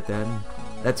leave it at that.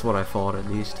 That's what I thought, at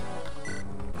least.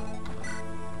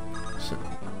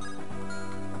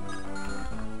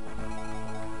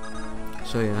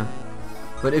 So yeah.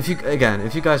 But if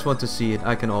you guys want to see it,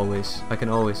 I can always,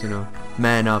 you know,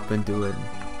 man up and do it.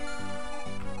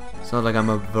 It's not like I'm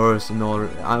adverse to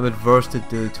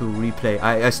replay.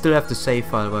 I still have the save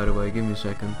file, by the way. Give me a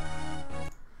second.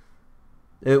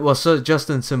 It was just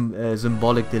in some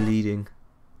symbolic deleting.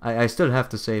 I still have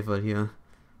the save file here.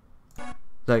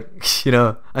 Like, you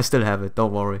know, I still have it.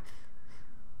 Don't worry.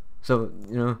 So,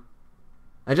 you know,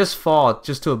 I just thought,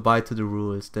 just to abide to the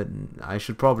rules, that I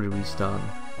should probably restart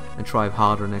and try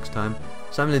harder next time.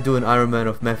 So I'm gonna do an Ironman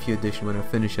of Matthew edition when I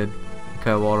finish it.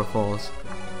 Okay, Waterfalls.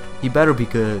 He better be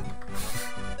good.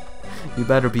 You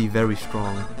better be very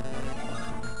strong.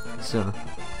 So,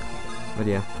 but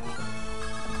yeah.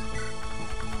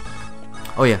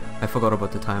 Oh yeah, I forgot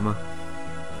about the timer.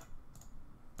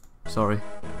 Sorry.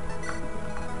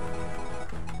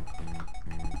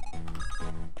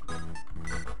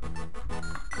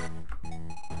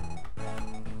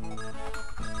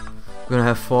 I'm gonna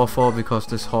have 4-4 because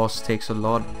this horse takes a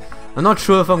lot. I'm not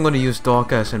sure if I'm gonna use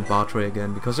Dorcas and Bartray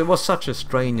again because it was such a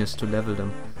strenuous to level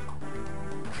them.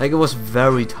 Like, it was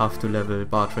very tough to level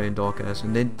Bartray and Dorcas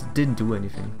and they didn't do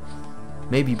anything.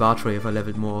 Maybe Bartray if I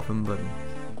leveled more of them, but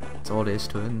that's all there is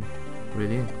to it,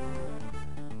 really.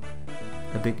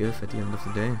 A big if at the end of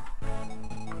the day.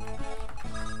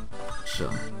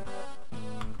 So.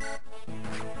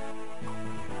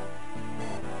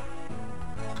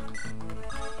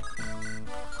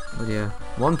 But yeah,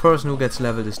 one person who gets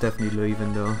leveled is definitely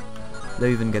Leuven though.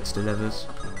 Leuven gets the levels.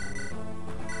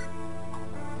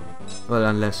 Well,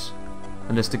 unless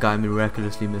the guy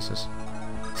miraculously misses.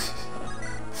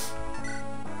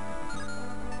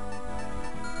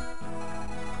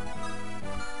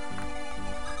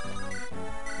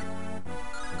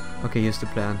 Okay, here's the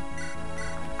plan.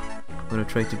 I'm gonna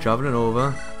trade the Javelin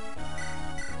over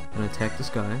and attack this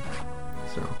guy.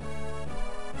 So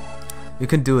you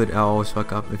can do it. I always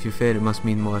fuck up. If you fail, it must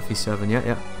mean more FE7. Yeah,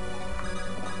 yeah.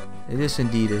 It is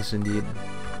indeed.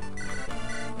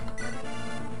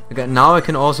 Okay, now I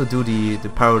can also do the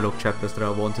paralog chapters that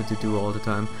I wanted to do all the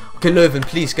time. Okay, Leuven,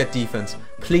 please get defense.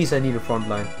 Please, I need a front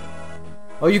line.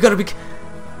 Oh, you gotta be.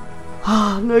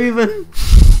 Ah, Leuven.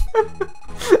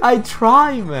 I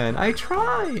try, man. I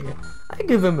try. I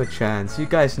give him a chance. You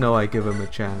guys know I give him a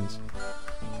chance.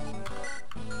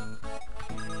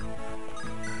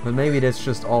 But maybe that's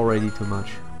just already too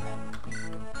much.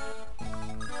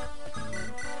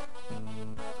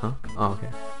 Huh? Oh, okay.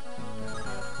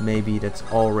 Maybe that's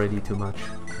already too much.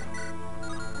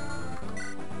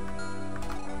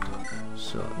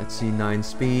 So let's see, 9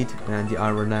 speed and the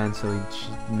Ironman, so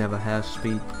he never has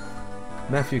speed.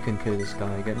 Matthew can kill this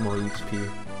guy, get more XP.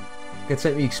 Get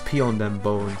some XP on them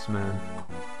bones, man.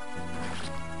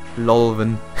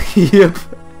 Lolven. Yep.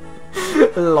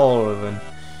 Lolven.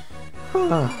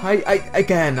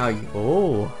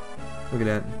 Oh, look at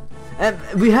that. And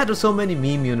we had so many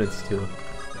meme units too.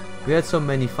 We had so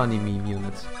many funny meme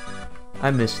units.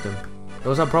 I missed them.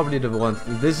 Those are probably the ones.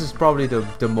 This is probably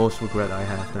the most regret I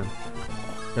have then.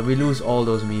 That we lose all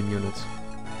those meme units.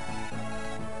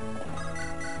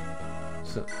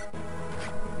 So,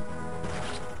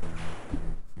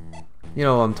 you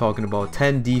know what I'm talking about.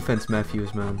 10 defense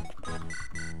Matthews, man.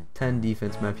 10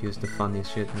 defense Matthews, the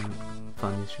funniest shit, man.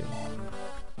 Funniest shit.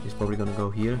 He's probably gonna go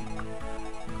here.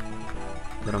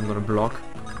 Then I'm gonna block.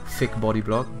 Thick body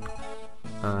block.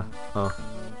 Oh.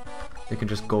 They can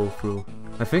just go through.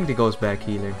 I think he goes back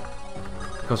healing.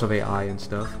 Because of AI and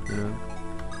stuff, you know.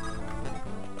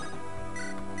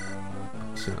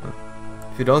 So,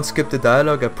 if you don't skip the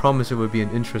dialogue, I promise it will be an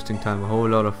interesting time. A whole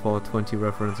lot of 420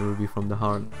 references will be from the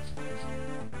heart.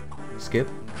 Skip?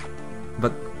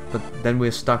 But then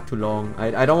we're stuck too long.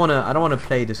 I don't wanna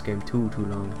play this game too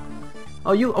long.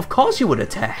 Oh, of course you would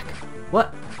attack.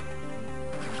 What?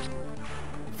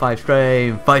 5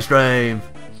 strength, 5 strength.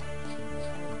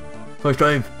 5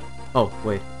 strength. Oh,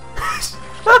 wait.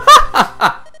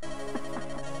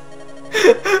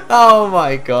 Oh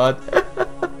my god.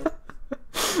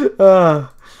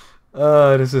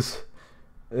 This is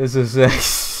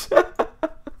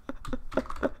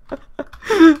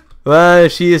well,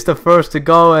 she is the first to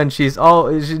go, and she's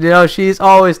always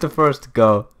the first to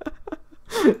go.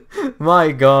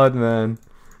 My god, man.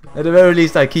 At the very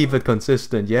least I keep it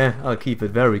consistent. Yeah, I'll keep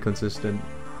it very consistent.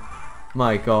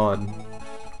 My god.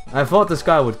 I thought this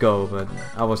guy would go, but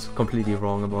I was completely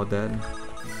wrong about that.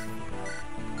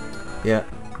 Yeah.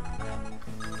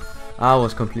 I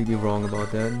was completely wrong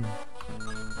about that.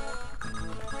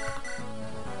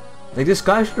 Like, this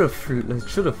guy should have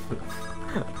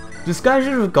this guy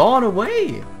should have gone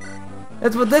away.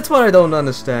 That's what I don't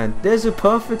understand. There's a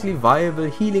perfectly viable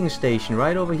healing station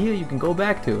right over here you can go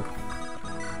back to.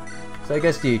 So I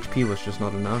guess the HP was just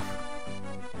not enough.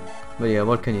 But yeah,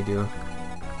 what can you do?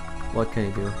 What can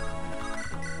you do?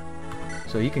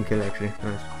 So he can kill actually.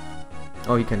 Nice.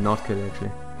 Oh, he cannot kill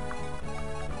actually.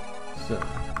 So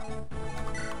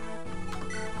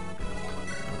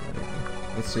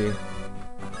let's see.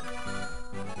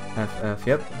 FF,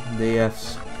 yep. The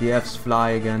Fs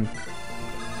fly again.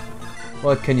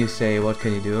 What can you say? What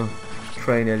can you do?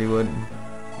 Train Ellywood.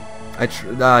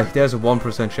 There's a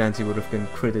 1% chance he would have been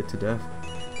critted to death.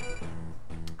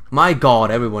 My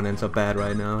god, everyone ends up bad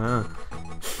right now, huh?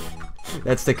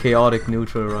 That's the chaotic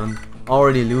neutral run.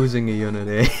 Already losing a unit,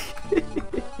 eh?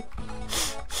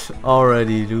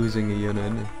 Already losing a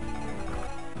unit.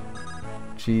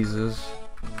 Jesus.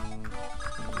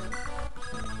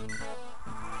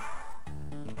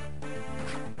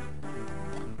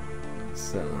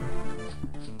 So.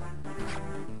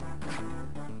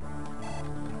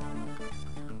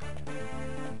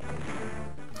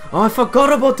 Oh, I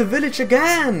forgot about the village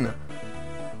again!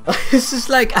 This is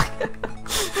like...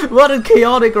 what a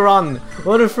chaotic run!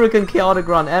 What a freaking chaotic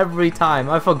run every time!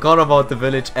 I forgot about the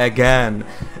village again!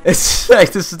 It's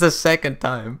like this is the second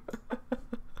time.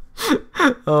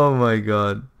 Oh my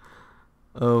god.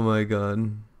 Oh my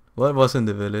god. What was in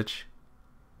the village?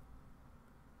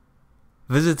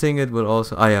 Visiting it will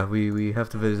also... Ah yeah, we have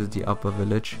to visit the upper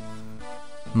village.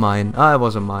 Mine. Ah, it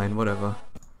was a mine, whatever.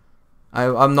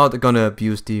 I'm not gonna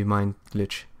abuse the mine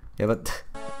glitch. Yeah, but...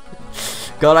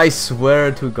 God, I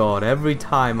swear to God, every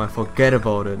time I forget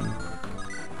about it.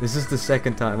 This is the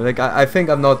second time. Like, I think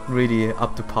I'm not really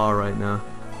up to par right now.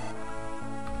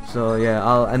 So yeah,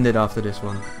 I'll end it after this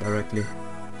one, directly.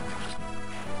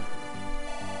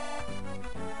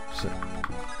 So.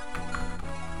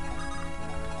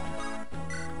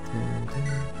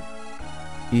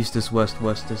 East is west,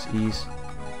 west is east.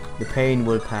 The pain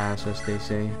will pass, as they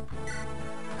say.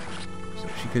 So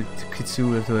she could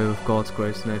Kitsuru it away with God's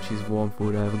grace tonight. She's warm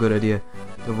food. I have a good idea.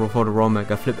 For the ROM map,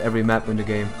 I flip every map in the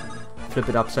game. Flip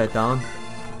it upside down.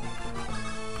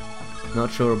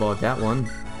 Not sure about that one.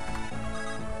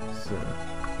 So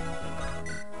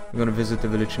I'm gonna visit the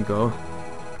village and go.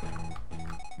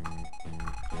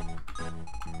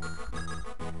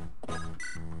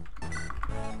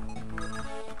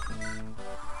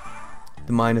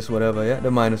 The minus whatever, yeah,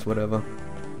 the minus whatever.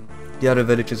 The other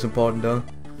village is important though.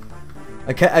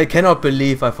 I cannot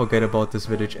believe I forget about this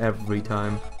village every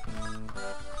time.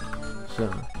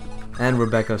 So, and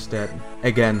Rebecca's dead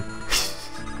again.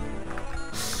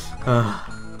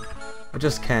 I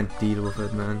just can't deal with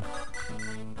it, man.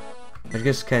 I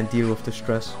just can't deal with the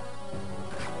stress.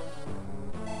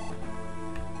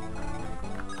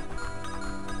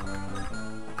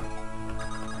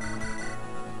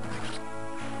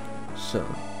 So,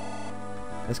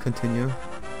 let's continue.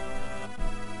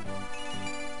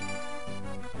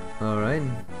 Alright.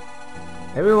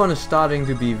 Everyone is starting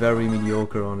to be very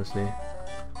mediocre, honestly.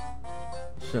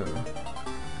 So,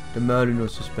 the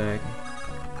Merlinus is back.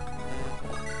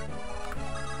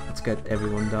 Let's get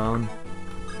everyone down.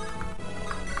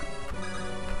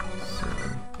 So,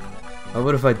 I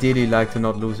would have ideally liked to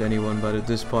not lose anyone, but at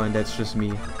this point that's just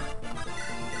me.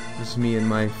 Just me and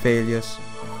my failures.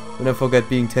 When I forget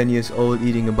being 10 years old,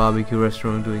 eating a barbecue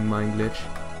restaurant, doing mind glitch.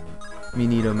 Me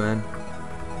neither, man.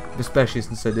 Especially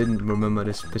since I didn't remember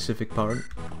this specific part.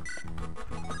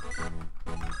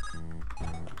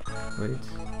 Wait.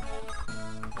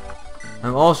 I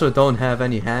also don't have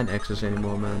any hand axes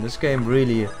anymore, man. This game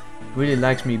really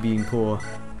likes me being poor.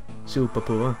 Super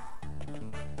poor.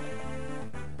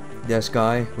 There's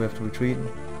Guy, we have to retreat.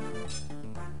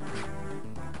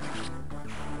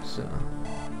 So.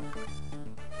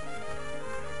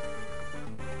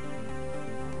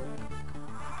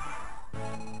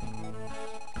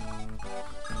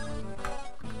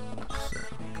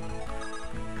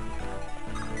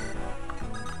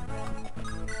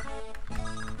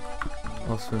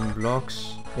 Also in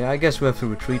blocks. Yeah, I guess we have to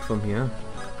retreat from here.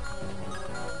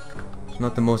 It's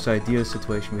not the most ideal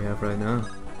situation we have right now.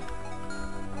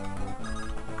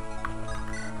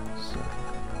 So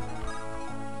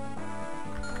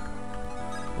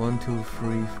 1, 2,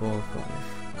 3, 4, 5.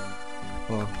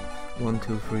 Oh, 1,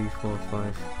 2, 3, 4,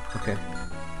 5. Okay.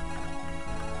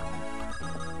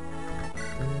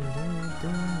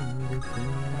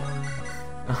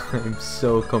 I'm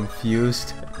so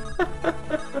confused.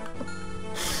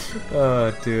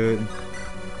 Oh, dude.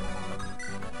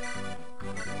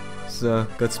 So,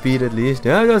 got speed at least.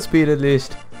 Yeah, I got speed at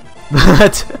least.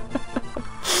 But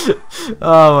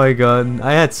oh my god,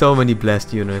 I had so many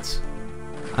blessed units.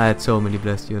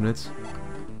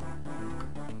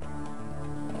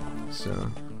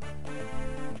 So,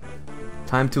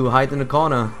 time to hide in the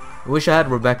corner. I wish I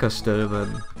had Rebecca still, but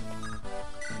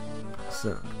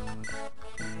so.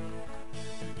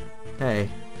 Hey.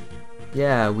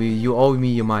 Yeah, you owe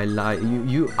me my life.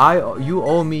 You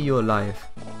owe me your life.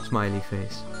 Smiley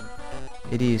face.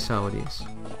 It is how it is.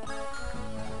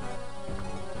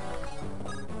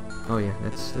 Oh yeah,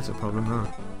 that's a problem, huh?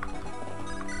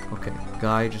 Okay,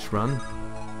 Guy, just run.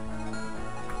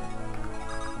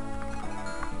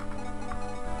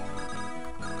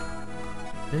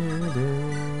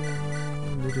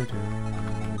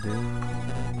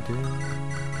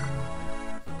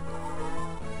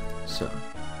 So.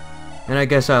 And I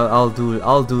guess I'll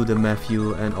do the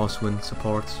Matthew and Oswin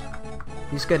supports.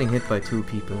 He's getting hit by 2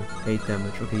 people, 8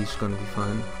 damage. Okay, he's gonna be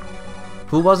fine.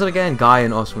 Who was it again? Guy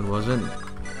and Oswin, was it?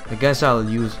 I guess I'll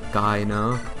use Guy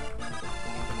now.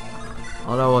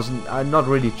 Although I'm not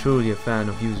really truly a fan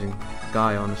of using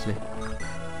Guy, honestly.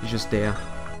 He's just there.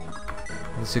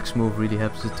 The 6th move really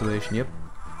helps the situation, yep.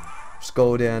 Just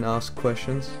go there and ask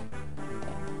questions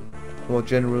about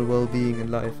general well-being in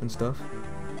life and stuff.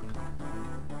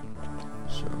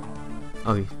 So,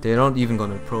 okay, they're not even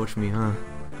gonna approach me, huh?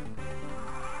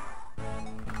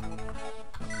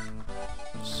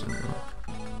 So,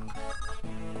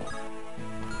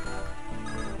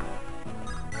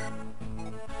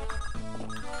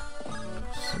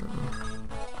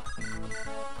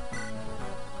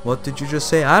 what did you just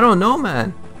say? I don't know,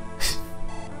 man.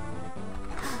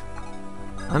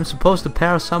 I'm supposed to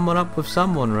pair someone up with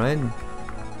someone, right?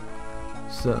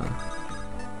 So.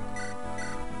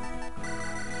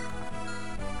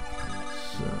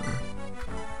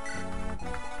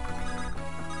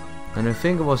 And I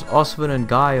think it was Oswin and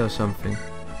Guy or something.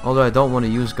 Although I don't want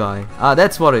to use Guy. Ah,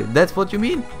 that's what you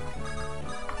mean?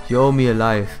 You owe me a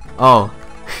life. Oh.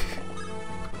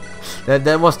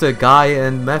 That was the Guy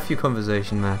and Matthew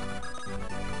conversation, man.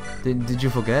 Did you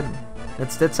forget?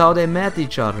 That's how they met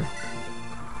each other.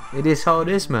 It is how it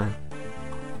is, man.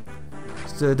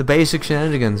 It's the basic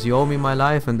shenanigans. You owe me my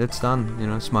life and it's done. You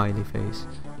know, smiley face.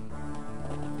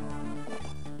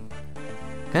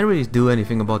 Can't really do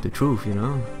anything about the truth, you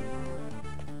know.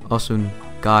 Also,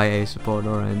 Guy a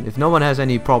supporter, and if no one has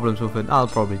any problems with it, I'll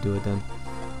probably do it then.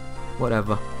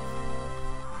 Whatever.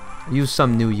 Use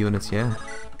some new units, yeah.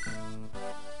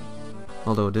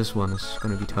 Although this one is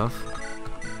gonna be tough.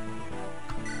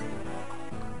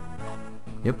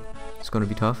 Yep, it's gonna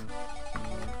be tough.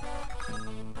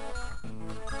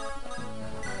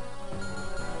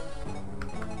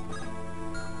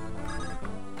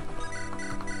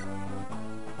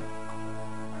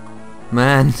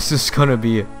 Man, this is gonna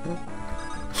be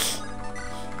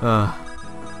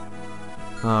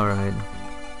alright.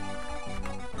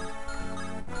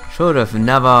 Should have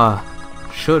never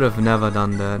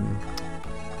done that.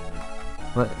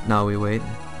 But now we wait.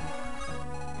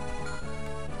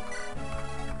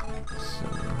 So.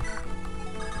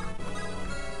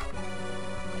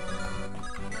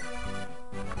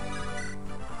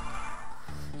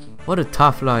 What a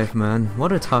tough life, man.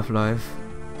 What a tough life.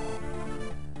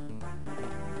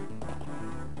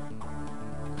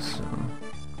 So.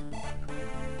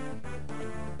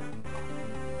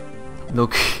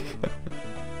 Look.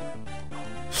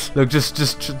 Look,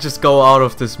 just go out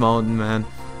of this mountain, man.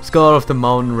 Just go out of the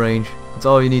mountain range. That's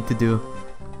all you need to do.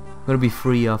 I'm gonna be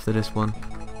free after this one.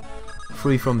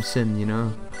 Free from sin, you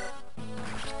know.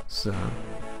 So.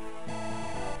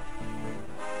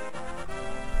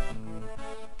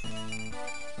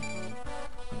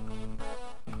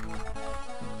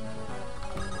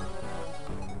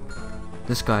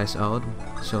 This guy's out,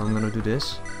 so I'm gonna do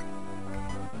this.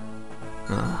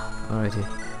 Alrighty.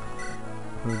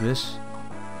 Do this.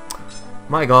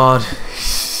 My god.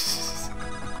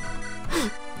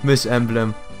 Miss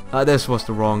Emblem. This was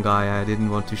the wrong guy. I didn't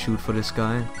want to shoot for this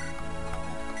guy.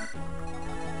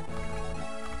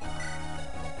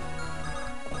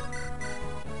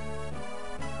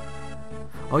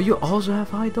 Oh, you also have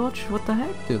high dodge? What the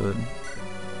heck, dude?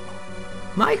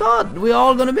 My god, we're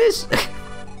all gonna miss.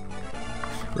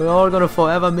 We're all gonna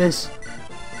forever miss.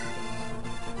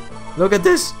 Look at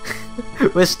this.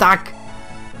 We're stuck.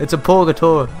 It's a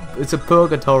purgatory. It's a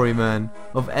purgatory, man,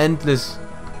 of endless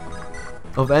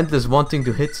wanting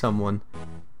to hit someone.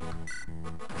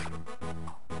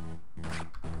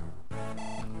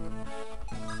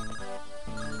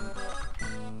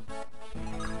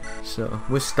 So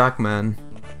we're stuck, man.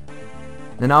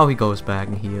 And now he goes back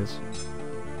and heals.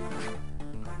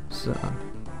 So.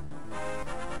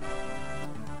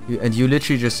 You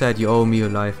literally just said you owe me your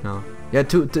life now. Yeah,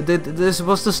 this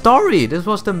was the story. This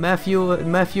was the Matthew,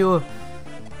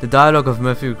 the dialogue of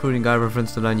Matthew recruiting guy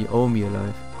referenced the line, "You owe me your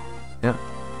life." Yeah,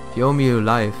 you owe me your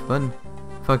life. What?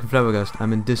 Fucking flabbergast.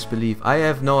 I'm in disbelief. I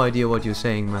have no idea what you're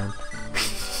saying, man.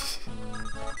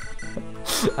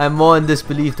 I'm more in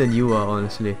disbelief than you are,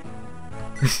 honestly.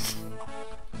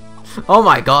 Oh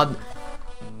my god.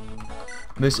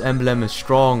 Miss Emblem is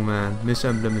strong, man. Miss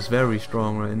Emblem is very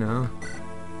strong right now.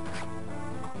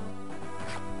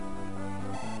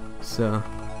 So,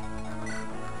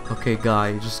 okay,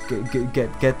 guy, just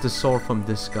get the sword from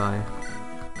this guy.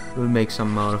 We'll make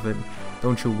something out of it.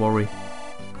 Don't you worry.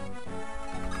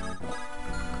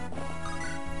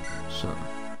 So,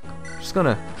 just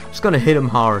gonna hit him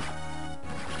hard.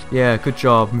 Yeah, good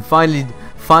job. And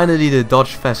finally, the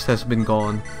dodge fest has been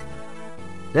gone.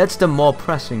 That's the more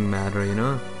pressing matter, you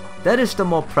know. That is the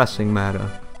more pressing matter.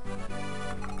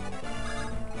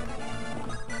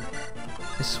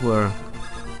 I swear.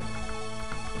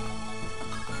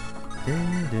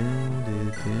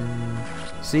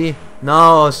 See,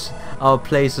 now our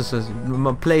place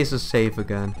is safe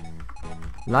again.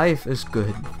 Life is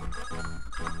good.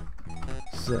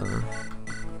 So,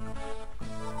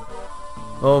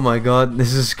 oh my god,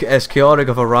 this is as chaotic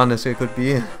of a run as it could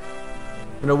be.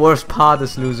 And the worst part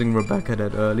is losing Rebecca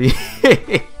that early.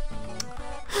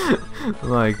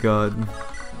 My god.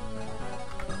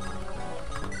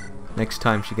 Next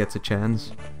time she gets a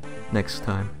chance. Next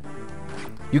time.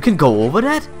 You can go over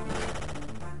that?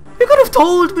 You could have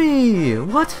told me!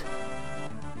 What?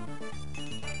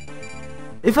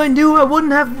 If I knew, I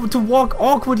wouldn't have to walk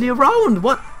awkwardly around.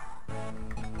 What?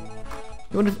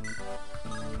 You would have...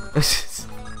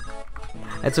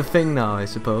 That's a thing now, I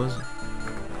suppose.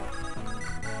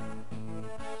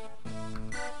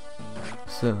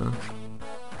 So...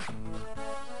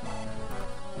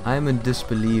 I'm in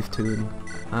disbelief, dude.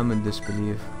 I'm in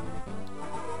disbelief.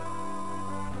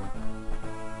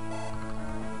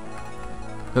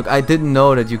 Look, I didn't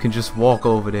know that you can just walk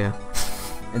over there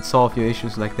and solve your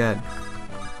issues like that.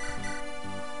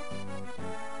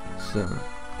 So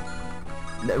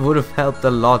that would have helped a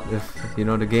lot if, you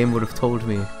know, the game would have told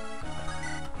me.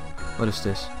 What is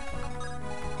this?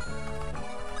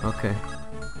 Okay.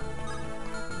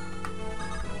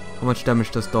 How much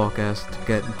damage does Dog Ass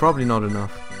get? Probably not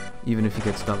enough, even if he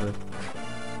gets doubled.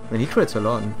 And he crits a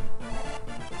lot.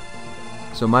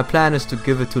 So my plan is to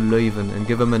give it to Leuven and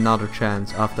give him another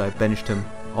chance after I benched him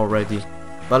already.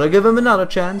 But I'll give him another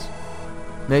chance.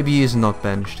 Maybe he is not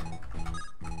benched.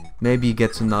 Maybe he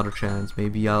gets another chance.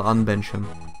 Maybe I'll unbench him.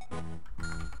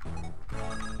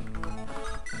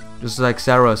 Just like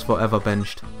Sarah is forever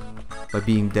benched by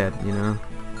being dead, you know.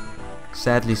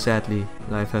 Sadly,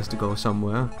 life has to go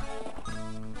somewhere.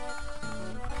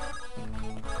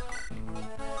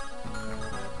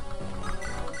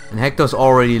 And Hector's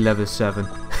already level 7.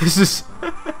 This is...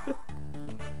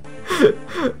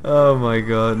 Oh my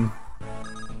god.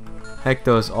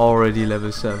 Hector's already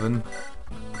level 7.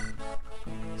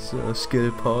 So,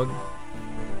 skill pog.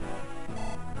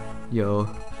 Yo,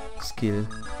 skill.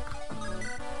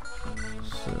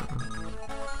 So...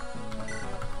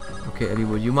 Okay,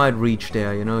 Eddiewood, you might reach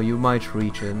there, you know, you might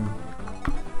reach in.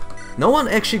 No one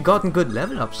actually gotten good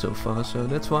level up so far, so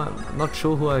that's why I'm not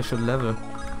sure who I should level.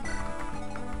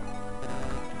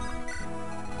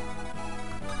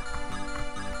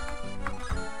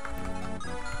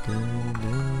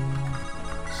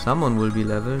 Someone will be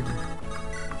leveled.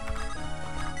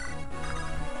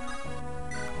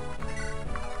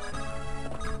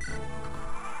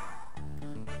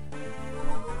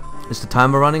 Is the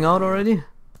timer running out already?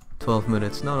 12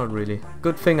 minutes. No, not really.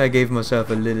 Good thing I gave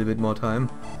myself a little bit more time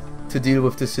to deal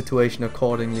with the situation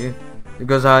accordingly.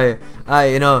 Because you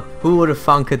know, who would have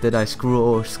thunk it that I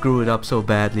screw it up so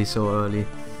badly so early?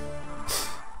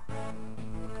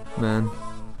 Man.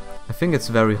 I think it's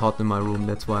very hot in my room,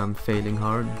 that's why I'm failing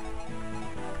hard.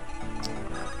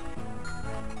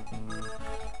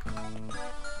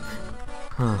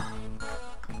 Huh.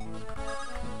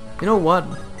 You know what?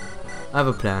 I have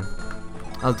a plan.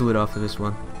 I'll do it after this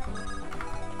one.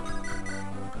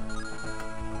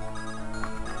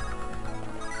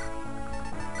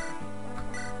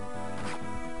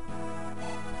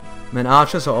 Man,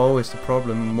 archers are always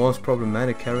the most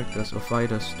problematic characters or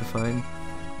fighters to find.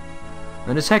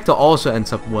 And this Hector also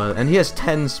ends up well, and he has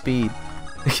 10 speed.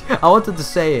 I wanted to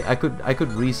say I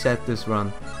could reset this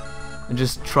run and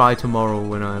just try tomorrow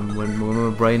when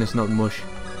my brain is not mush.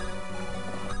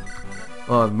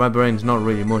 Well, my brain's not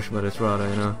really mush, but it's rather,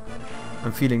 you know,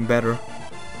 I'm feeling better.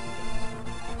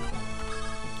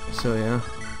 So yeah.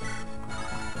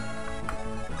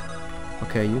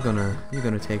 Okay, you're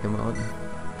gonna take him out.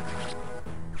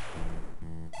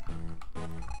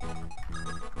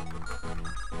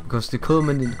 Because the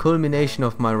culmination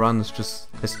of my runs just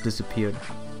has disappeared.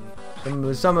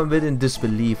 So I'm a bit in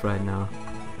disbelief right now,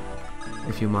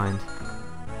 if you mind.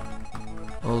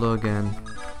 Although again,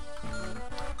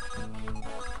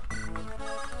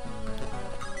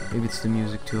 maybe it's the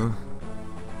music too.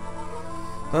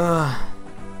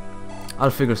 I'll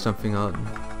figure something out.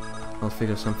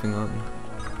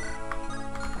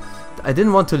 I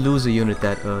didn't want to lose a unit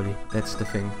that early. That's the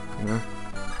thing, you know.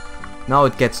 Now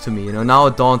it gets to me, you know. Now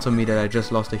it dawns on me that I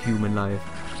just lost a human life.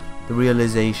 The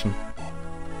realization.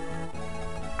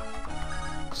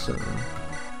 So.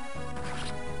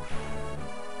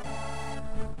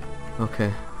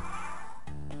 Okay.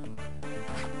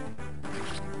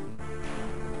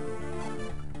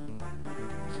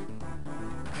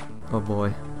 Oh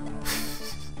boy.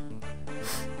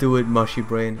 Do it, mushy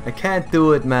brain. I can't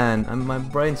do it, man. My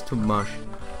brain's too mush.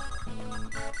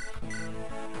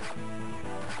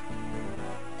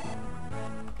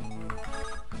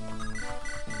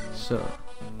 So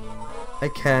I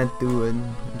can't do it.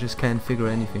 I just can't figure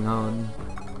anything out.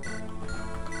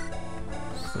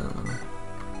 So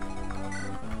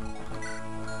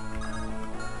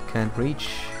can't reach.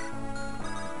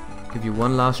 Give you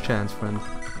one last chance, friend.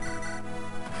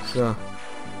 So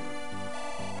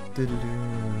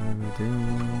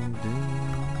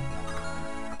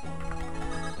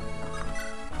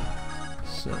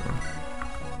so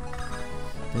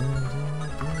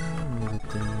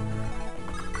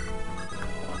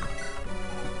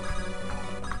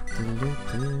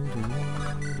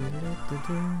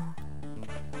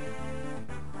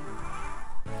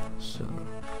so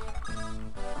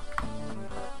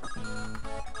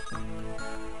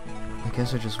I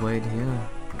guess I just wait here.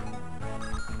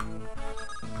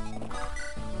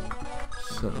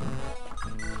 So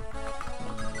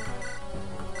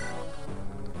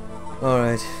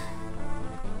alright.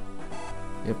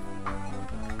 Yep.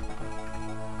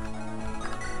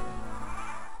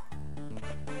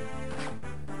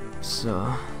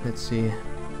 So let's see.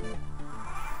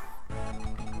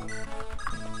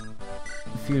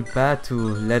 I feel bad to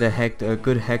let a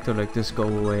good Hector like this go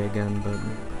away again, but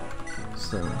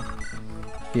so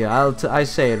yeah, I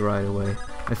say it right away.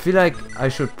 I feel like I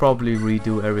should probably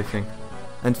redo everything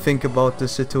and think about the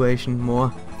situation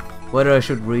more. Whether I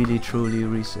should really truly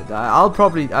reset. I'll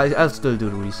still do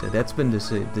the reset. That's been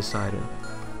decided.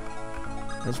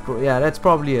 That's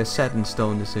probably a set in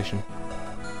stone decision.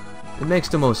 It makes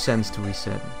the most sense to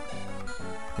reset.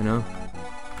 You know?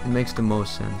 It makes the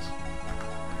most sense.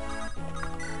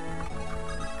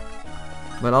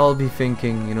 But I'll be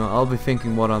thinking, you know,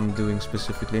 what I'm doing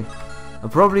specifically. I'll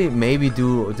probably maybe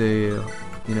do the,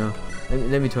 you know,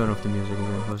 let me turn off the music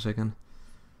again for a second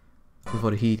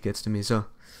before the heat gets to me. So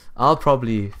I'll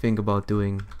probably think about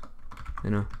doing, you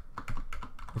know,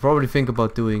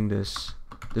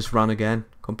 this run again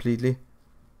completely.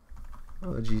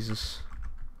 Oh Jesus,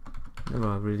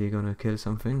 never really gonna kill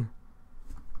something.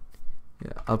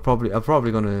 Yeah, I'll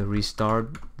probably gonna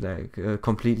restart like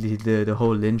completely the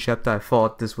whole Lin chapter. I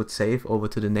thought this would save over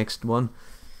to the next one.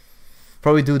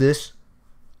 Probably do this,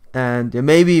 and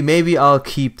maybe I'll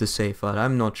keep the save file.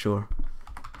 I'm not sure.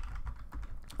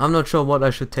 I'm not sure what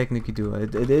I should technically do.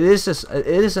 It is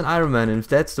an Ironman, and if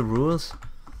that's the rules,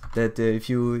 that if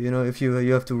you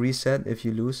have to reset if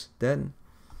you lose, then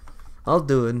I'll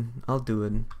do it.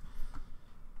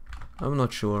 I'm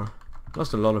not sure.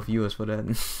 Lost a lot of viewers for that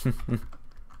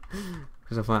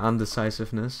because of my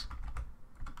undecisiveness.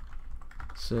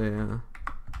 So yeah,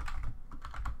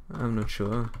 I'm not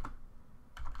sure.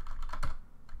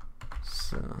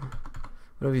 So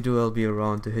whatever you do, I'll be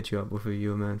around to hit you up with a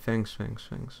view, man. Thanks.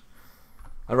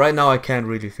 Right now I can't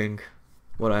really think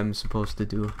what I'm supposed to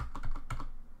do.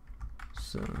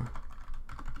 So,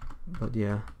 but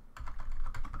yeah,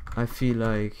 I feel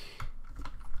like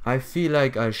I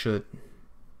should.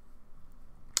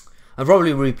 I'll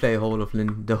probably replay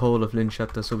the whole of Lin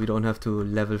chapter, so we don't have to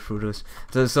level through this.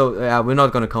 So yeah, we're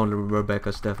not gonna count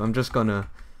Rebecca's death. I'm just gonna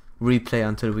replay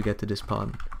until we get to this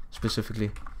part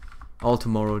specifically. All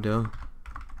tomorrow though.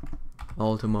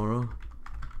 All tomorrow.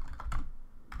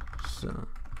 So,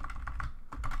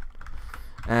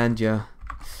 and yeah,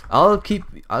 I'll keep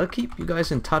you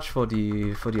guys in touch for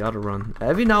the other run.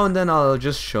 Every now and then I'll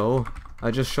just show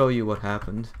you what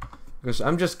happened, because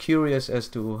I'm just curious as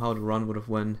to how the run would have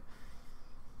went.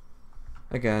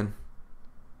 Again,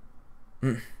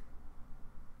 yeah,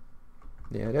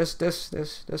 there's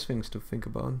things to think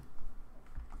about.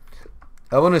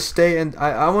 I want to stay and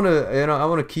I want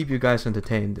to keep you guys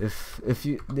entertained. If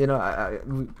you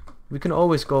we can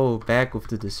always go back with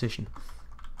the decision.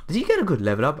 Did he get a good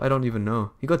level up? I don't even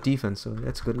know. He got defense, so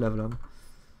that's a good level up.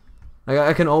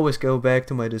 I can always go back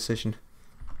to my decision.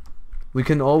 We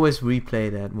can always replay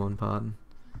that one part.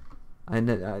 I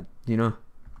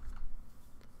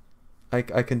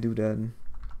can do that.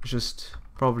 Just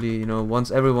probably,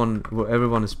 once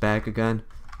everyone is back again,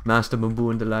 Master Bamboo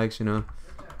and the likes, if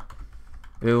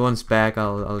everyone's back,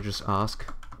 I'll just ask.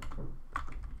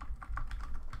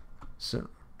 So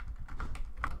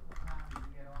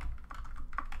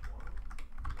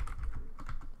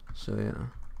yeah,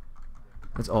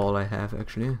 that's all I have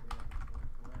actually.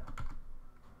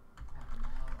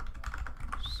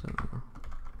 So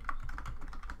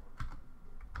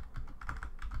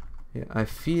yeah, I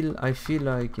feel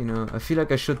like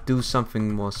I should do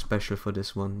something more special for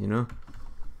this one.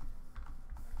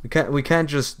 We can't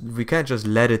just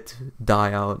let it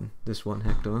die out, this one,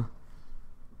 Hector.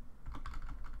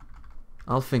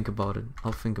 I'll think about it.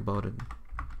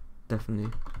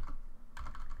 Definitely.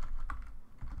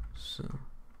 So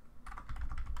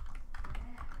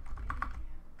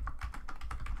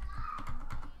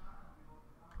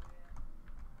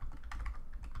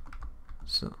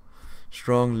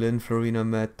Strong, Lin, Florina,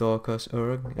 Matt, Dorcas,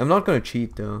 Erg. I'm not gonna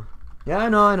cheat though. Yeah, I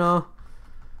know.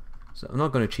 So I'm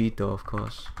not gonna cheat though, of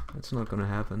course. That's not gonna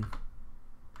happen.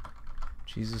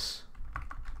 Jesus.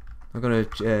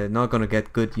 Not gonna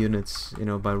get good units, you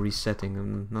know, by resetting.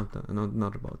 I'm not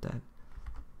about that.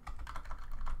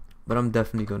 But I'm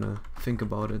definitely gonna think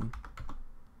about it.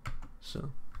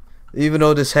 So, even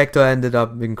though this Hector ended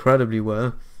up incredibly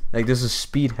well, like this is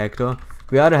speed Hector.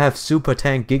 We either have super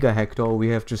tank Giga Hector or we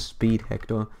have just speed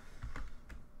Hector.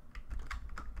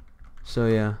 So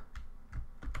yeah.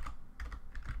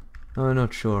 No, I'm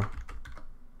not sure.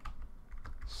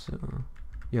 So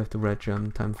you have the red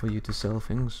gem. Time for you to sell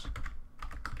things.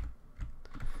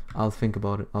 I'll think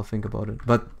about it.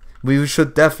 But we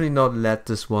should definitely not let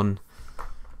this one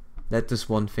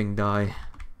thing die.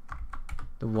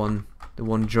 The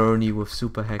one journey with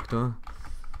Super Hector.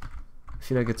 I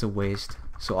feel like it's a waste.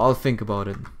 So I'll think about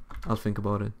it.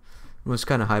 It was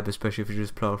kind of hype, especially if you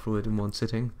just plow through it in one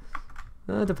sitting.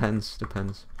 Depends. I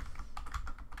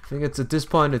think it's at this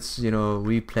point it's, you know,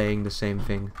 replaying the same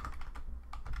thing.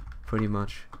 Pretty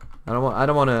much. I don't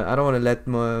want to let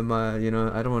my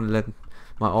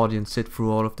audience sit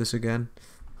through all of this again.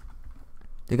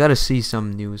 They gotta see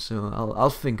some news, so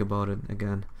I'll think about it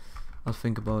again. I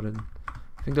think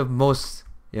the most,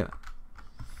 yeah.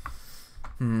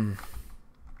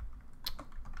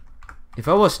 If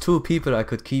I was 2 people, I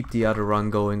could keep the other run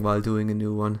going while doing a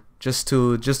new one, just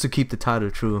to keep the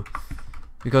title true.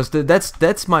 Because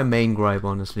that's my main gripe,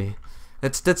 honestly.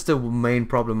 That's the main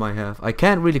problem I have. I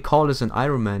can't really call this an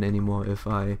Ironman anymore if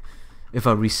I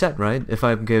reset, right? If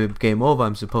I game over,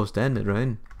 I'm supposed to end it,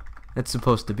 right? That's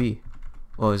supposed to be,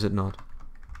 or is it not?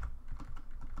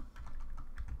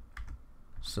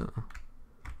 So,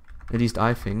 at least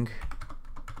I think.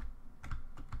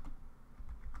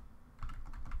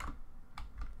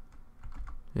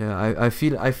 Yeah, I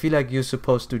feel like you're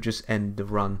supposed to just end the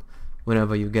run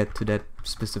whenever you get to that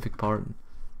specific part.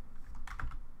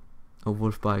 A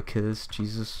wolf by kills,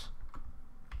 Jesus.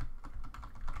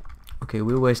 Okay,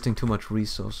 we're wasting too much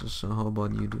resources, so how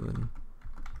about you doing?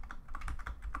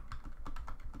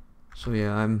 So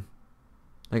yeah,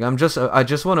 I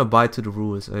just want to abide to the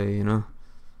rules, you know.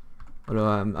 Although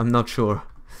I'm not sure.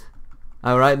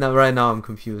 Right now I'm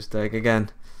confused. Like again,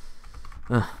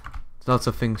 lots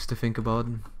of things to think about.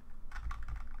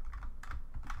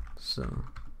 So.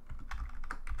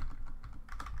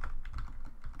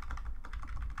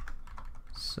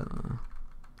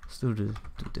 Let's do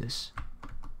this.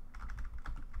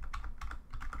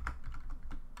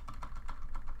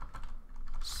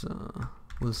 So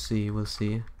we'll see.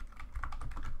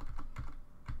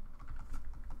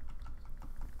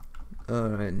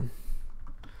 Alright.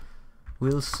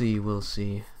 We'll see.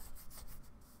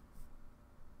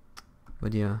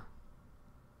 But yeah.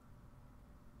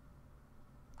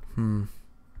 I'm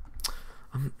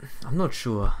not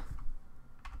sure.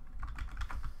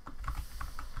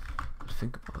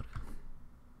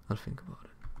 I'll think about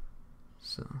it.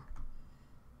 So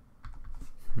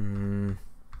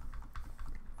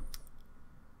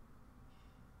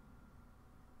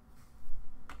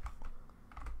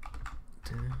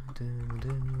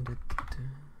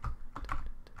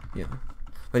yeah.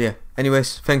 But yeah,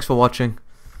 anyways, thanks for watching.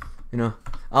 You know,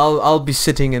 I'll be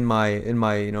sitting in my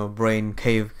you know brain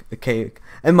cave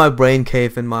in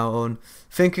my own,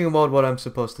 thinking about what I'm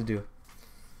supposed to do.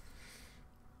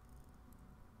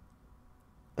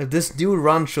 This new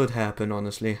run should happen,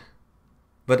 honestly.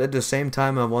 But at the same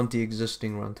time, I want the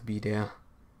existing run to be there.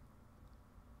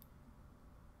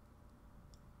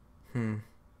 I'll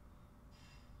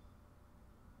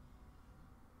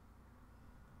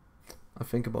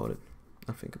think about it.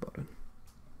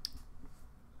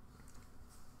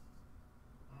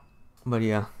 But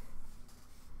yeah.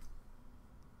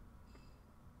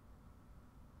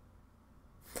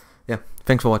 Yeah,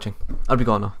 thanks for watching. I'll be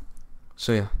gone now.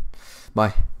 So yeah.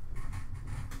 Bye.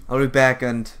 I'll be back,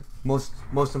 and most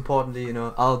importantly, you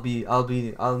know, I'll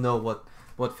know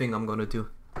what thing I'm gonna do.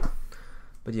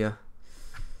 But yeah,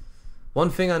 one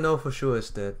thing I know for sure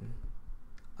is that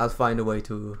I'll find a way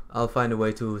to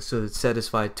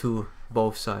satisfy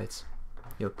both sides.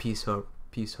 Yo, peace herb.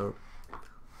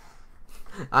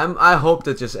 I hope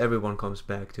that just everyone comes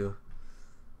back too.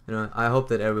 You know, I hope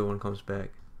that everyone comes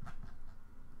back.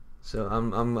 So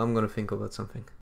I'm gonna think about something.